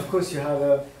 And of course, you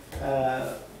have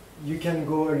you can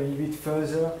go a little bit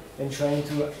further and trying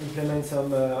to implement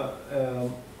some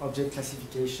object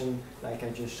classification, like I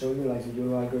just showed you, like the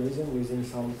YOLO algorithm, using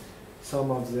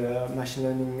some of the machine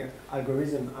learning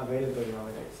algorithm available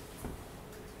nowadays.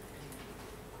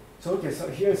 So okay, so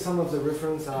here are some of the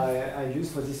reference I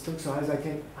used for this talk. So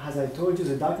as I told you,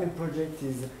 the darknet project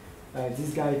is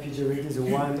this guy, PJ Reed, is the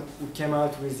one who came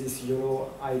out with this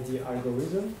YOLO ID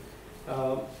algorithm.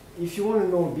 If you want to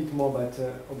know a bit more about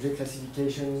object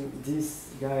classification, this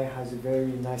guy has a very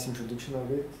nice introduction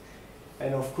of it.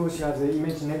 And of course, you have the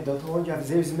imagenet.org.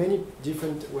 There's many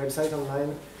different websites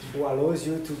online who allows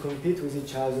you to compete with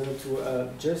each other to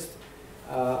just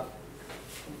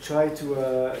try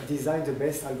to design the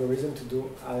best algorithm to do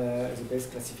the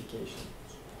best classification.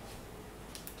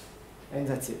 And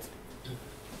that's it.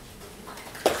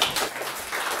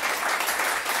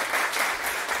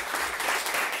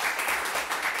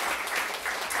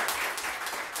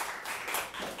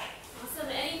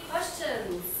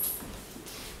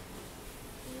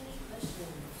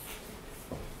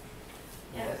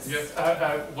 Yes.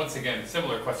 Once again,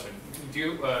 similar question. Do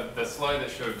you, the slide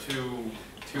that showed two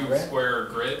square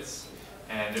grids,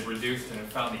 and it reduced and it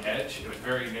found the edge. It was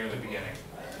very near the beginning.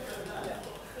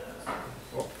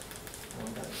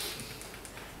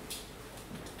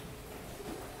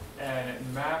 And it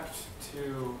mapped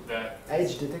to that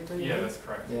edge detector. Yeah, that's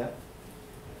correct. Yeah.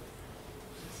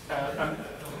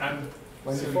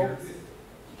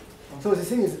 So the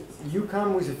thing is, you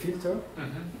come with a filter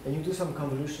and you do some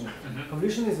convolution.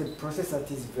 Convolution is a process that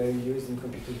is very used in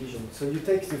computer vision. So you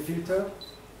take the filter,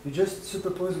 you just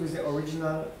superpose with the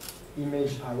original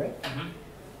image array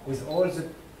with all the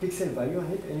pixel value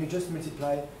on it, and you just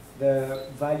multiply the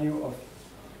value of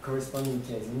corresponding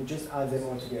case, and you just add them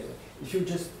all together. If you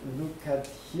just look at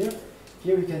here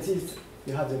you can see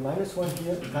you have the -1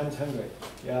 here times 100.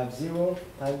 You have 0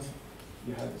 times.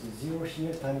 You have the 0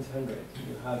 here times 100.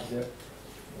 You have the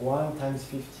 1 times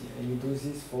 50, and you do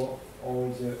this for all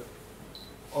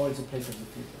the places of the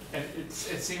filter. And it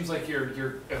seems like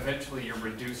you're eventually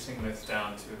reducing this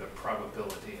down to the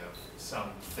probability of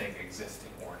something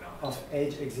existing or not. Of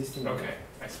edge existing. Okay,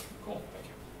 I see. Cool. Thank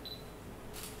you.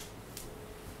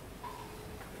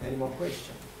 Any more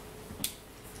questions?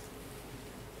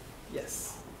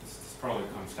 Yes. This probably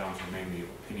comes down to mainly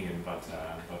opinion, but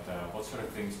what sort of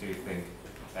things do you think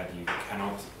that you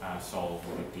cannot solve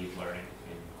with deep learning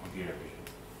in computer vision?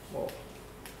 Well,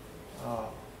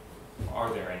 are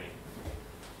there any?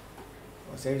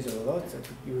 Well, there is a lot that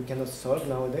you cannot solve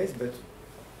nowadays, but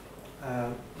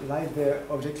like the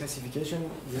object classification,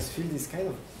 this field is kind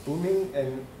of booming,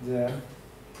 and the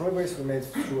progress we made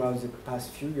throughout the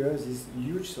past few years is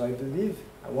huge. So I believe,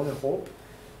 I want to hope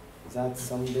that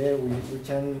someday we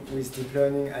can, with deep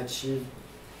learning, achieve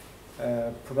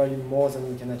probably more than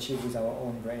we can achieve with our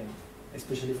own brain,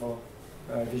 especially for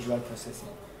visual processing.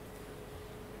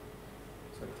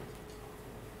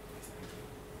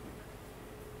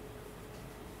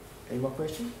 Any more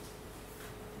questions?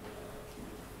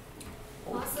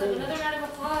 Awesome. Another round of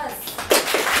applause.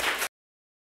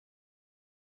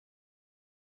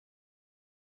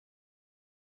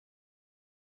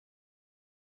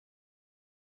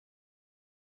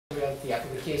 The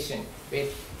application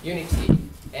with Unity,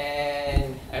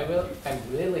 and I'm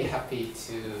really happy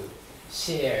to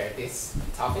share this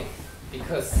topic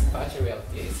because virtual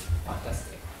reality is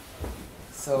fantastic.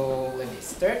 So let me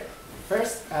start.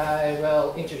 First, I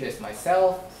will introduce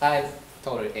myself. I'm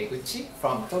Toru Eguchi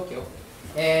from Tokyo,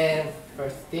 and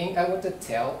first thing I want to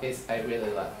tell is I really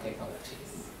love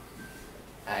technologies.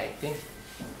 I think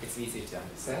it's easy to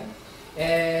understand,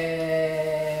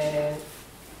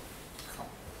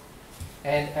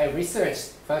 and I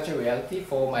researched virtual reality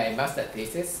for my master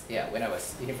thesis when I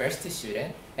was a university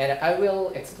student, and I will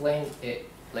explain it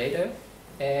later.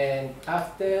 And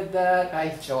after that, I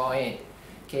joined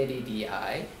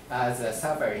KDDI as a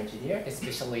server engineer,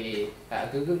 especially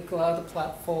Google Cloud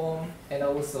Platform and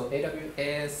also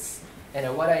AWS.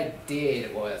 And what I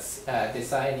did was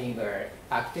designing the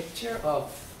architecture of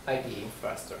IT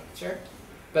infrastructure.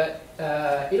 But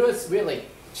it was really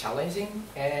challenging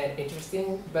and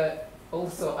interesting, but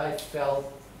also I felt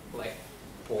like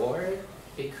bored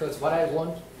because what I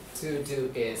want to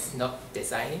do is not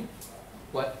designing.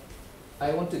 What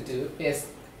I want to do is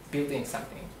building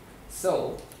something.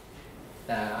 So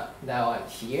now I'm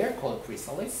here called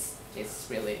Chrysalis. It's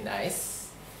really nice.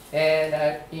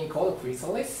 And in called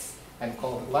Chrysalis, I'm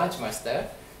called Launch Master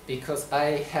because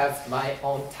I have my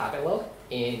own tableau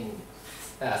in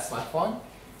smartphone.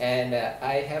 And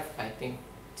I have, I think,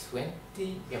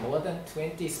 more than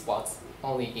 20 spots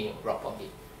only in Roppongi.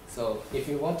 So if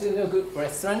you want to know a good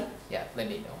restaurant, let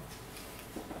me know.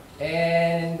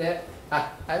 And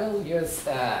I will use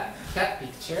cat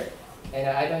picture, and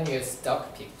I don't use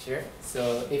dog picture.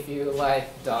 So if you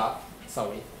like dog,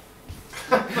 sorry.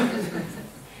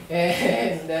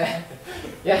 And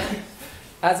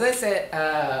as I said,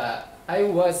 I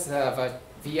was a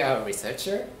VR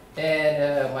researcher,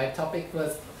 and my topic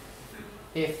was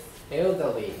if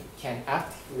elderly can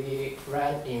actively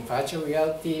run in virtual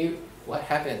reality, what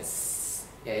happens?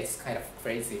 It's kind of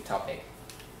crazy topic.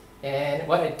 And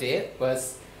what I did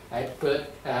was I put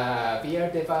a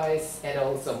VR device and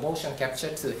also motion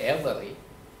capture to elderly,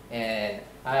 and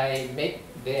I made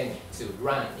them to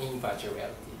run in virtual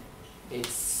reality.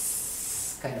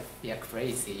 It's kind of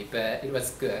crazy, but it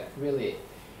was good, really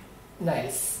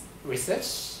nice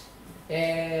research.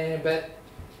 But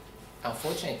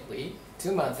unfortunately,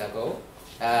 2 months ago,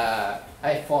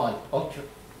 I found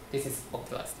this is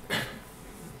Oculus,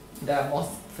 the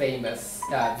most famous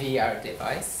VR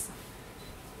device.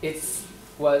 It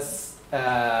was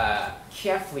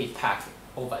carefully packed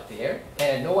over there,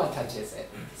 and no one touches it.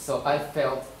 So I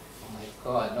felt, oh my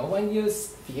god, no one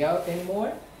uses VR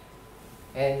anymore.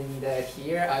 And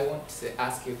here I want to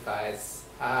ask you guys,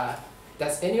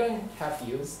 does anyone have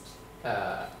used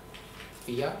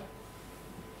VR?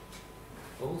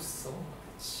 Oh, so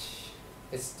much.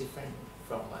 It's different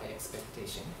from my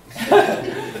expectation.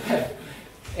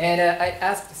 And I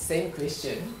asked the same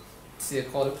question to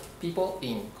people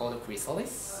in called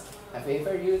Chrysalis. Have you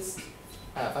ever used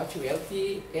virtual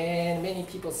reality? And many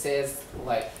people says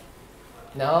like,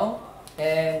 no,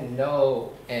 and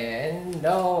no, and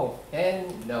no,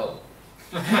 and no.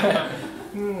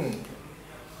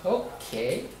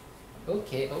 Okay.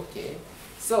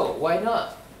 So why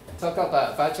not talk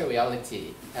about virtual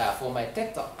reality for my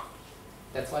TED Talk?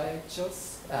 That's why I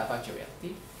chose virtual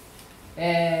reality.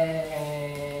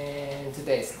 And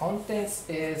today's content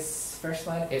is, first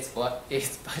one is what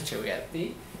is virtual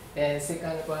reality, and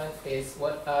second one is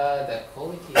what are the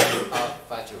qualities of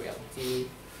virtual reality,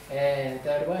 and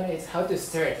third one is how to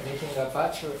start making a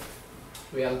virtual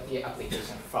reality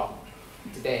application from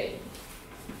today.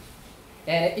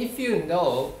 And if you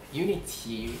know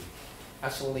Unity,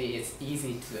 actually it's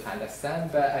easy to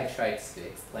understand, but I tried to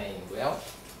explain well.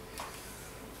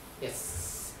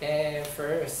 Yes, and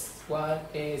first one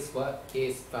is what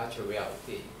is virtual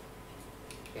reality?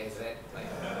 Is it like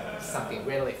something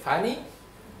really funny?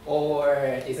 Or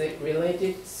is it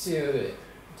related to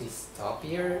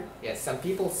dystopia? Yes, some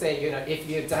people say, if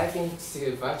you dive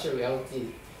into virtual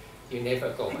reality, you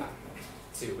never go back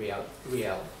to real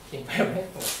environment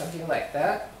or something like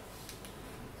that.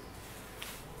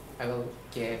 I will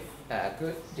give a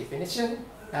good definition.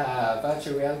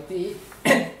 Virtual reality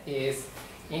is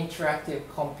interactive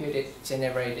computer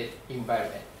generated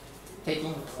environment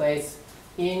taking place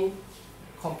in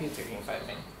computer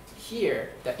environment.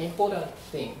 Here, the important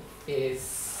thing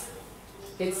is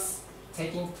it's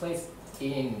taking place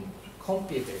in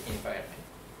computer environment.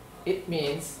 it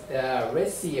means the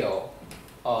ratio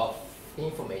of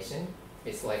information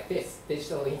is like this.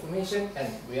 Digital information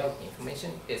and real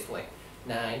information is like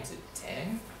 9 to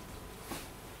 10.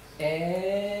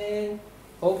 And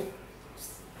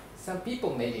some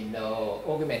people maybe know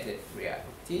augmented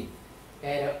reality.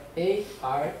 And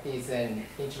AR is an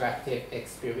interactive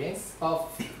experience of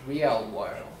real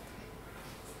world,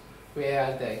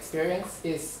 where the experience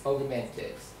is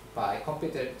augmented by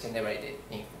computer-generated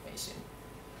information.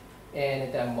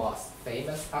 And the most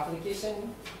famous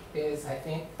application is, I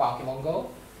think, Pokemon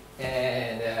Go.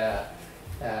 And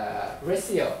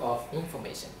ratio of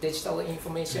information, digital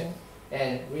information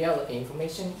and real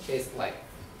information is like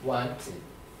 1 to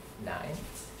 9.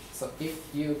 So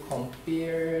if you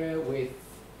compare with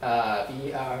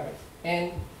VR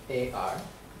and AR,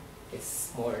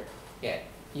 it's more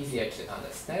easier to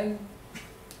understand.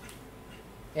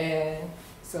 And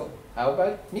so how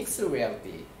about mixed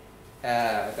reality?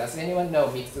 Does anyone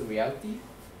know mixed reality?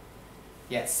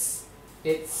 Yes,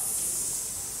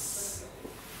 it's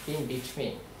in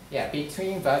between. Yeah,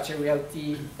 between virtual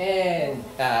reality and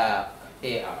AR.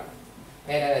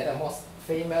 And the most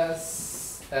famous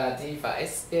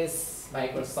device is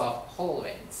Microsoft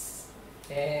HoloLens.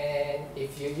 And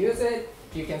if you use it,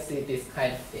 you can see this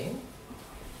kind of thing.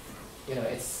 You know,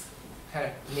 it's kind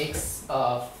of mix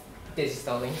of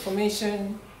digital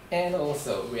information and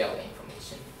also real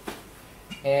information.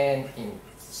 And in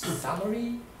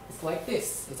summary, it's like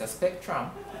this. It's a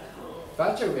spectrum.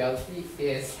 Virtual reality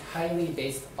is highly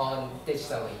based on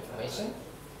digital information.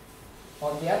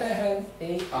 On the other hand,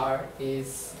 AR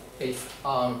is based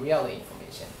on real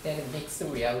information, and mixed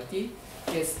reality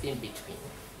is in between.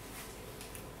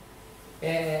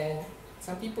 And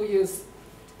some people use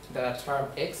the term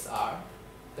XR,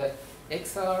 but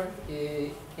XR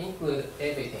includes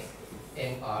everything: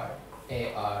 MR,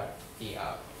 AR,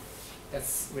 VR.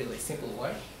 That's really simple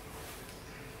word.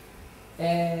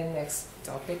 And next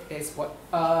topic is what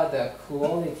are the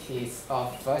qualities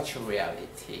of virtual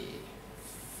reality?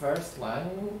 First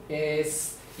one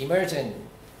is immersion.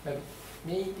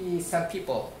 Maybe some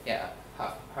people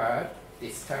have heard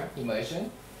this term, immersion.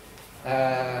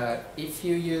 If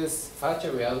you use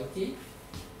virtual reality,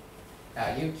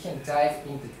 you can dive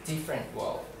into different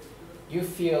world. You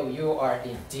feel you are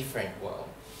in different world.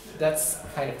 That's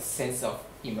kind of sense of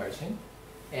immersion.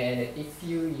 And if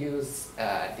you use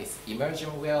this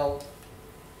immersion world,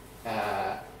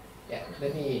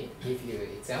 let me give you an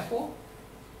example.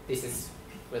 This is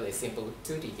really simple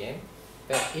 2D game.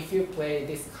 But if you play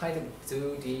this kind of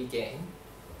 2D game,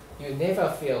 you never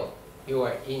feel you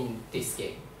are in this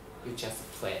game. You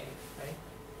just play,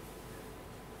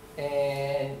 right?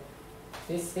 And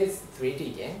this is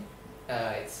 3D game.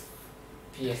 It's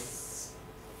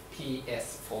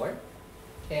PS4.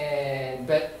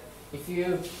 But if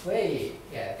you play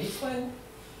this one,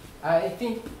 I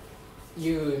think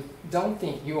you don't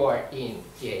think you are in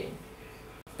game.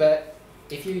 But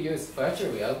if you use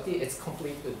virtual reality, it's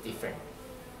completely different.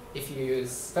 If you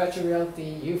use virtual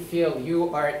reality, you feel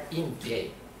you are in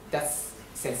game. That's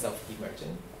sense of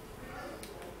immersion.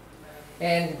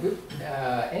 And good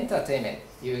entertainment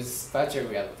use virtual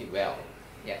reality well.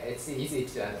 Yeah, it's easy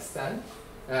to understand.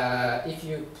 If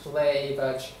you play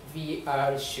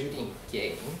VR shooting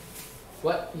game,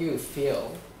 what you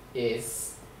feel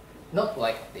is not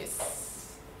like this.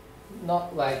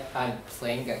 Not like I'm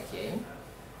playing a game.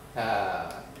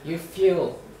 You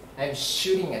feel I'm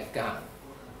shooting a gun.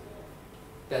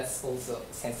 That's also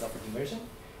a sense of immersion.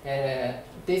 And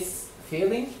this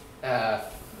feeling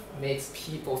makes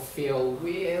people feel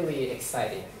really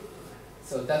exciting.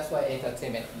 So that's why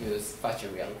entertainment use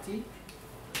virtual reality.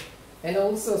 And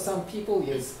also some people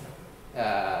use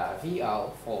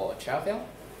VR for travel.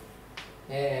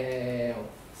 And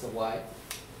so why?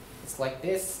 It's like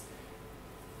this.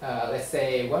 Let's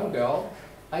say one girl,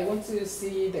 I want to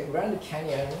see the Grand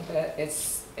Canyon, but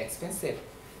it's expensive.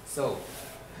 So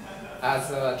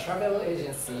as a travel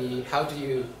agency, what do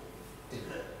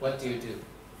you do?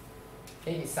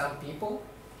 Maybe some people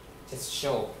just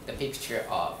show the picture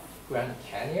of Grand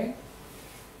Canyon,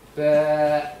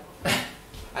 but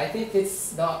I think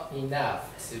it's not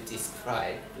enough to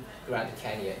describe Grand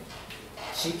Canyon.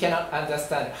 She cannot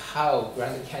understand how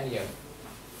Grand Canyon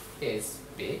is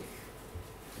big.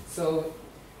 So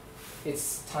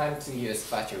it's time to use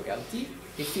virtual reality.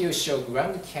 If you show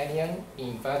Grand Canyon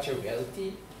in virtual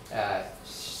reality,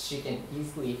 she can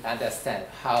easily understand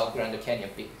how the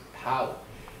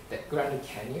Grand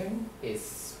Canyon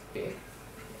is big.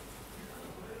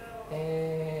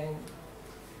 And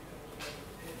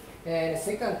the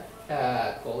second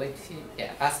quality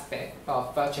aspect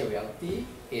of virtual reality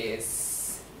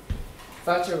is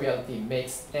virtual reality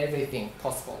makes everything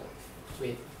possible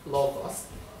with low cost.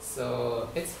 So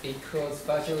it's because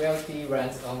virtual reality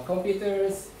runs on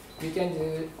computers. You can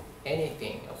do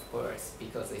anything, of course,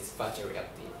 because it's virtual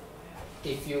reality.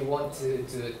 If you want to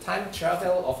do time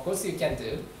travel, of course you can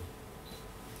do.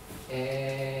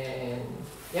 And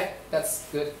yeah, that's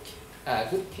good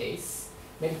case,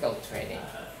 medical training.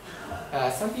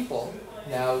 Some people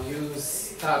now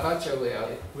use virtual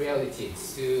reality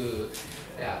to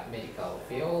medical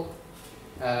field.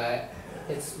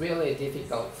 It's really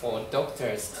difficult for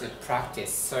doctors to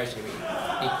practice surgery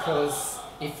because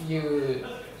if you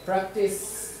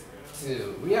practice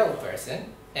to real person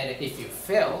and if you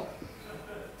fail,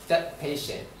 that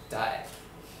patient died.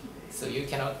 So you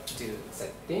cannot do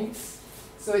such things.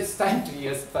 So it's time to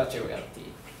use virtual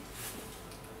reality.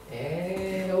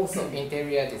 And also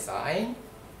interior design.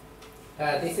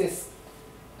 This is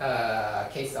a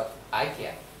case of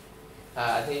IKEA.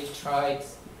 They tried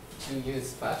to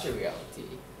use virtual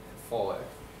reality for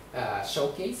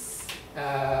showcase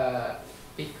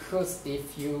because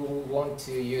if you want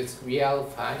to use real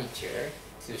furniture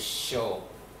to show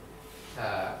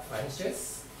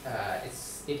furnitures,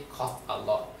 it costs a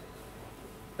lot.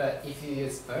 But if you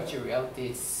use virtual reality,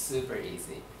 it's super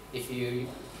easy. If you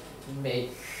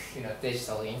make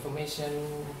digital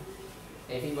information,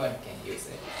 everyone can use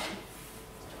it.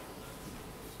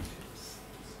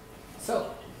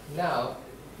 So now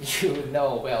you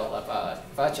know well about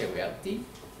virtual reality.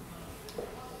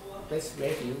 Let's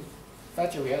review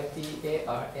virtual reality,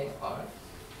 AR and R.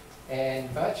 And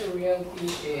virtual reality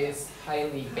is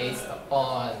highly based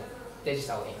on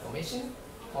digital information.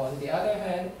 On the other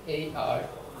hand, AR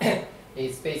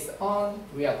is based on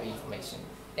real information.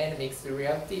 And mixed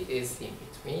reality is in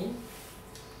between.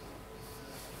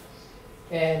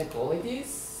 And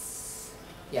qualities,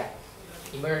 yeah,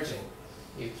 immersion.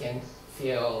 You can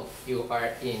feel you are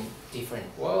in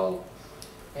different world,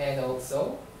 and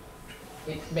also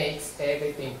it makes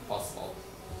everything possible.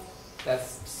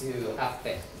 That's two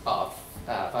aspects of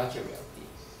virtual reality.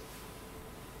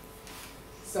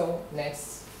 So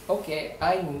next, okay,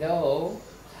 I know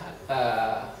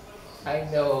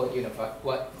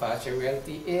what virtual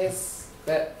reality is,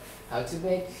 but how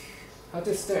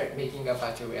to start making a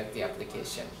virtual reality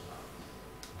application.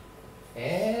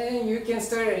 And you can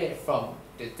start it from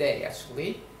today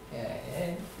actually.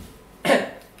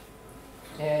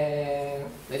 And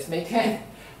let's make an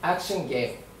action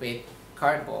game with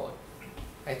cardboard.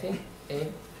 I think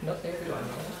not everyone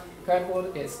knows.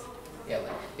 Cardboard is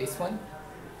like this one,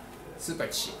 super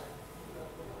cheap.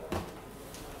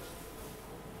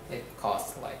 It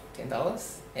costs like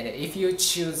 $10, and if you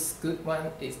choose good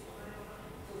one, it's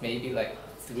maybe like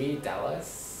 $3.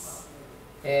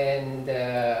 And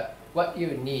what you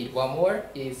need one more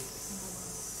is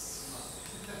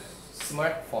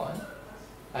smartphone.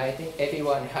 I think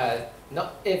everyone has,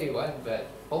 not everyone, but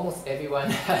almost everyone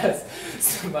has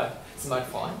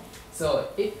smartphone. So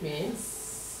it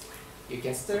means you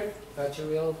can start virtual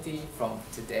reality from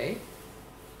today.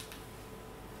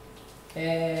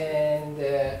 And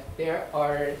there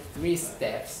are 3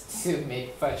 steps to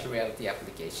make virtual reality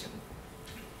application.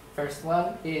 First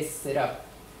one is set up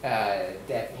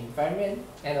dev environment,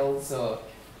 and also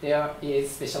there is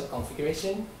special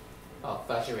configuration of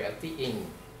virtual reality in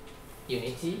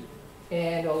Unity,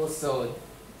 and also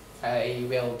I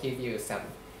will give you some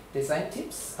design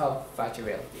tips of virtual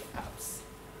reality apps.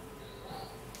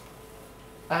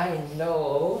 I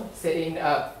know setting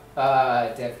up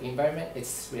a dev environment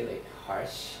is really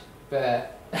harsh,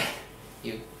 but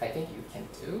I think you can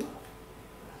do.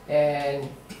 And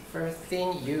first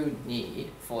thing you need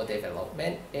for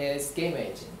development is game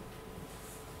engine.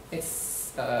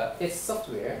 It's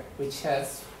software which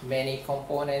has many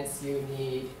components you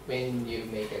need when you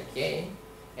make a game.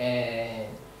 And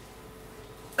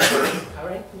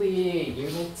currently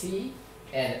Unity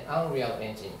and Unreal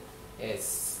Engine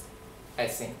is, I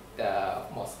think, the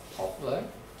most popular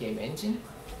game engine.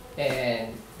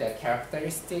 And the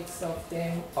characteristics of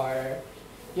them are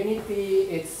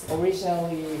Unity, it's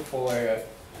originally for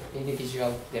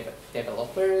individual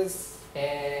developers,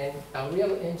 and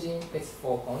Unreal Engine is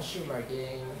for consumer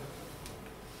game.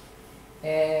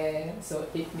 And so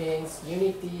it means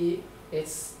Unity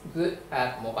is good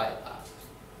at mobile app.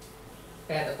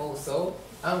 And also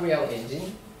Unreal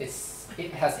Engine,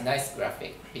 it has nice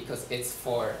graphic because it's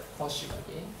for consumer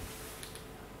game.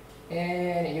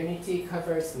 And Unity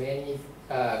covers many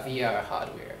VR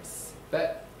hardwares,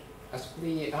 but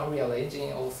actually Unreal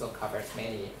Engine also covers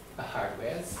many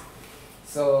hardwares.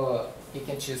 So you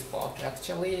can choose both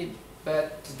actually,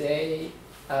 but today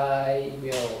I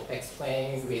will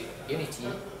explain with Unity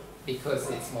because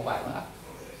it's mobile app.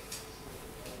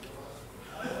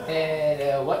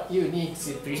 And what you need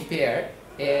to prepare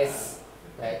is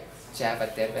like Java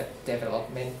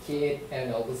development kit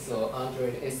and also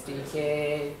Android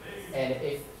SDK. And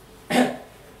if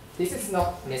this is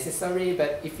not necessary,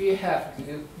 but if you have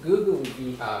Google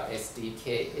VR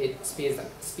SDK, it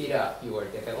speed up your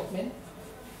development.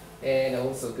 And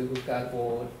also Google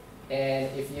Cardboard. And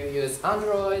if you use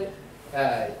Android,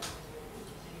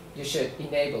 you should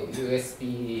enable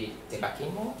USB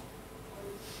debugging mode.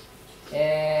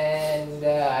 And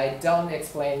I don't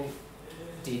explain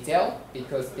detail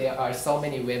because there are so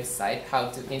many websites how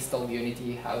to install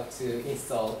Unity, how to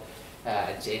install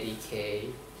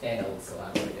JDK, and also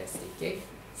Android SDK.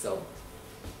 So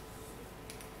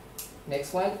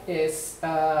next one is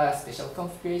special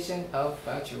configuration of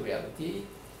virtual reality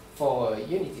for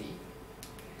Unity.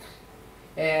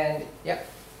 And yeah,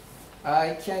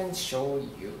 I can show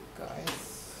you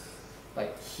guys.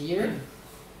 Like here,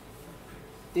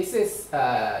 this is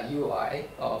UI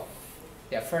of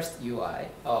the first UI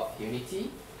of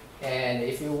Unity. And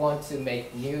if you want to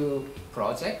make new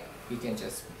project, you can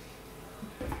just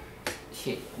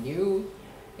hit new,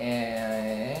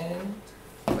 and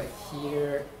like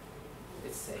here,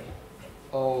 let's say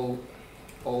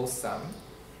awesome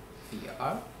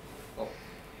VR.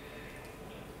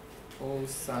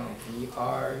 Awesome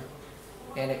VR.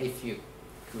 And if you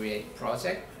create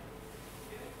project,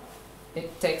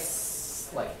 it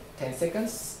takes like 10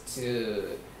 seconds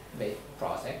to make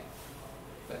project.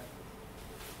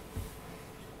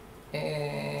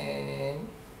 And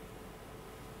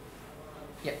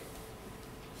yeah,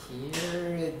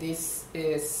 here this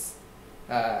is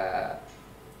the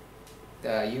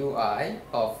UI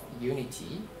of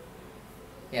Unity.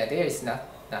 Yeah, there is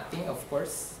nothing, of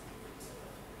course,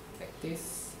 like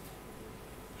this.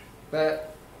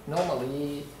 But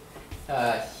normally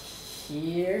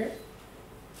here,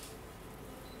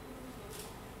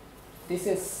 this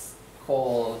is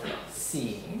called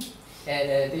scene,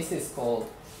 and this is called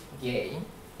game.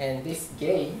 And this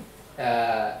game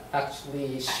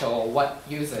actually show what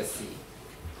users see.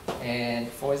 And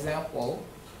for example,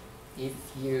 if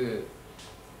you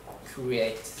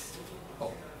create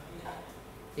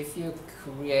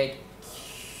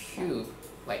cube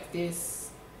like this,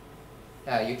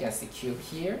 you can see cube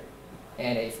here.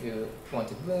 And if you want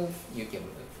to move, you can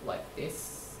move like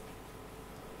this.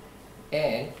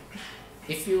 And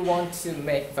if you want to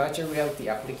make virtual reality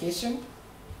application,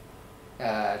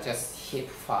 just hit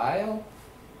file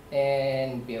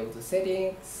and build the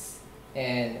settings,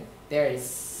 and there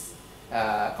is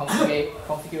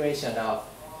configuration of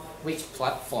which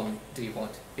platform do you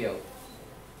want to build.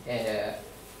 And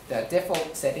the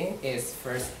default setting is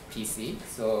first PC,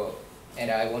 so, and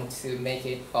I want to make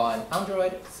it on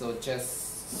Android, so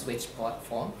just switch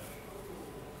platform.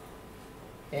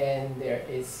 And there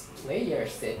is layer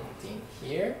setting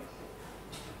here.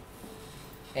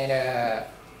 And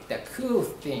the cool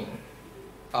thing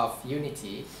of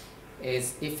Unity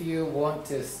is if you want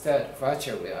to start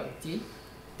virtual reality,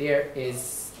 there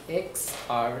is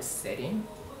XR setting.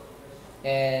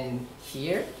 And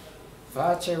here,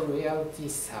 virtual reality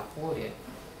supported.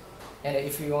 And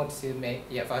if you want to make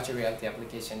virtual reality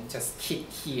application, just hit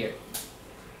here.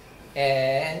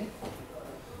 And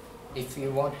if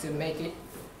you want to make it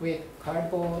with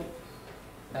cardboard,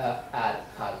 add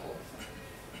cardboard.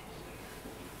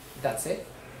 That's it.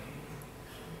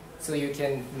 So you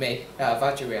can make a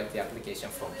virtual reality application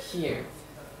from here.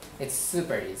 It's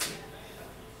super easy.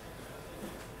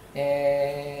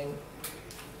 And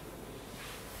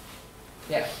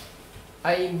yeah,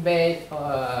 I made,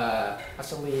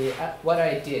 actually what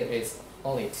I did is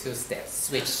only 2 steps.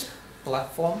 Switch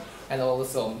platform and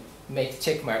also make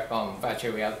checkmark on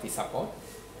virtual reality support.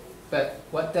 But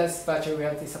what does virtual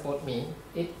reality support mean?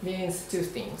 It means 2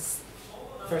 things.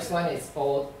 First one is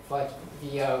all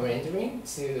VR rendering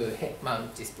to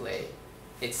head-mount display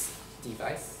its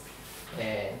device.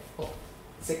 And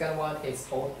second one is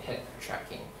all head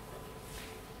tracking.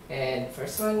 And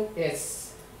first one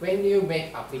is when you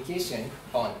make application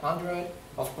on Android,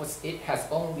 of course it has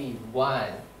only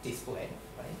one display,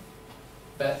 right?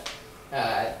 But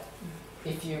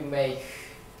if you make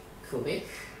click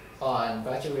on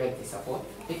virtual reality support,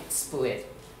 it split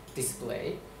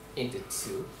display into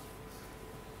 2.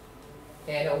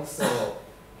 And also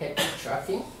head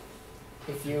tracking.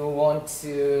 If you want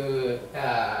to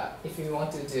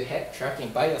do head tracking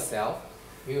by yourself,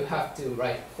 you have to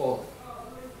write code,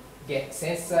 get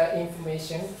sensor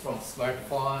information from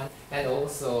smartphone, and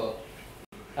also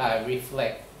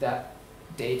reflect that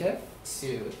data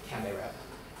to camera.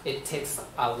 It takes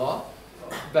a lot,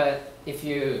 but if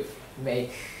you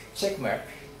make check mark,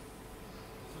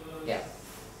 yeah,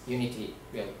 Unity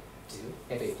will do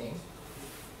everything.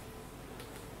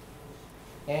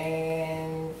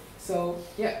 And so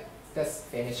yeah, that's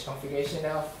finished configuration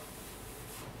of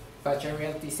virtual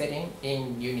reality setting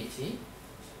in Unity.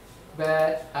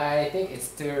 But I think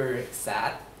it's too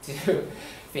sad to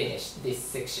finish this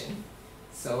section.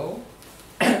 So,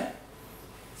 I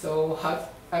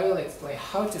will explain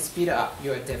how to speed up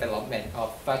your development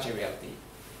of virtual reality.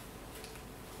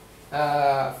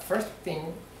 First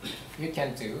thing you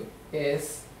can do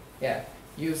is,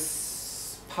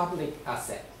 use public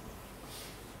asset.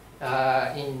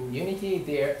 In Unity,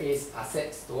 there is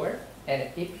asset store, and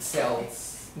it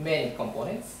sells many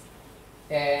components.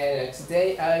 And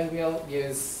today I will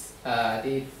use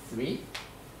the 3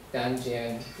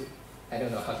 dungeon. I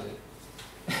don't know how to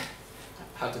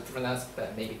how to pronounce,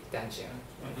 but maybe dungeon.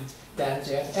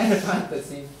 Dungeon and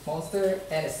fantasy monster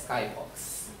and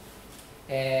skybox.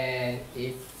 And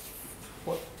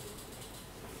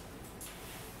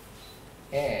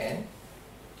and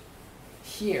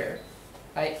here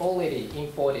I already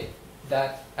imported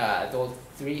that those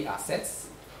 3 assets,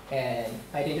 and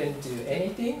I didn't do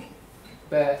anything.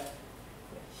 But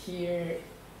here,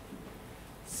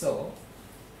 so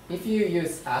if you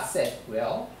use asset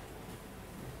well,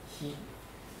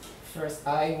 first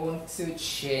I want to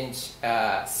change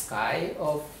sky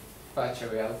of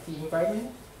virtual reality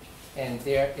environment, and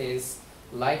there is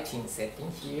lighting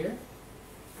setting here.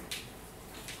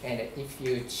 And if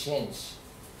you change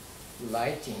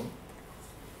lighting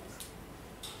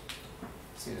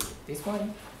to this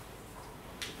one,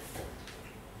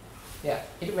 yeah,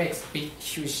 it makes big,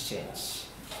 huge change.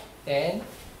 And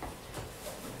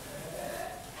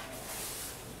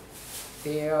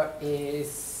there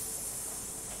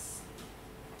is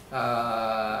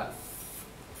a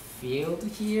field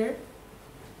here,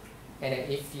 and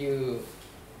if you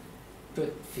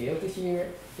put field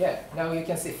here, yeah, now you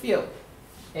can see field.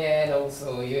 And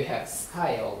also you have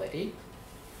sky already.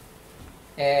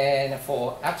 And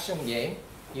for action game,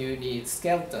 you need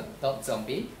skeleton, not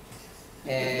zombie.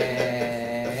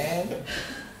 And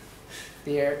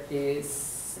there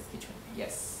is, which one?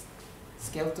 Yes,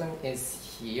 skeleton is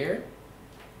here,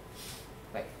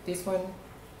 like this one,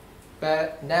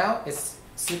 but now it's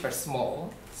super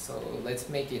small, so let's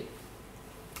make it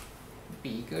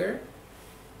bigger,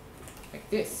 like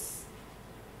this.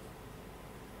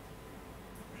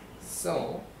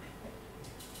 So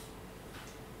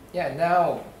yeah,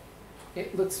 now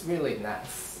it looks really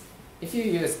nice. If you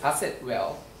use asset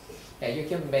well, yeah, you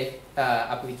can make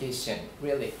application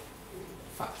really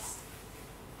fast.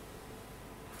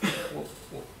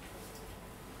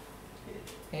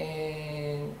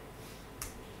 And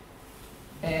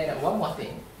one more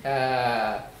thing,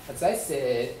 as I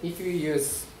said, if you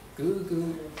use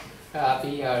Google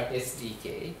VR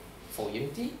SDK for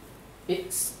Unity,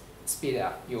 it speeds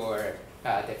up your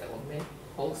development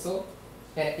also.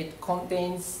 And it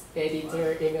contains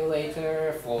editor,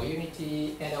 emulator for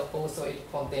Unity, and also it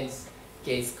contains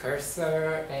gaze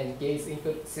cursor and gaze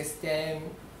input system.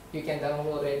 You can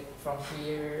download it from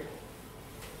here.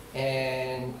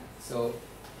 And so,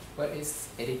 what is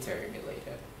editor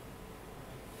emulator?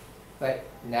 But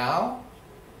now,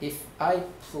 if I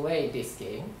play this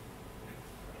game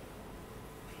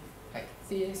like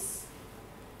this,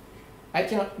 I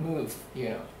cannot move,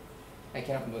 I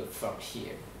cannot move from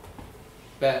here.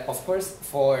 But of course,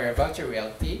 for virtual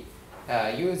reality,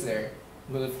 user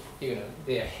move,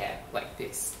 their head like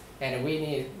this, and we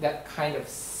need that kind of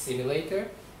simulator.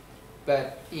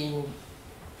 But in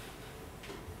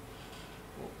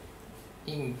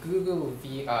Google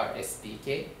VR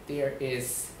SDK, there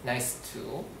is nice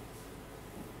tool,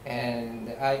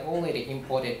 and I already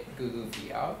imported Google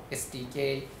VR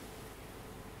SDK,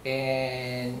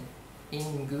 and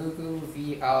in Google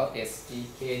VR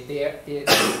SDK, there is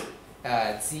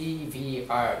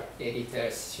ZVR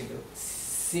editor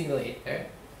simulator,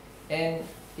 and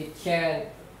it can,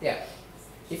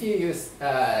 if you use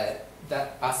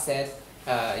that asset,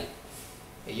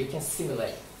 you can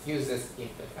simulate users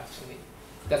input actually.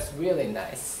 That's really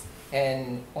nice,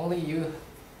 and only you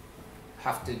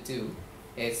have to do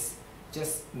is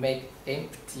just make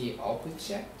empty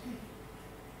object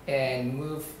and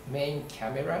move main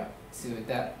camera to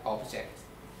that object.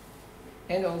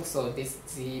 And also this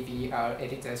ZVR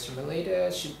editor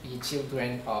simulator should be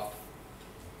children of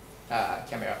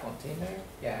camera container,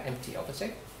 empty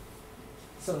object.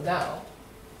 So now,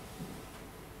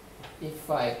 if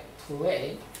I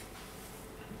play,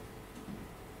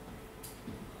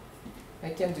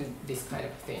 I can do this kind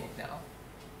of thing now.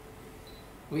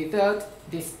 Without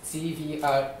this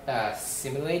ZVR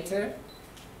simulator,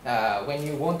 when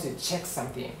you want to check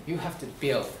something, you have to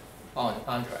build on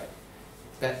Android.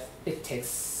 But it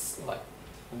takes like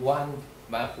one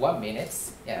minute.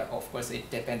 Yeah, of course it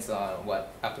depends on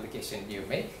what application you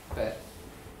make, but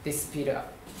this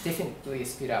definitely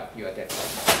speed up your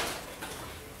development.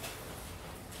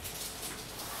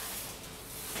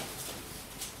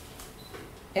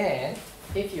 And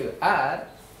if you add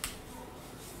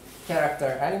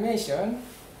character animation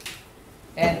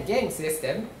and game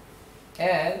system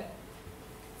and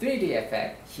 3D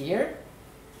effect here,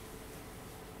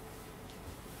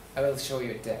 I will show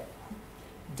you the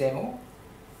demo.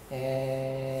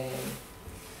 And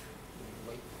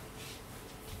wait.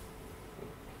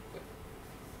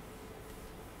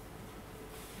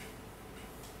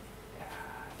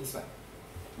 This one.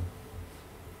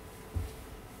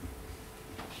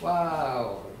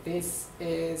 Wow, this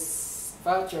is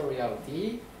virtual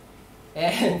reality,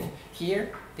 and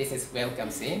here this is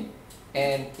welcome scene.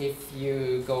 And if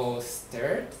you go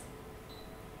start,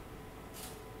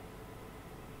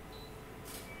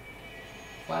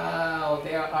 wow,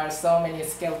 there are so many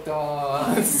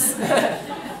skeletons.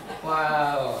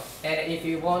 Wow, and if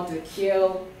you want to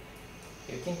kill,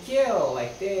 you can kill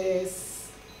like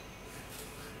this.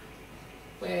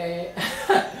 Wait.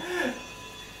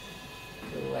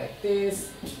 Like this,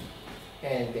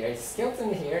 and there's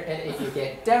skeleton here, and if you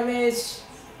get damage,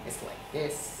 it's like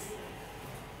this.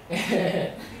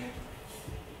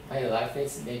 My life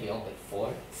is maybe only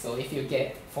 4, so if you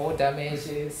get 4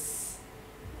 damages,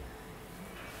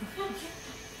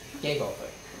 game over.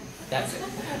 That's it.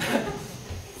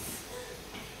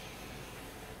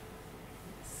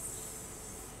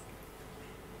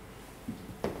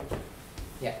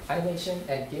 Yeah, animation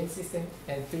and game system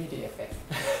and 3D effect.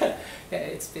 Yeah,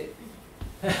 it's a bit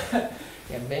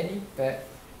yeah, many, but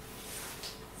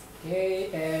okay.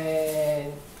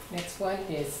 And next one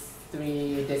is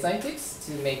 3 design tips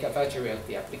to make a virtual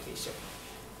reality application.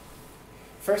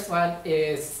 First one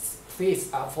is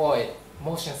please avoid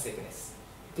motion sickness.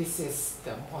 This is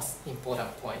the most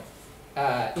important point.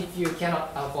 If you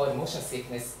cannot avoid motion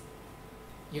sickness,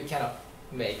 you cannot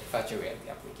make virtual reality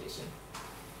application.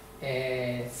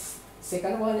 And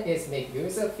second one is make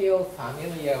user feel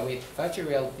familiar with virtual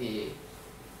reality,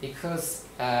 because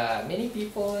many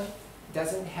people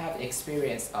doesn't have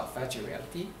experience of virtual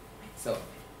reality, so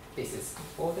this is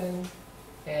important.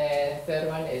 And third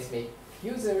one is make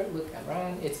user look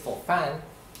around. It's for fun.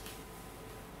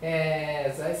 And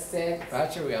as I said,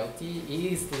 virtual reality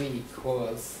easily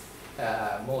cause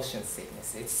motion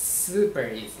sickness. It's super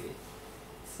easy,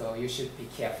 so you should be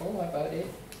careful about it.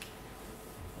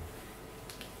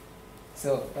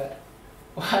 So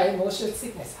why motion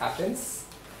sickness happens?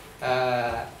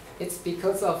 It's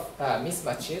because of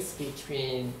mismatches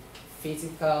between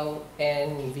physical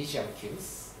and visual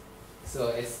cues. So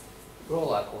it's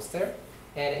roller coaster.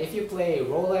 And if you play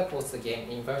roller coaster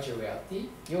game in virtual reality,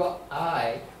 your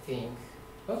eye think,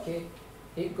 okay,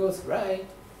 it goes right.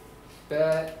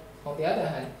 But on the other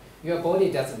hand, your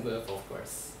body doesn't move, of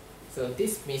course. So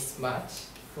this mismatch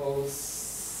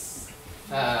causes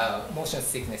motion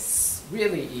sickness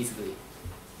really easily.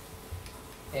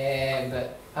 And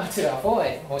how to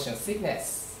avoid motion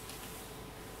sickness?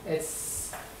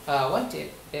 It's one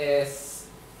tip is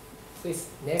please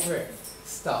never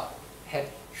stop head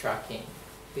tracking.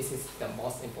 This is the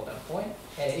most important point.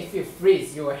 And if you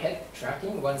freeze your head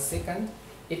tracking 1 second,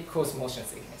 it causes motion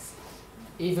sickness,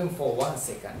 even for 1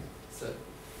 second. So,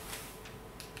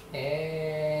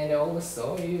 and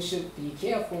also you should be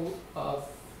careful of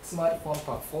smartphone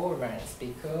performance,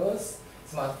 because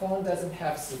smartphone doesn't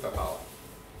have superpower.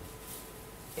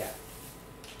 Yeah.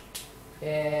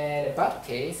 And a bad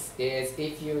case is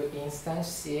if you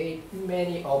instantiate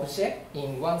many objects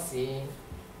in one scene,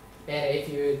 and if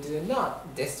you do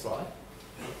not destroy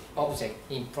object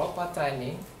in proper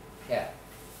timing, yeah,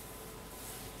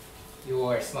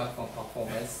 your smartphone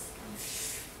performance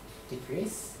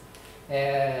decrease.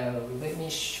 And let me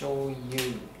show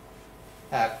you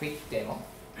a quick demo.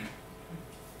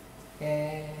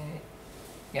 And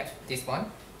yeah, this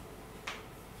one.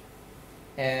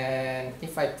 And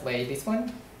if I play this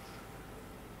one,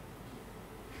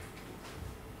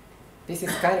 this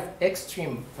is kind of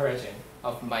extreme version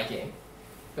of my game,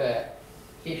 but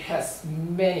it has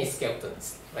many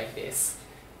skeletons like this.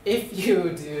 If you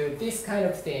do this kind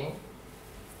of thing,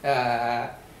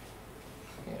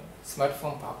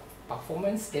 smartphone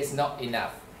performance is not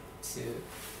enough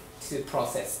to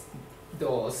process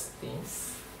those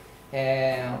things.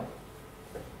 And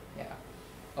yeah,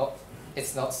 oh,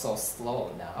 it's not so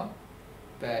slow now,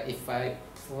 but if I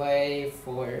play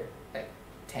for like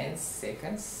 10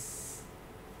 seconds,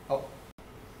 oh,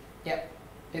 yeah,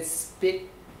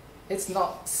 it's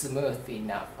not smooth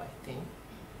enough, I think.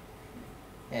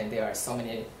 And there are so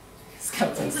many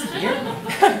skeletons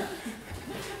here.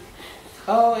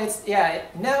 Oh,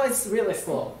 now it's really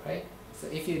slow, right? So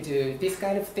if you do this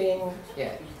kind of thing,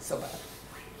 yeah, so bad.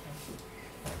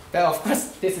 But of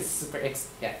course, this is super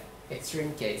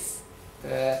extreme case,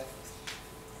 but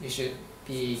you should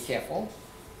be careful.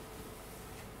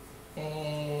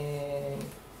 And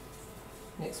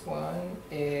next one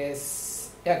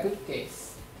is good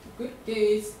case. Good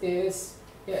case is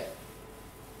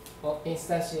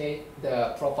instantiate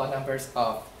the proper numbers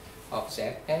of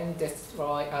object and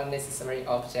destroy unnecessary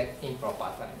object in proper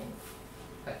timing.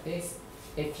 Like this,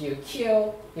 if user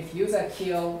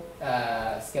kill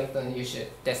skeleton, you should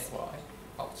destroy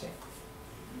object.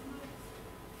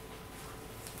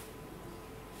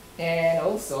 And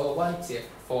also one tip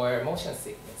for motion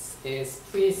sickness is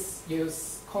please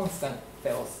use constant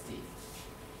velocity.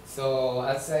 So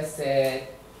as I said,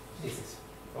 this is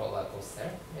roller coaster,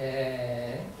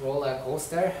 and roller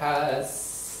coaster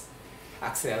has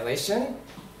acceleration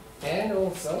and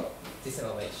also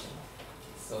deceleration.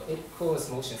 So it causes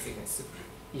motion sickness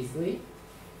easily.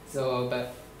 So,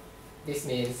 but this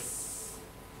means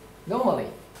normally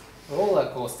roller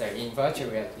coaster in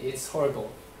virtual reality is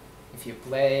horrible. If you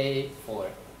play for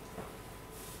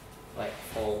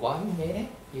 1 minute,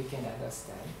 you can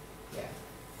understand.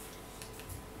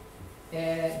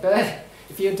 But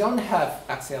if you don't have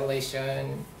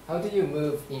acceleration, how do you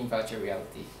move in virtual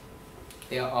reality?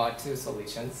 There are two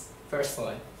solutions. First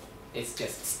one is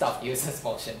just stop user's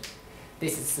motion.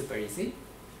 This is super easy,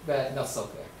 but not so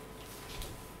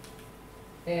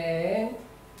good. And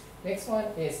next one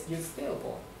is use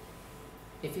teleport.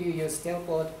 If you use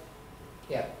teleport,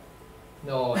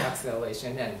 no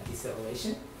acceleration and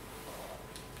deceleration.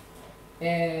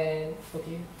 And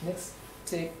next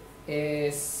tip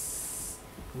is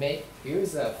make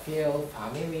user feel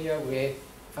familiar with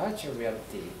virtual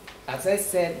reality. As I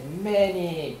said,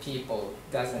 many people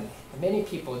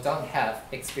don't have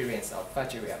experience of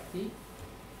virtual reality.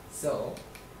 So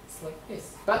it's like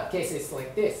this. Bad case is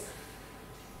like this.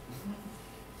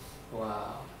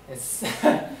 Wow, it's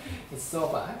it's so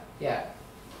bad.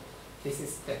 This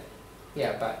is the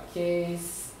bad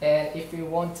case. And if you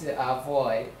want to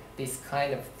avoid this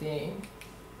kind of thing,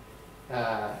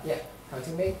 how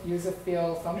to make user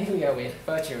feel familiar with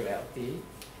virtual reality.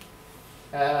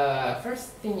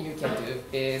 First thing you can do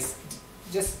is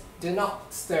just do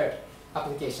not start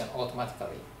application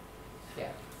automatically.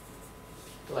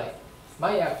 Like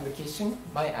my app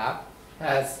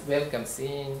has welcome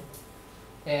scene,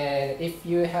 and if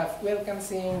you have welcome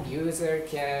scene, user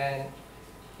can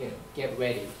get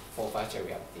ready for virtual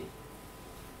reality.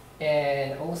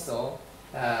 And also,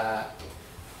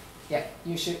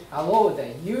 you should allow the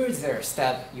user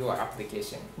start your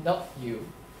application, not you.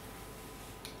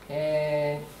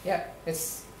 And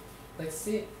let's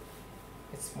see,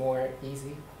 it's more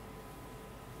easy.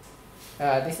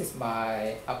 This is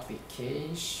my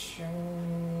application,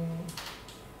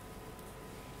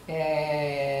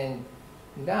 and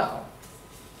now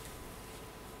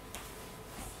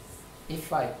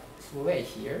if I play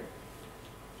here,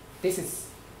 this is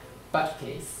bad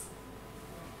case.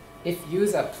 If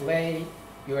user play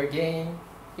your game,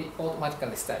 it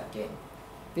automatically start game.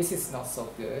 This is not so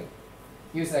good.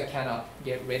 User cannot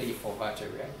get ready for virtual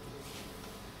reality.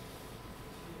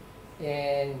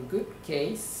 And good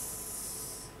case,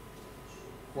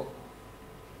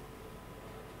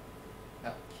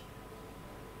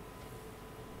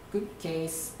 good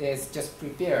case is just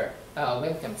prepare a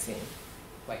welcome scene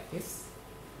like this.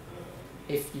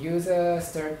 If user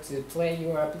start to play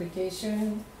your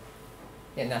application,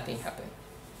 and nothing happened,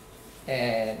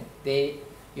 and the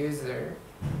user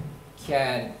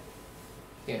can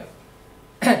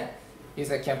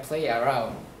user can play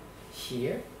around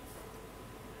here.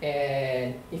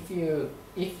 And if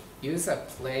user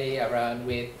play around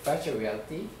with virtual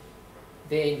reality,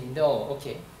 they know,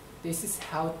 this is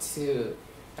how to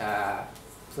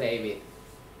play with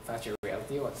virtual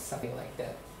reality or something like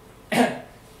that.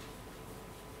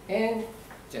 And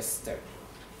just start.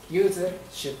 User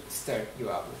should start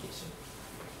your application.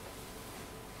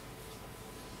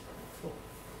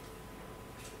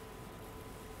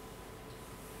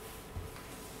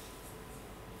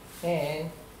 And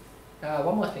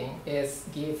one more thing is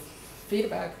give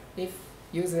feedback if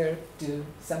user do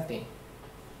something.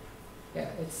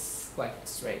 It's quite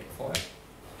straightforward.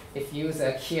 If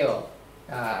user kill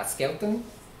skeleton,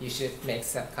 you should make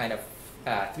some kind of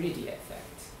 3D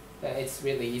effect. It's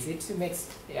really easy to make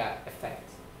effect.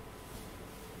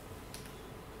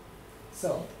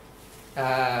 So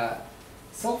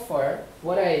so far,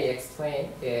 what I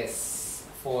explained is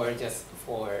just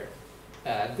for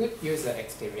good user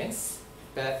experience.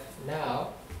 But now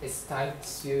it's time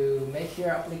to make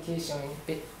your application a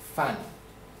bit fun.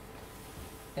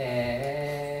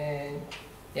 And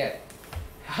yeah,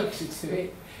 how to do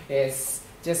it is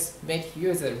just make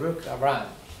user look around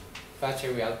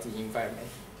virtual reality environment.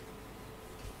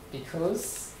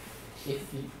 Because if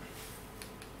you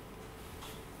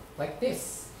like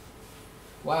this,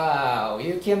 wow,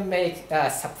 you can make a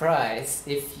surprise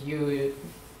if you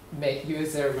make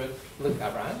user look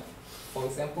around. For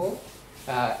example,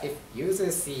 if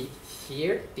user see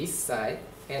here, this side,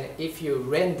 and if you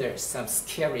render some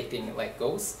scary thing like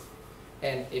ghost,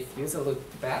 and if user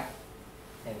look back,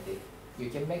 and you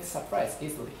can make surprise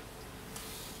easily.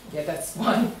 Yeah, that's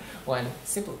one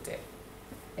simple tip.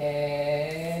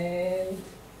 And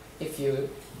if you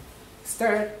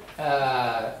start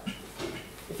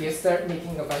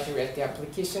making a virtual reality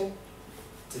application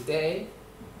today,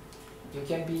 you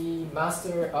can be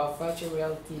master of virtual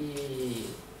reality.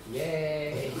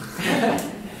 Yay!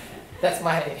 That's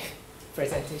my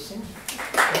presentation.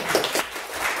 Thank you.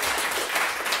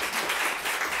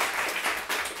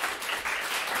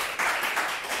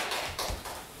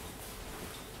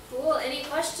 Cool. Any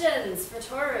questions for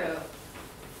Toru?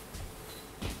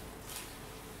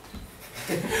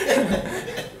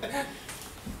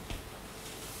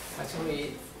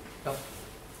 Actually, no.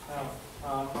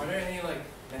 Are there any like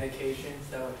medications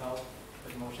that would help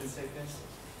with motion sickness?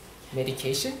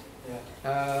 Medication?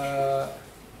 Yeah.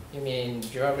 You mean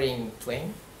during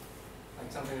playing? Like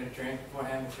something to drink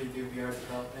beforehand before you do VR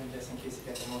development, just in case you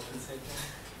get the motion sickness?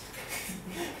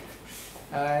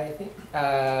 I think,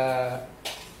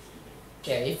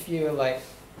 yeah, if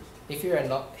you are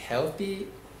not healthy,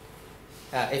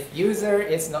 if user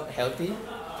is not healthy,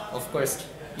 of course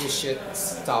you should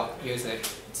stop user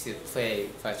to play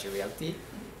virtual reality.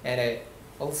 And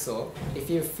also, if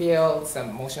you feel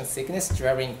some motion sickness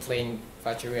during playing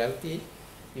virtual reality,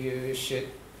 you should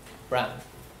run.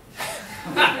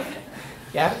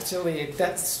 Yeah, actually,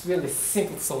 that's really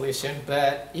simple solution.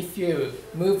 But if you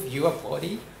move your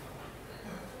body,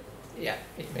 yeah,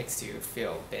 it makes you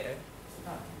feel better.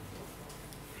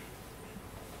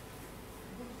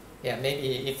 Yeah,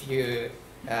 maybe if you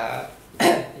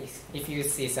if you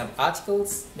see some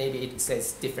articles, maybe it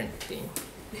says different thing.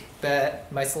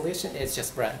 But my solution is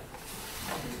just run.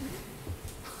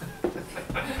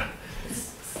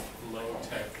 Low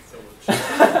tech solution.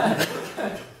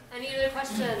 Any other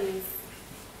questions?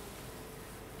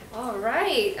 All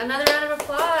right, another round of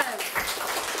applause.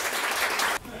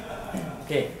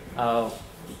 Okay,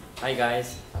 hi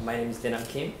guys, my name is Denam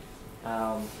Kim.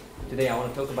 Today I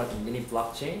want to talk about the mini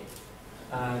blockchain.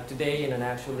 Today,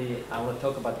 actually, I want to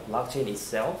talk about the blockchain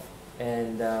itself,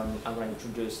 and I'm going to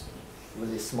introduce a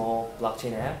really small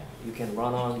blockchain app you can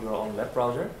run on your own web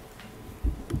browser.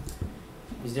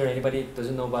 Is there anybody who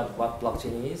doesn't know about what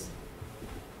blockchain is?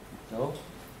 No?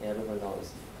 Yeah, everyone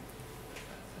knows.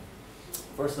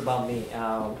 First about me,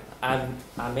 I'm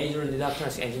majored in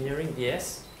electronics engineering,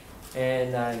 BS,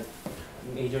 and I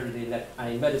majored in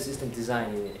embedded system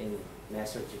design in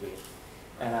master's degree.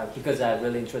 And because I'm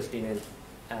really interested in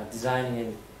designing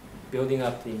and building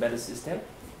up the embedded system,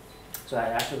 so I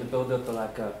actually built up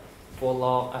like a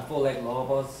four-leg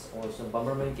robots or some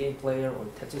Bomberman game player or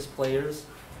Tetris players.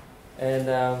 And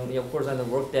yeah, of course, I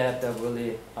worked at a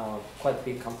really quite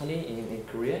big company in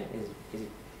Korea. Is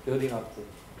building up the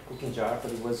cooking jar,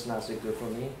 but it was not so good for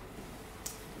me.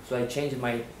 So I changed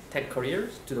my tech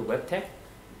careers to the web tech,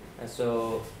 and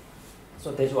so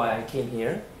that's why I came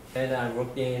here. And I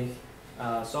worked in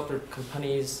software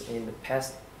companies in the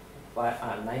past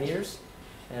 9 years.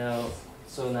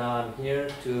 So now I'm here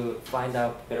to find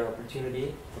out better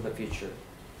opportunity for the future.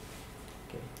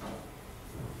 Okay.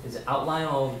 The outline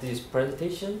of this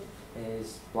presentation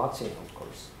is blockchain, of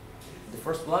course. The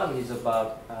first block is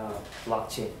about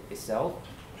blockchain itself.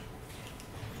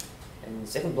 And the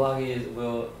second block is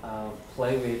we'll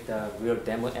play with the real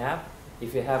demo app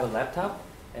if you have a laptop,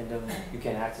 and then you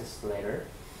can access later.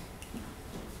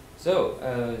 So,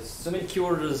 so many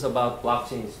keywords about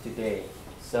blockchains today.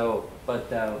 So,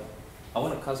 but I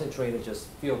want to concentrate on just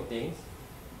a few things.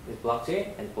 It's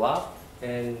blockchain and block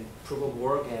and proof of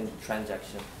work and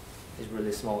transaction. It's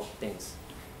really small things.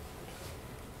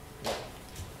 Yeah.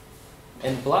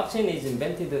 And blockchain is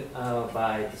invented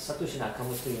by Satoshi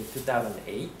Nakamoto in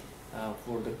 2008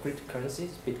 for the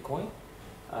cryptocurrencies, Bitcoin.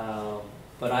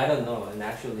 But I don't know, and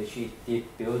actually she did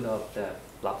build up the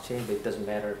blockchain, but it doesn't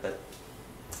matter. But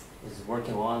is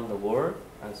working on the world,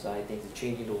 and so I think it's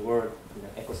changing the world,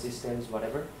 ecosystems,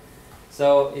 whatever.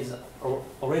 So is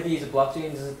already the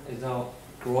blockchain is now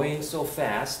growing so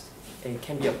fast and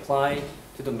can be applied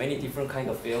to the many different kind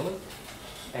of fields,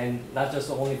 and not just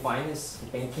only finance,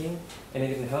 banking, and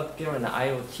even healthcare and the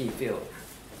IoT field.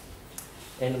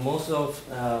 And most of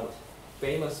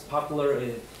famous, popular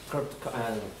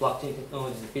blockchain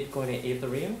technologies, Bitcoin and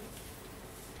Ethereum.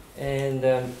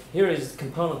 And here is the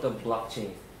component of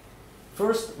blockchain.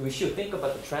 First, we should think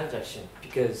about the transaction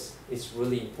because it's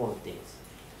really important things.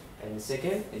 And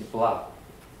second is block.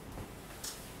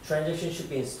 Transaction should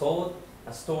be installed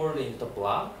and stored into the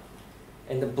block,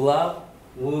 and the block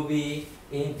will be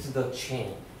into the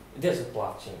chain. There's a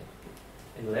blockchain.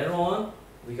 And later on,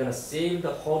 we're gonna save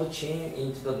the whole chain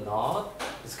into the node.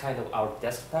 It's kind of our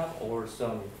desktop or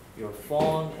your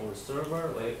phone or server,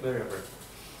 wherever.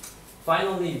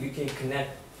 Finally, we can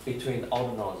connect between all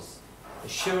the nodes,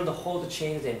 share the whole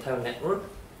chain, the entire network,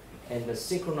 and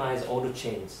synchronize all the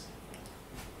chains.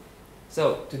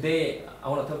 So today, I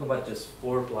want to talk about just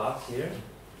 4 blocks here.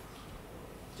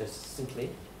 Just simply,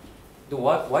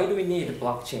 why do we need a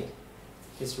blockchain?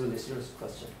 It's a really serious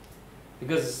question.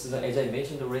 Because as I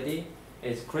mentioned already,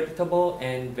 it's creditable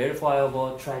and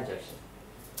verifiable transaction.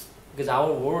 Because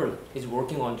our world is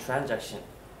working on transaction.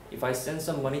 If I send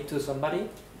some money to somebody,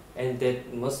 and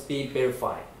that must be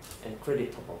verified and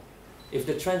creditable. If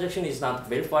the transaction is not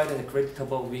verified and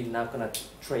creditable, we're not gonna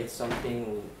trade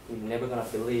something. We're never gonna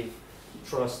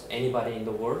trust anybody in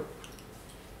the world.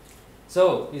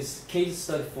 So it's case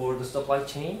study for the supply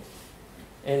chain,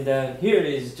 and here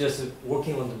is just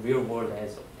working on the real world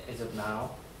as of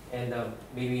now, and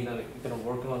maybe we're gonna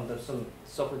work on some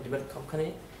software development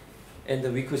company,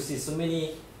 and we could see so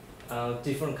many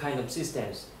different kind of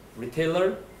systems: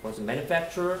 retailer, or the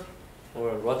manufacturer,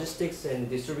 or logistics and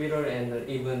distributor, and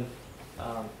even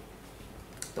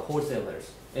the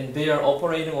wholesalers. And they are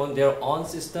operating on their own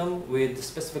system with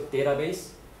specific database,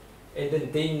 and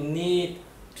then they need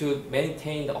to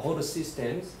maintain all the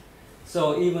systems.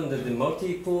 So even the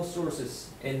multiple sources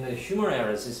and the human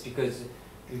errors is because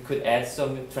we could add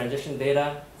some transaction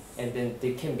data, and then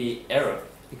there can be error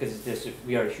because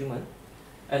we are human.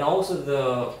 And also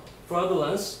the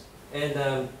fraudulence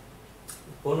and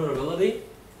vulnerability,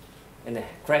 and the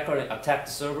cracker attack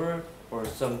the server or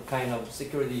some kind of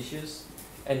security issues,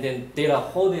 and then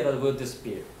whole data will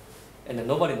disappear, and then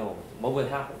nobody knows what will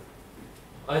happen.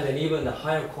 And then even the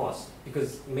higher cost,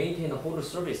 because maintain the whole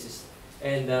services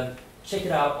and check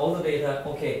it out, all the data.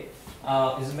 Okay,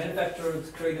 is the manufacturer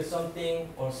created something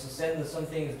or send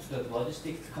something to the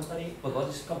logistics company, but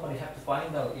logistics company have to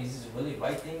find out is it really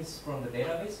right things from the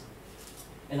database.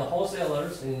 And the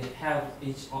wholesalers have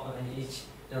each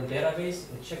their database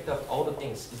and checked out all the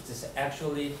things. Is this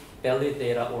actually valid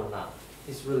data or not?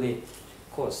 It's really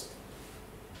cost.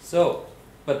 So,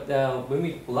 but when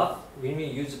we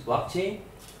use blockchain,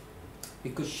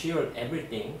 we could share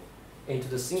everything into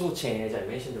the single chain, as I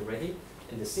mentioned already,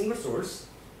 and the single source,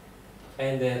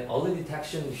 and then early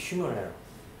detection of human error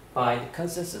by the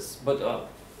consensus. But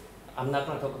I'm not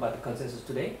going to talk about the consensus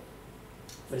today,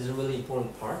 but it's a really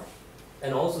important part.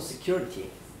 And also security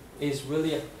is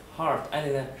really hard,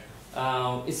 and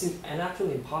it's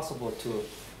actually impossible to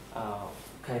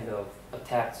kind of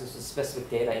attack specific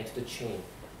data into the chain,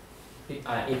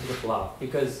 into the block,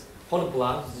 because all the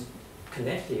blocks is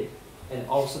connected and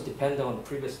also depend on the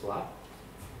previous block.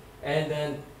 And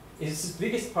then it's the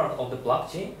biggest part of the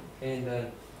blockchain,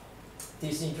 and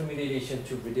disintermediation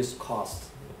to reduce cost.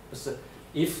 So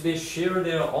if they share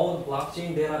their own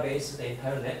blockchain database, the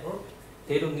entire network,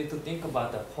 they don't need to think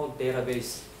about the whole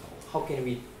database. How can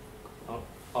we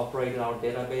operate our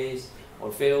database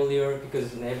or failure,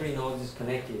 because every node is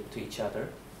connected to each other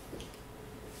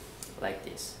like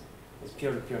this. It's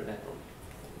peer-to-peer network.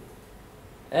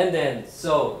 And then,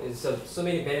 so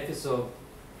many benefits of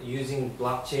using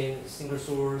blockchain, single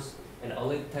source, and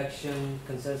early detection,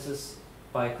 consensus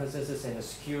and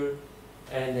secure,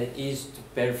 and then easy to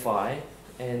verify,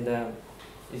 and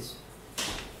it's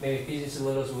maybe business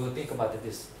leaders will think about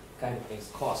this kind of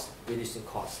things, reducing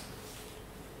cost.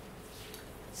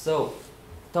 So,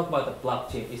 talk about the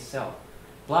blockchain itself.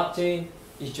 Blockchain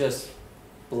is just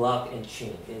block and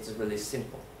chain. It's really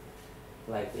simple,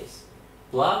 like this.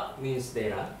 Block means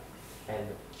data, and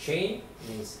chain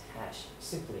means hash,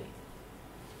 simply.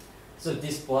 So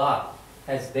this block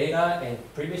has data and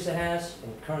previous hash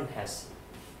and current hash.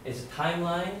 It's a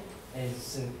timeline, and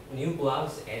some new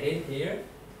blocks added here,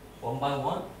 one by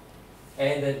one.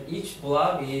 And then each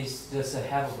block is just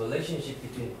have a relationship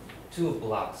between two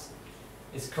blocks.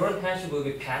 Its current hash will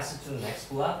be passed to the next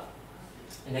block.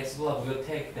 The next block will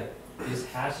take this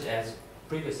hash as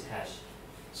previous hash.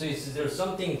 So there's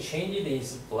something changed in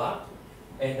this block,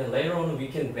 and then later on we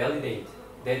can validate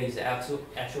that is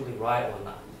actually right or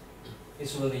not.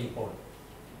 It's really important.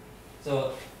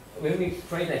 So when we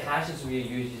create the hashes, we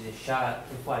use the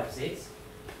SHA-256.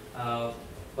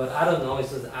 But I don't know,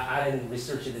 it's just, I didn't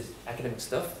research this academic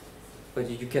stuff, but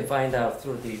you can find out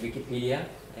through the Wikipedia,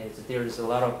 and so there's a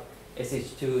lot of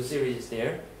SH2 series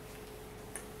there.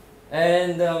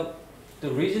 And the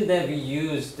reason that we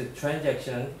use the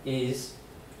transaction is,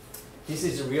 this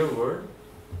is real world.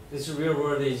 This real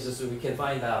world is just so we can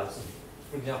find out. So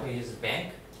for example, here's a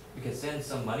bank. We can send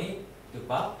some money to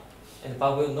Bob, and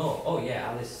Bob will know, oh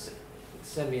yeah, Alice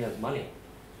sent me that money.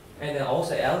 And then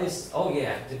also Alice, oh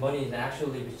yeah, the money is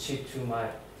actually received to my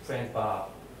friend Bob,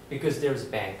 because there's a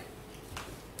bank.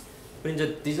 But in the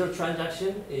digital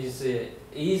transaction is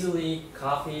easily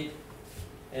copied,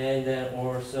 and then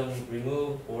or some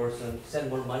remove or some send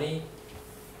more money,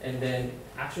 and then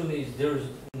actually there's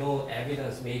no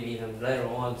evidence. Maybe later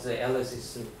on the Alice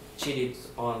is cheated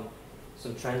on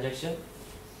some transaction,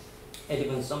 and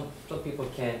even some people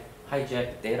can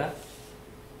hijack the data.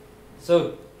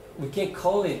 So we can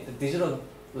call it the digital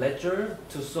ledger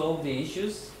to solve the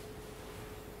issues.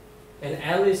 And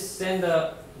Alice send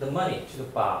the money to the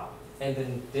Bob, and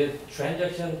then the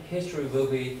transaction history will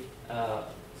be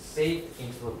saved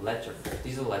into a ledger,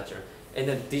 digital ledger. And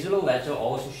the digital ledger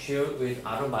also shared with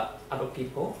other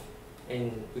people,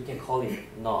 and we can call it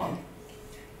node.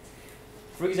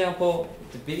 For example,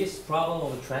 the biggest problem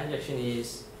of the transaction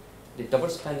is the double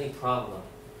spending problem.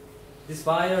 This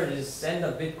buyer just send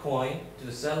a Bitcoin to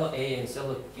the seller A and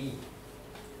seller B,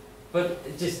 but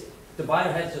the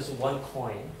buyer has just one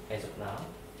coin as of now,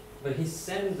 but he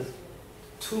sends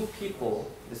two people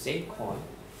the same coin.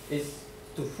 Is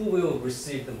to who will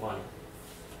receive the money,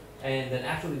 and then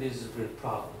actually this is a real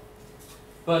problem.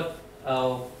 But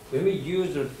when we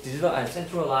use the digital and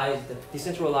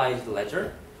decentralized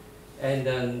ledger, and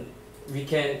then we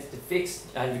can fix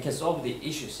and we can solve the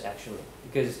issues actually,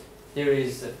 because there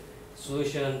is a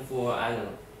solution for, I don't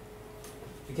know,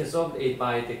 we can solve it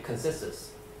by the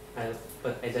consensus.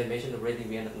 But as I mentioned already,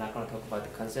 we are not going to talk about the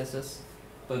consensus.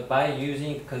 But by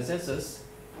using consensus,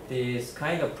 these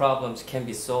kind of problems can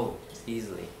be solved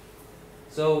easily.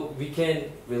 So we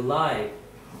can rely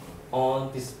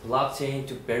on this blockchain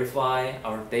to verify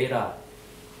our data.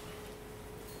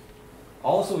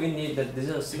 Also, we need the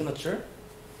digital signature,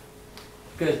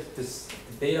 because the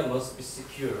data must be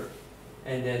secure.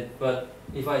 And then, but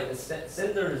if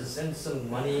sender sends some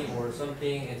money or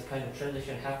something, and kind of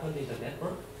transaction happened in the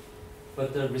network,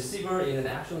 but the receiver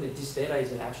actually this data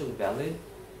is actually valid,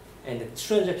 and the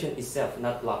transaction itself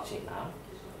not blockchain now.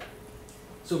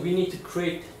 So we need to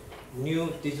create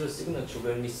new digital signature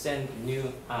when we send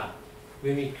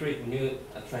when we create new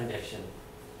transaction,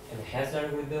 and has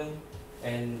algorithm,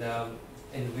 and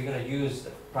we're gonna use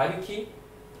the private key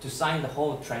to sign the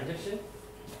whole transaction,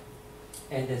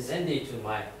 and then send it to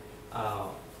my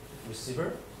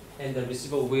receiver, and the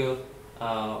receiver will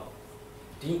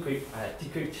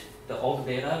decrypt the old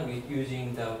data with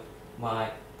using my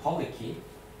public key,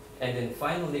 and then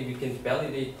finally we can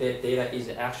validate that data is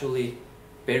actually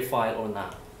verified or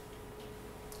not.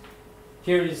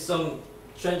 Here is some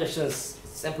transaction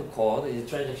sample code. The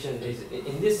transaction is,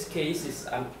 in this case,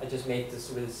 I just made this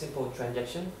really simple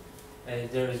transaction, and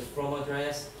there is from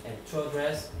address and to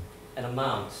address and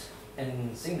amount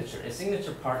and signature. A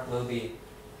signature part will be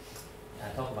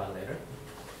talk about later.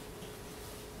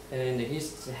 And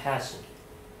here's the hash.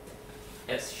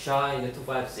 As SHA in the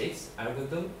 256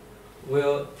 algorithm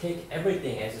will take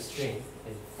everything as a string,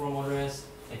 and from address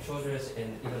and to address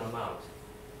and even amount,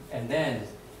 and then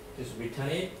just return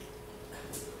it.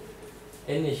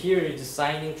 And here is the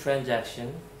signing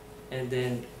transaction, and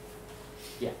then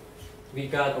we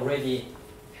got already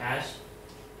hash,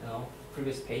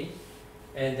 previous page,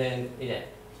 and then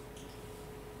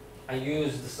I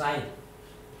use the sign,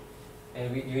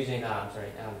 and we using I'm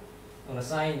gonna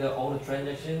sign all the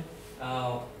transaction.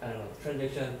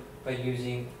 Transaction by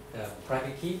using the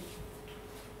private key,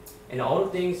 and all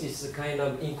things is a kind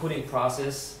of encoding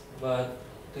process. But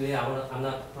today I'm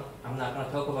not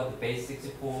gonna talk about the base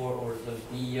 64 or the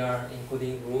DER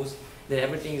encoding rules.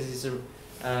 Everything is you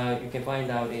can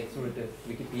find out through the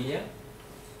Wikipedia.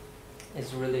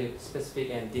 It's really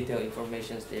specific and detailed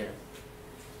information there.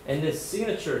 And the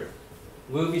signature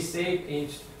will be saved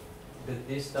into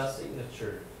this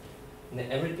signature.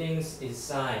 And everything is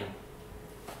signed,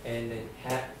 and then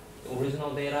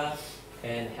original data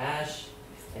and hash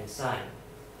and sign.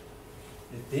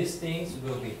 These things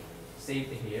will be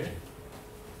saved here,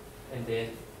 and then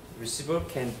receiver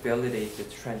can validate the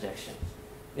transaction,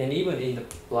 and even in the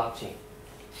blockchain.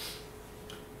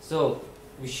 So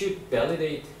we should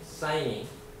validate signing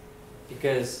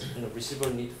because receiver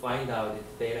need to find out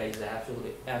if the data is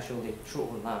actually true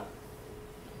or not.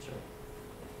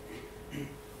 Sure.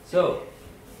 So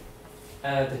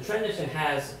the transaction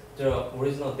has the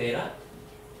original data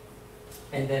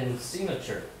and then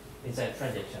signature inside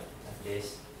transaction like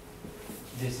this.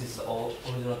 This is all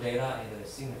original data and then the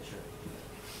signature.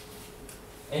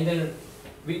 And then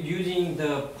using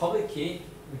the public key,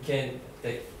 we can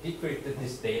decrypt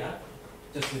this data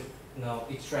just to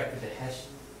extract the hash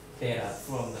data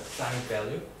from the signed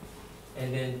value,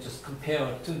 and then just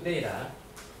compare two data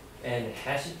and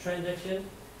hash transaction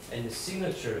and the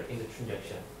signature in the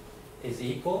transaction is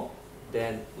equal,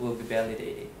 then will be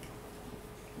validated.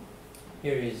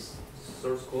 Here is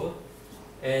source code,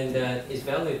 and its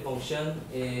validate function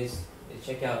is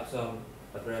check out some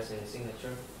address and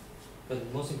signature. But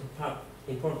the most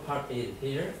important part is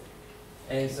here,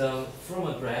 and so from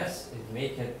address is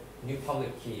make a new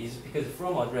public key is because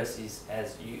from address is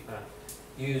as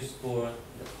used for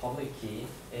the public key,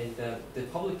 and the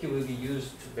public key will be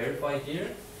used to verify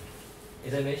here.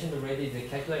 As I mentioned already, the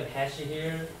calculate hash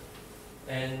here,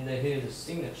 and here's the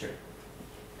signature.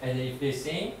 And if they're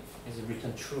same, it's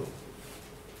return true.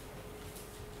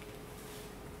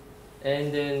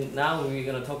 And then now we're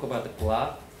gonna talk about the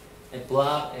block. A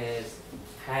block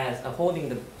has holding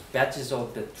the batches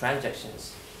of the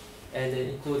transactions, and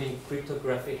including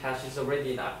cryptographic hashes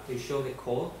already to show the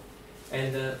code.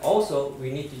 And also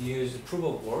we need to use proof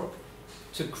of work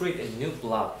to create a new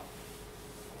block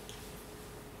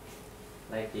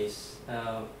like this.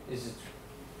 This is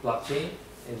blockchain,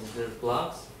 and the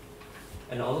blocks,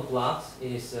 and all the blocks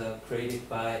is created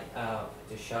by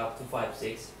the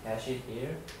SHA-256 hash it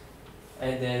here,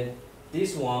 and then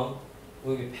this one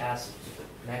will be passed to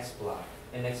the next block,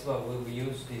 and next block will be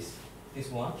use this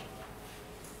one,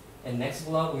 and next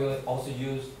block we will also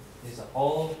use this.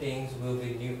 All things will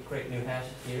be create new hash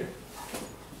here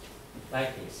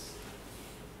like this.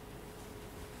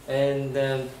 And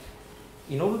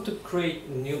in order to create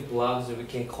new blocks, we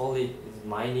can call it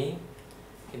mining.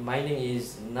 And mining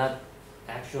is not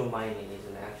actual mining.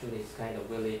 It's kind of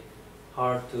really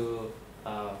hard to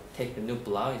take the new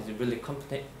block. It's really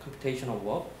computational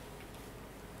work.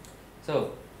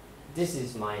 So this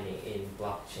is mining in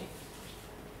blockchain.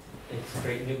 It's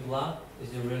create new block.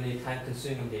 It's really time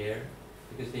consuming there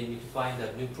because they need to find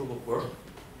a new proof of work.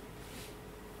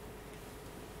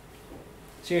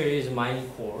 So here is mining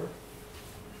core.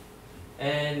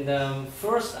 And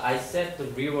first I set the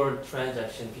reward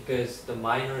transaction because the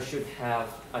miner should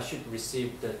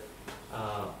receive the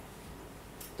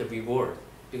reward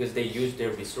because they use their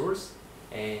resource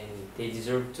and they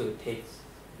deserve to take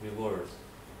rewards.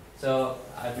 So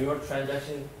I reward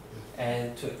transaction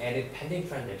and to edit pending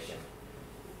transaction.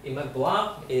 In my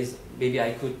block is maybe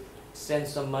I could send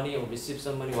some money or receive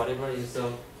some money, whatever is,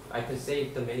 so I could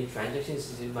save the many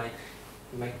transactions in my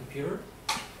computer,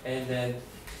 and then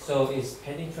so it's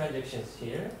pending transactions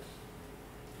here.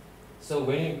 So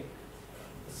when you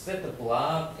set the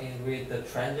block and with the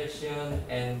transaction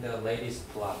and the latest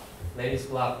block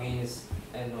means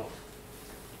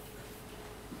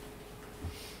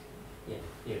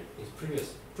here is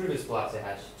previous blocks a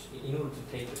hash. In order to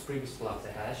take the previous blocks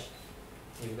a hash,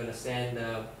 you're gonna send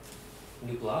a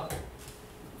new block.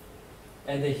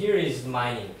 And then here is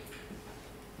mining.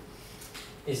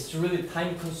 It's really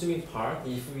time-consuming part.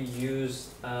 If we use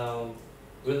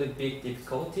really big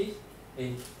difficulty,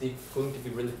 it's going to be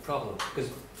really problem because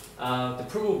the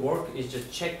proof of work is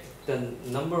just check the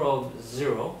number of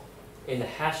zero in the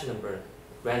hash number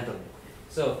randomly.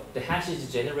 So the hash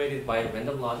is generated by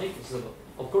random logic. So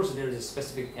of course there is a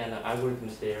specific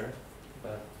algorithms there,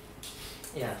 but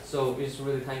yeah. So it's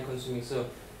really time-consuming. So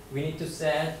we need to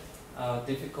set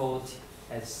difficulty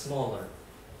as smaller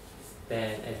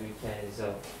than as we can.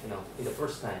 So in the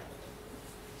first time.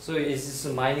 So it's just a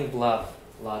mining block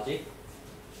logic.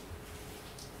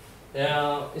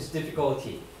 It's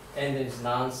difficulty, and it's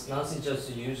nonce is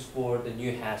just used for the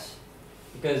new hash,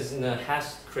 because the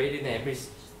hash created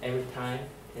every time,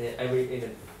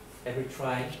 every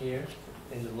try here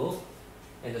in the loop,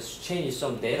 and just change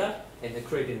some data and then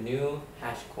create a new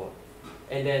hash code.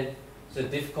 And then the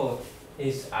difficult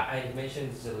is I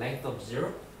mentioned the length of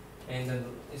 0, and then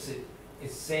it's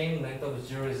same length of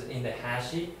 0 is in the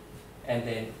hash, and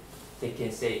then they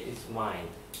can say it's mined.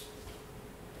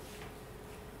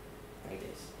 Like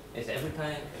this. It's every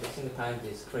single time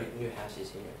this create new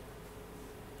hashes here.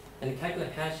 And the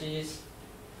calculate hashes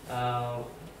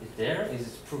is there, is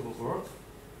proof of work.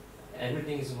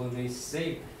 Everything is when we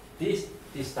save this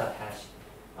dot hash.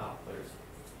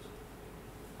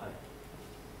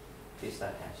 This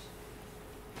dot hash.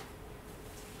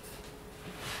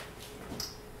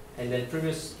 and then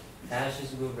previous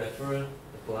hashes will return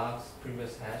the blocks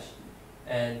previous hash,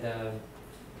 and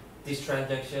this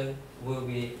transaction will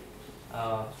be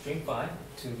stringify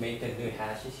to make the new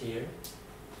hashes here.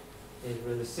 It's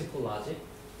really simple logic.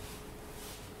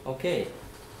 Okay.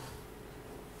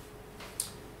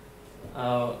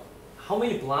 How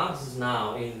many blocks is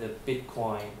now in the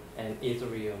Bitcoin and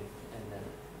Ethereum? And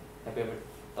have you ever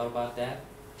thought about that?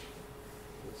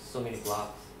 So many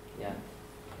blocks. Yeah.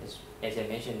 As I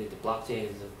mentioned, the blockchain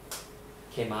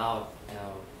came out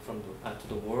to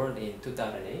the world in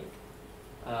 2008.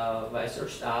 But I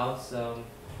searched out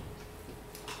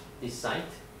this site,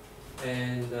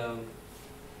 and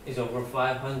it's over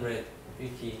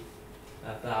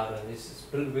 550,000. This is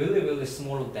really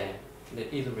smaller than the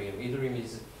Ethereum. Ethereum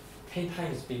is 10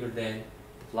 times bigger than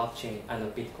blockchain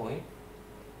and Bitcoin.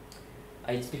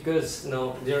 It's because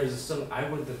there is some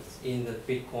algorithms in the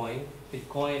Bitcoin.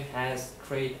 Bitcoin has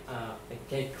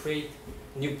can create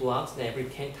new blocks every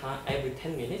 10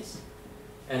 minutes,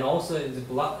 and also the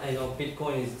block.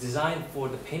 Bitcoin is designed for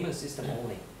the payment system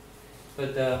only,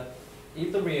 but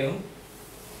Ethereum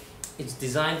it's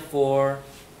designed for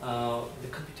the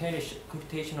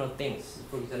computational things.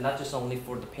 For example, not just only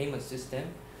for the payment system,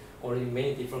 or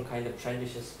many different kind of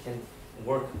transitions can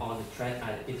work on the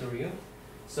Ethereum.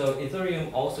 So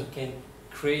Ethereum also can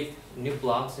create new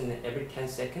blocks in every 10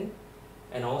 seconds,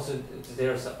 and also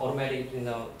there's automatic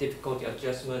difficulty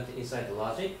adjustment inside the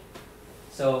logic.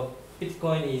 So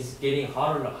Bitcoin is getting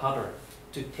harder and harder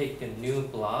to take the new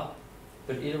block,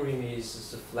 but Ethereum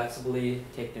is flexibly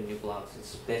take the new blocks.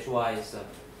 That's why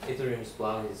Ethereum's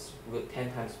block is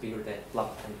 10 times bigger than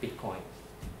block and Bitcoin.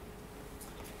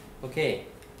 Okay,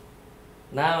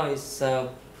 now it's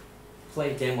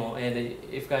play demo, and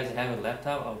if guys have a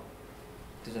laptop, or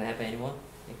doesn't have anyone,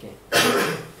 okay.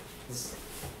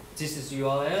 This is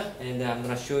URL, and I'm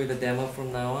gonna show you the demo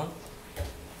from now on.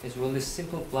 It's really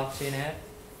simple blockchain app.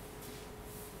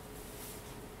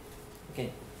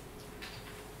 Okay.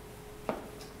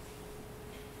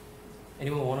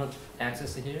 Anyone want to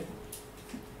access it here?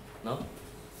 No?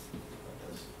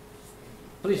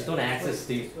 Please don't access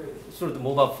the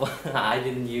mobile phone. I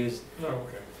didn't use. Oh,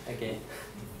 okay. Okay.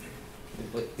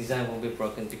 The design will be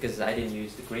broken because I didn't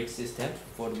use the Greek system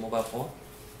for the mobile phone.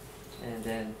 And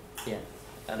then, yeah,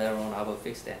 later on I will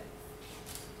fix that.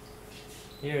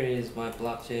 Here is my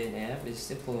blockchain app. It's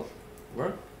simple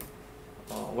work.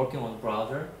 Working on the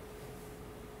browser.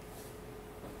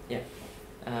 Yeah.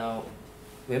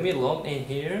 When we log in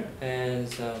here, and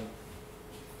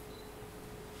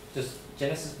just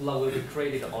Genesis block will be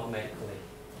created automatically,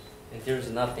 and there's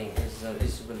nothing.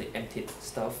 It's really empty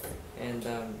stuff, and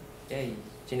yeah,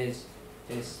 Genesis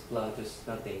block just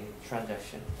nothing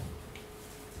transaction.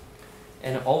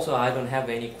 And also I don't have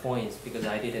any coins because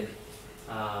I didn't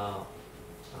I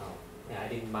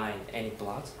didn't mine any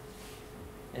blocks.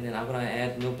 And then I'm gonna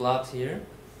add new blocks here.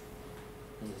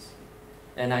 Yes.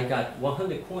 And I got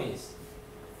 100 coins.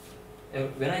 And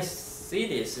when I see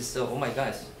this, it's so, oh my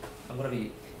gosh, I'm gonna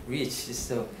be rich. It's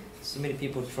so many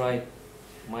people try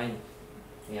mine,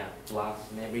 blocks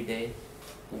every day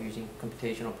using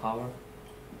computational power.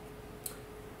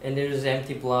 And there's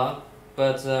empty block,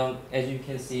 but as you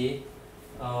can see,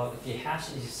 the hash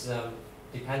is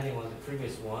depending on the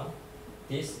previous one.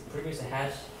 This previous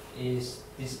hash is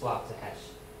this block's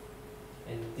hash,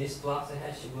 and this block's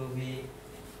hash will be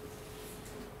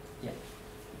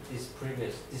this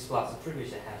block's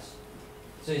previous hash.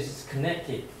 So it's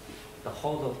connected the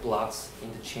whole of blocks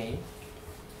in the chain.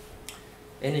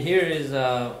 And here is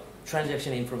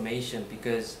transaction information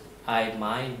because I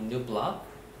mined new block.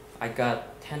 I got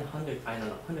 100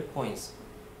 coins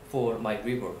for my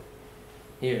rework.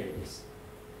 Here it is.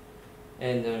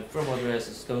 And from address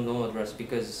is still no address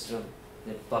because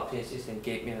the blockchain system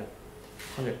gave me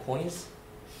 100 coins.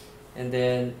 And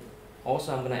then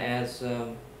also I'm gonna add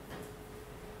some.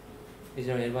 Is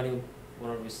there anybody who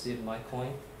wanna receive my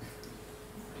coin?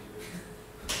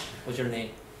 What's your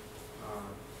name?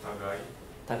 Tagai.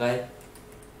 Tagai.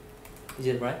 Is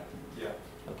it right? Yeah.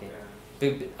 Okay.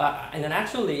 Yeah. And then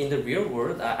actually in the real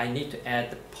world, I need to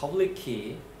add the public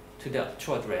key to the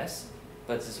actual address.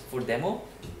 But for demo,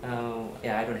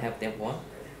 I don't have that one.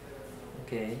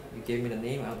 Okay, you gave me the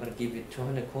name. I'm gonna give you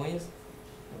 200 coins.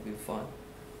 That'll be fun.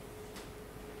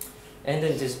 And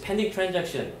then just pending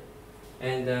transaction.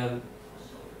 And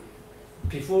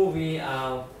before we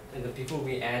add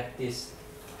this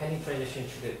pending transaction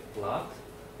to the block,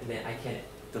 and then I can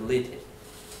delete it.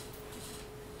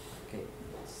 Okay,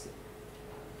 let's see.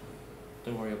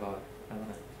 Don't worry about it. I'm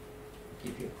gonna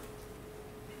give you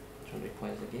 200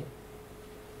 coins again.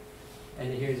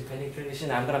 And here's the pending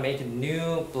transaction. I'm gonna make a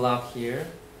new block here,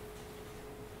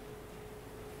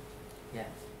 Yeah,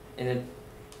 and then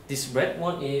this red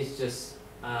one is just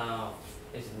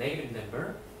is a negative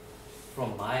number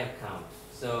from my account.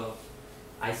 So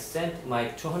I sent my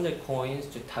 200 coins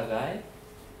to Tagai,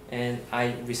 and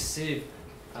I received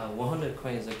 100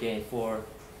 coins again for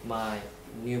my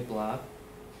new block.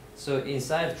 So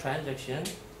inside transaction,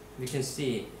 we can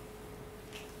see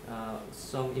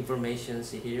some information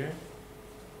here.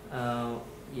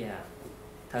 Yeah,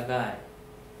 Tagai,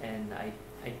 and I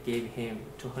gave him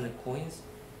 200 coins,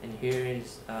 and here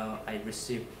is I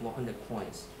received 100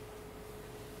 coins.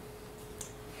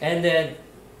 And then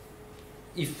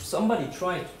if somebody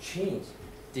tries to change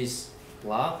this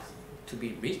block to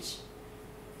be rich,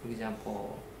 for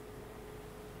example,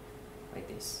 like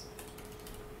this,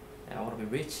 I want to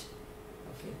be rich,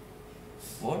 okay,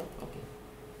 more,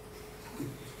 okay,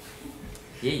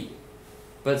 yay.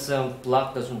 But some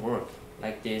block doesn't work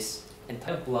like this.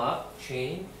 Entire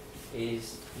blockchain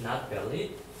is not valid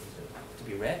to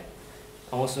be read.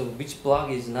 Also, which block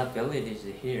is not valid is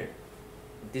here.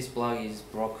 This block is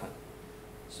broken.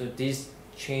 So this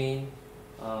chain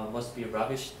must be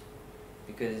rubbished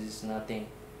because it's nothing,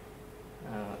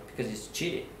 because it's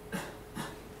cheated.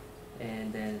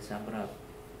 And then so I'm gonna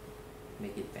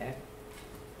make it back.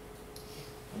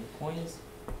 And the coins,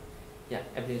 yeah,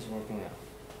 everything's working well.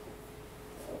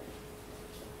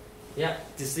 Yeah,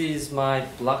 this is my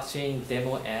blockchain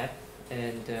demo app,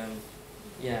 and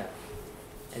yeah,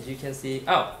 as you can see,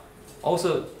 oh,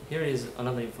 also here is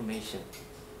another information.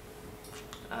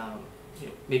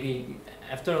 Maybe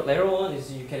after later on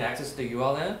is you can access the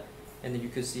URL, and then you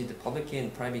can see the public key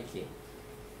and private key,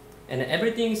 and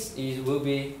everything will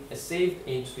be saved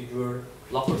into your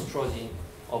local storage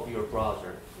of your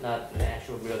browser, not an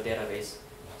actual real database.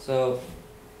 So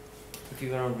if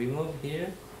you want to remove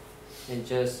here, and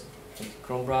just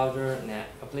Chrome browser and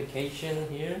application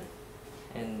here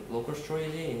and local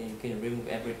storage, and you can remove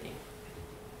everything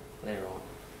later on.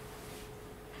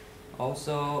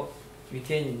 Also, we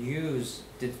can use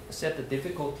set the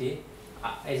difficulty.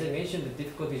 As I mentioned, the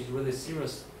difficulty is really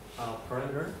serious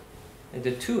parameter, and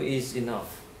the 2 is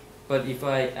enough. But if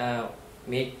I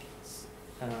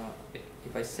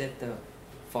if I set the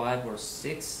 5 or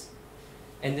 6,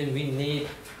 and then we need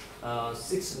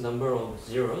 6 number of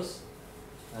zeros.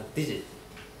 Digit,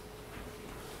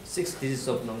 6 digits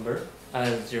of number,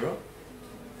 0.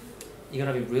 You're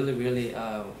gonna be really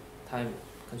time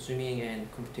consuming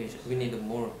and computation. We need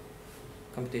more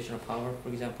computational power. For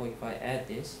example, if I add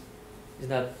this, it's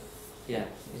not, yeah,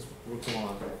 it's working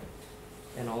on.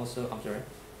 And also, I'm sorry.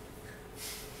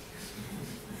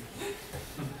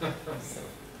 So,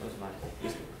 that was my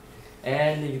mistake.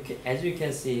 And you can, as you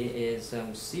can see, is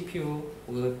CPU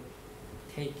will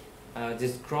take.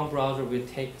 This Chrome browser will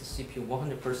take the CPU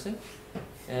 100%.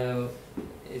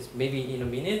 It's maybe in a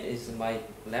minute. Is my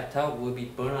laptop will be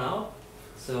burned out,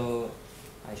 so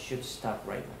I should stop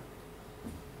right now.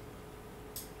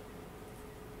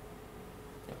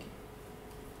 Okay.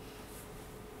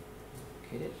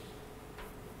 Okay.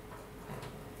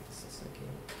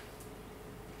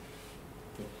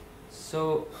 Okay.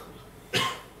 So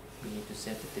we need to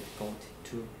set the difficulty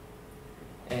to.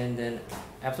 And then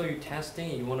after you're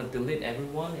testing, you want to delete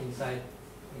everyone inside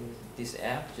in this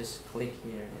app, just click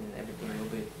here and everything will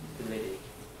be deleted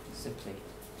simply.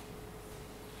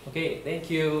 Okay, thank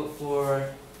you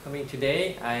for coming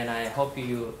today, and I hope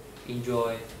you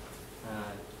enjoy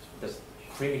the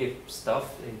primitive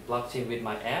stuff in blockchain with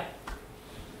my app.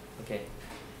 Okay,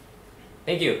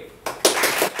 thank you.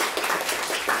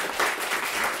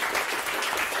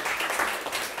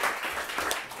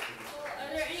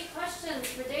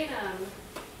 For Dana.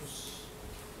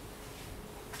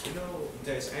 You know,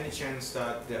 there's any chance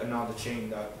that there's another chain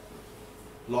that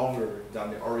longer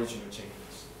than the original chain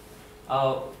is?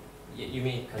 Oh, you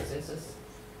mean consensus?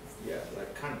 Yeah,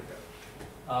 like kind of that.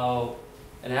 Oh,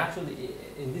 and actually,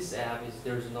 in this app,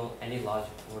 there's no any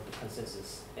logic for the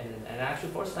consensus. And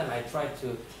actually, first time I tried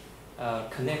to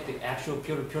connect the actual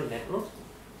peer-to-peer network,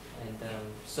 and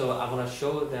so I'm gonna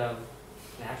show the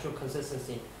actual consensus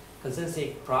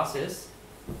process.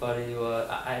 But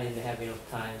I didn't have enough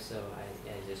time, so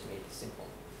I just made it simple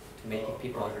to make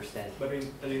people understand. But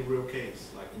in real case,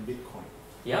 like in Bitcoin.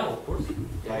 Yeah, of course.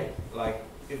 Like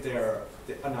if there are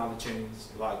another chains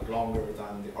like longer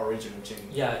than the original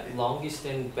chain. Yeah, longest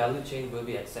and valid chain will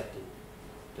be accepted.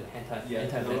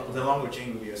 The longer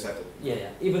chain will be accepted.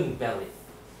 Yeah, even valid.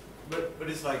 But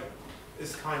it's like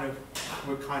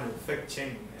we're kind of fake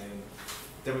chain, and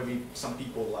there may be some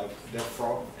people like they're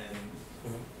fraud, and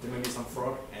there may be some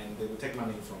fraud, and they will take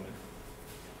money from it.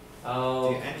 Do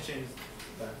you any change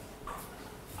that?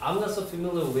 I'm not so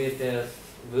familiar with the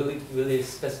really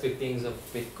specific things of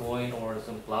Bitcoin or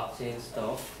some blockchain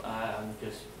stuff, I'm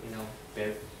just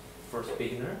very first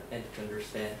beginner and to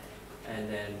understand.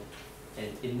 And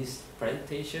in this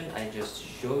presentation, I just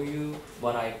show you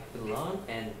what I learned,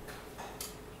 and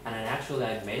actually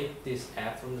I made this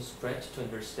app from the scratch to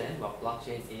understand what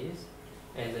blockchain is,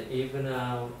 and even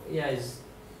is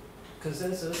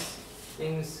consensus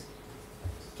things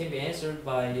can be answered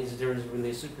by there's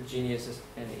really super geniuses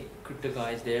and crypto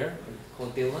guys there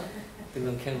called Dylan.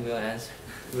 Dylan will answer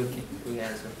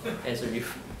you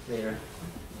later.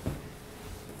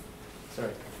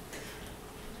 Sorry.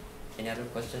 Any other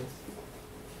questions?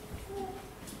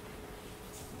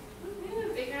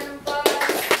 Big round of applause.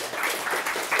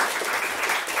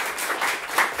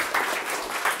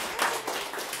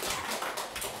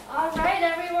 All right,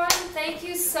 everyone. Thank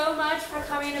you so much for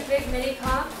coming to Big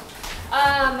MiniConf.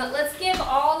 Let's give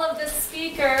all of the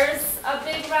speakers a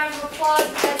big round of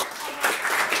applause.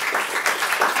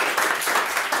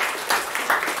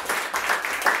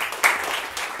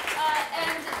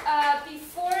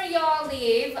 Before y'all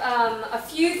leave, a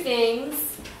few things.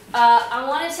 I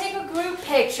want to take a group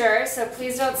picture, so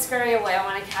please don't scurry away. I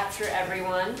want to capture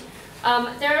everyone.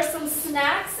 There are some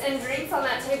snacks and drinks on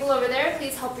that table over there.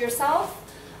 Please help yourself.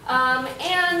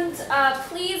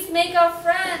 Please make a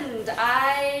friend.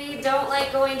 I don't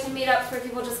like going to meetups where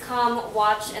people just come,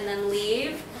 watch, and then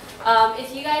leave.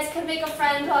 If you guys could make a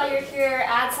friend while you're here,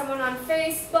 add someone on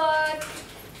Facebook,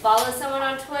 follow someone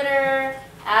on Twitter,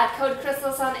 add Code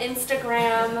Chrysalis on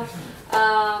Instagram.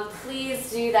 Please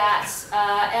do that.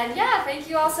 And yeah, thank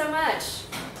you all so much.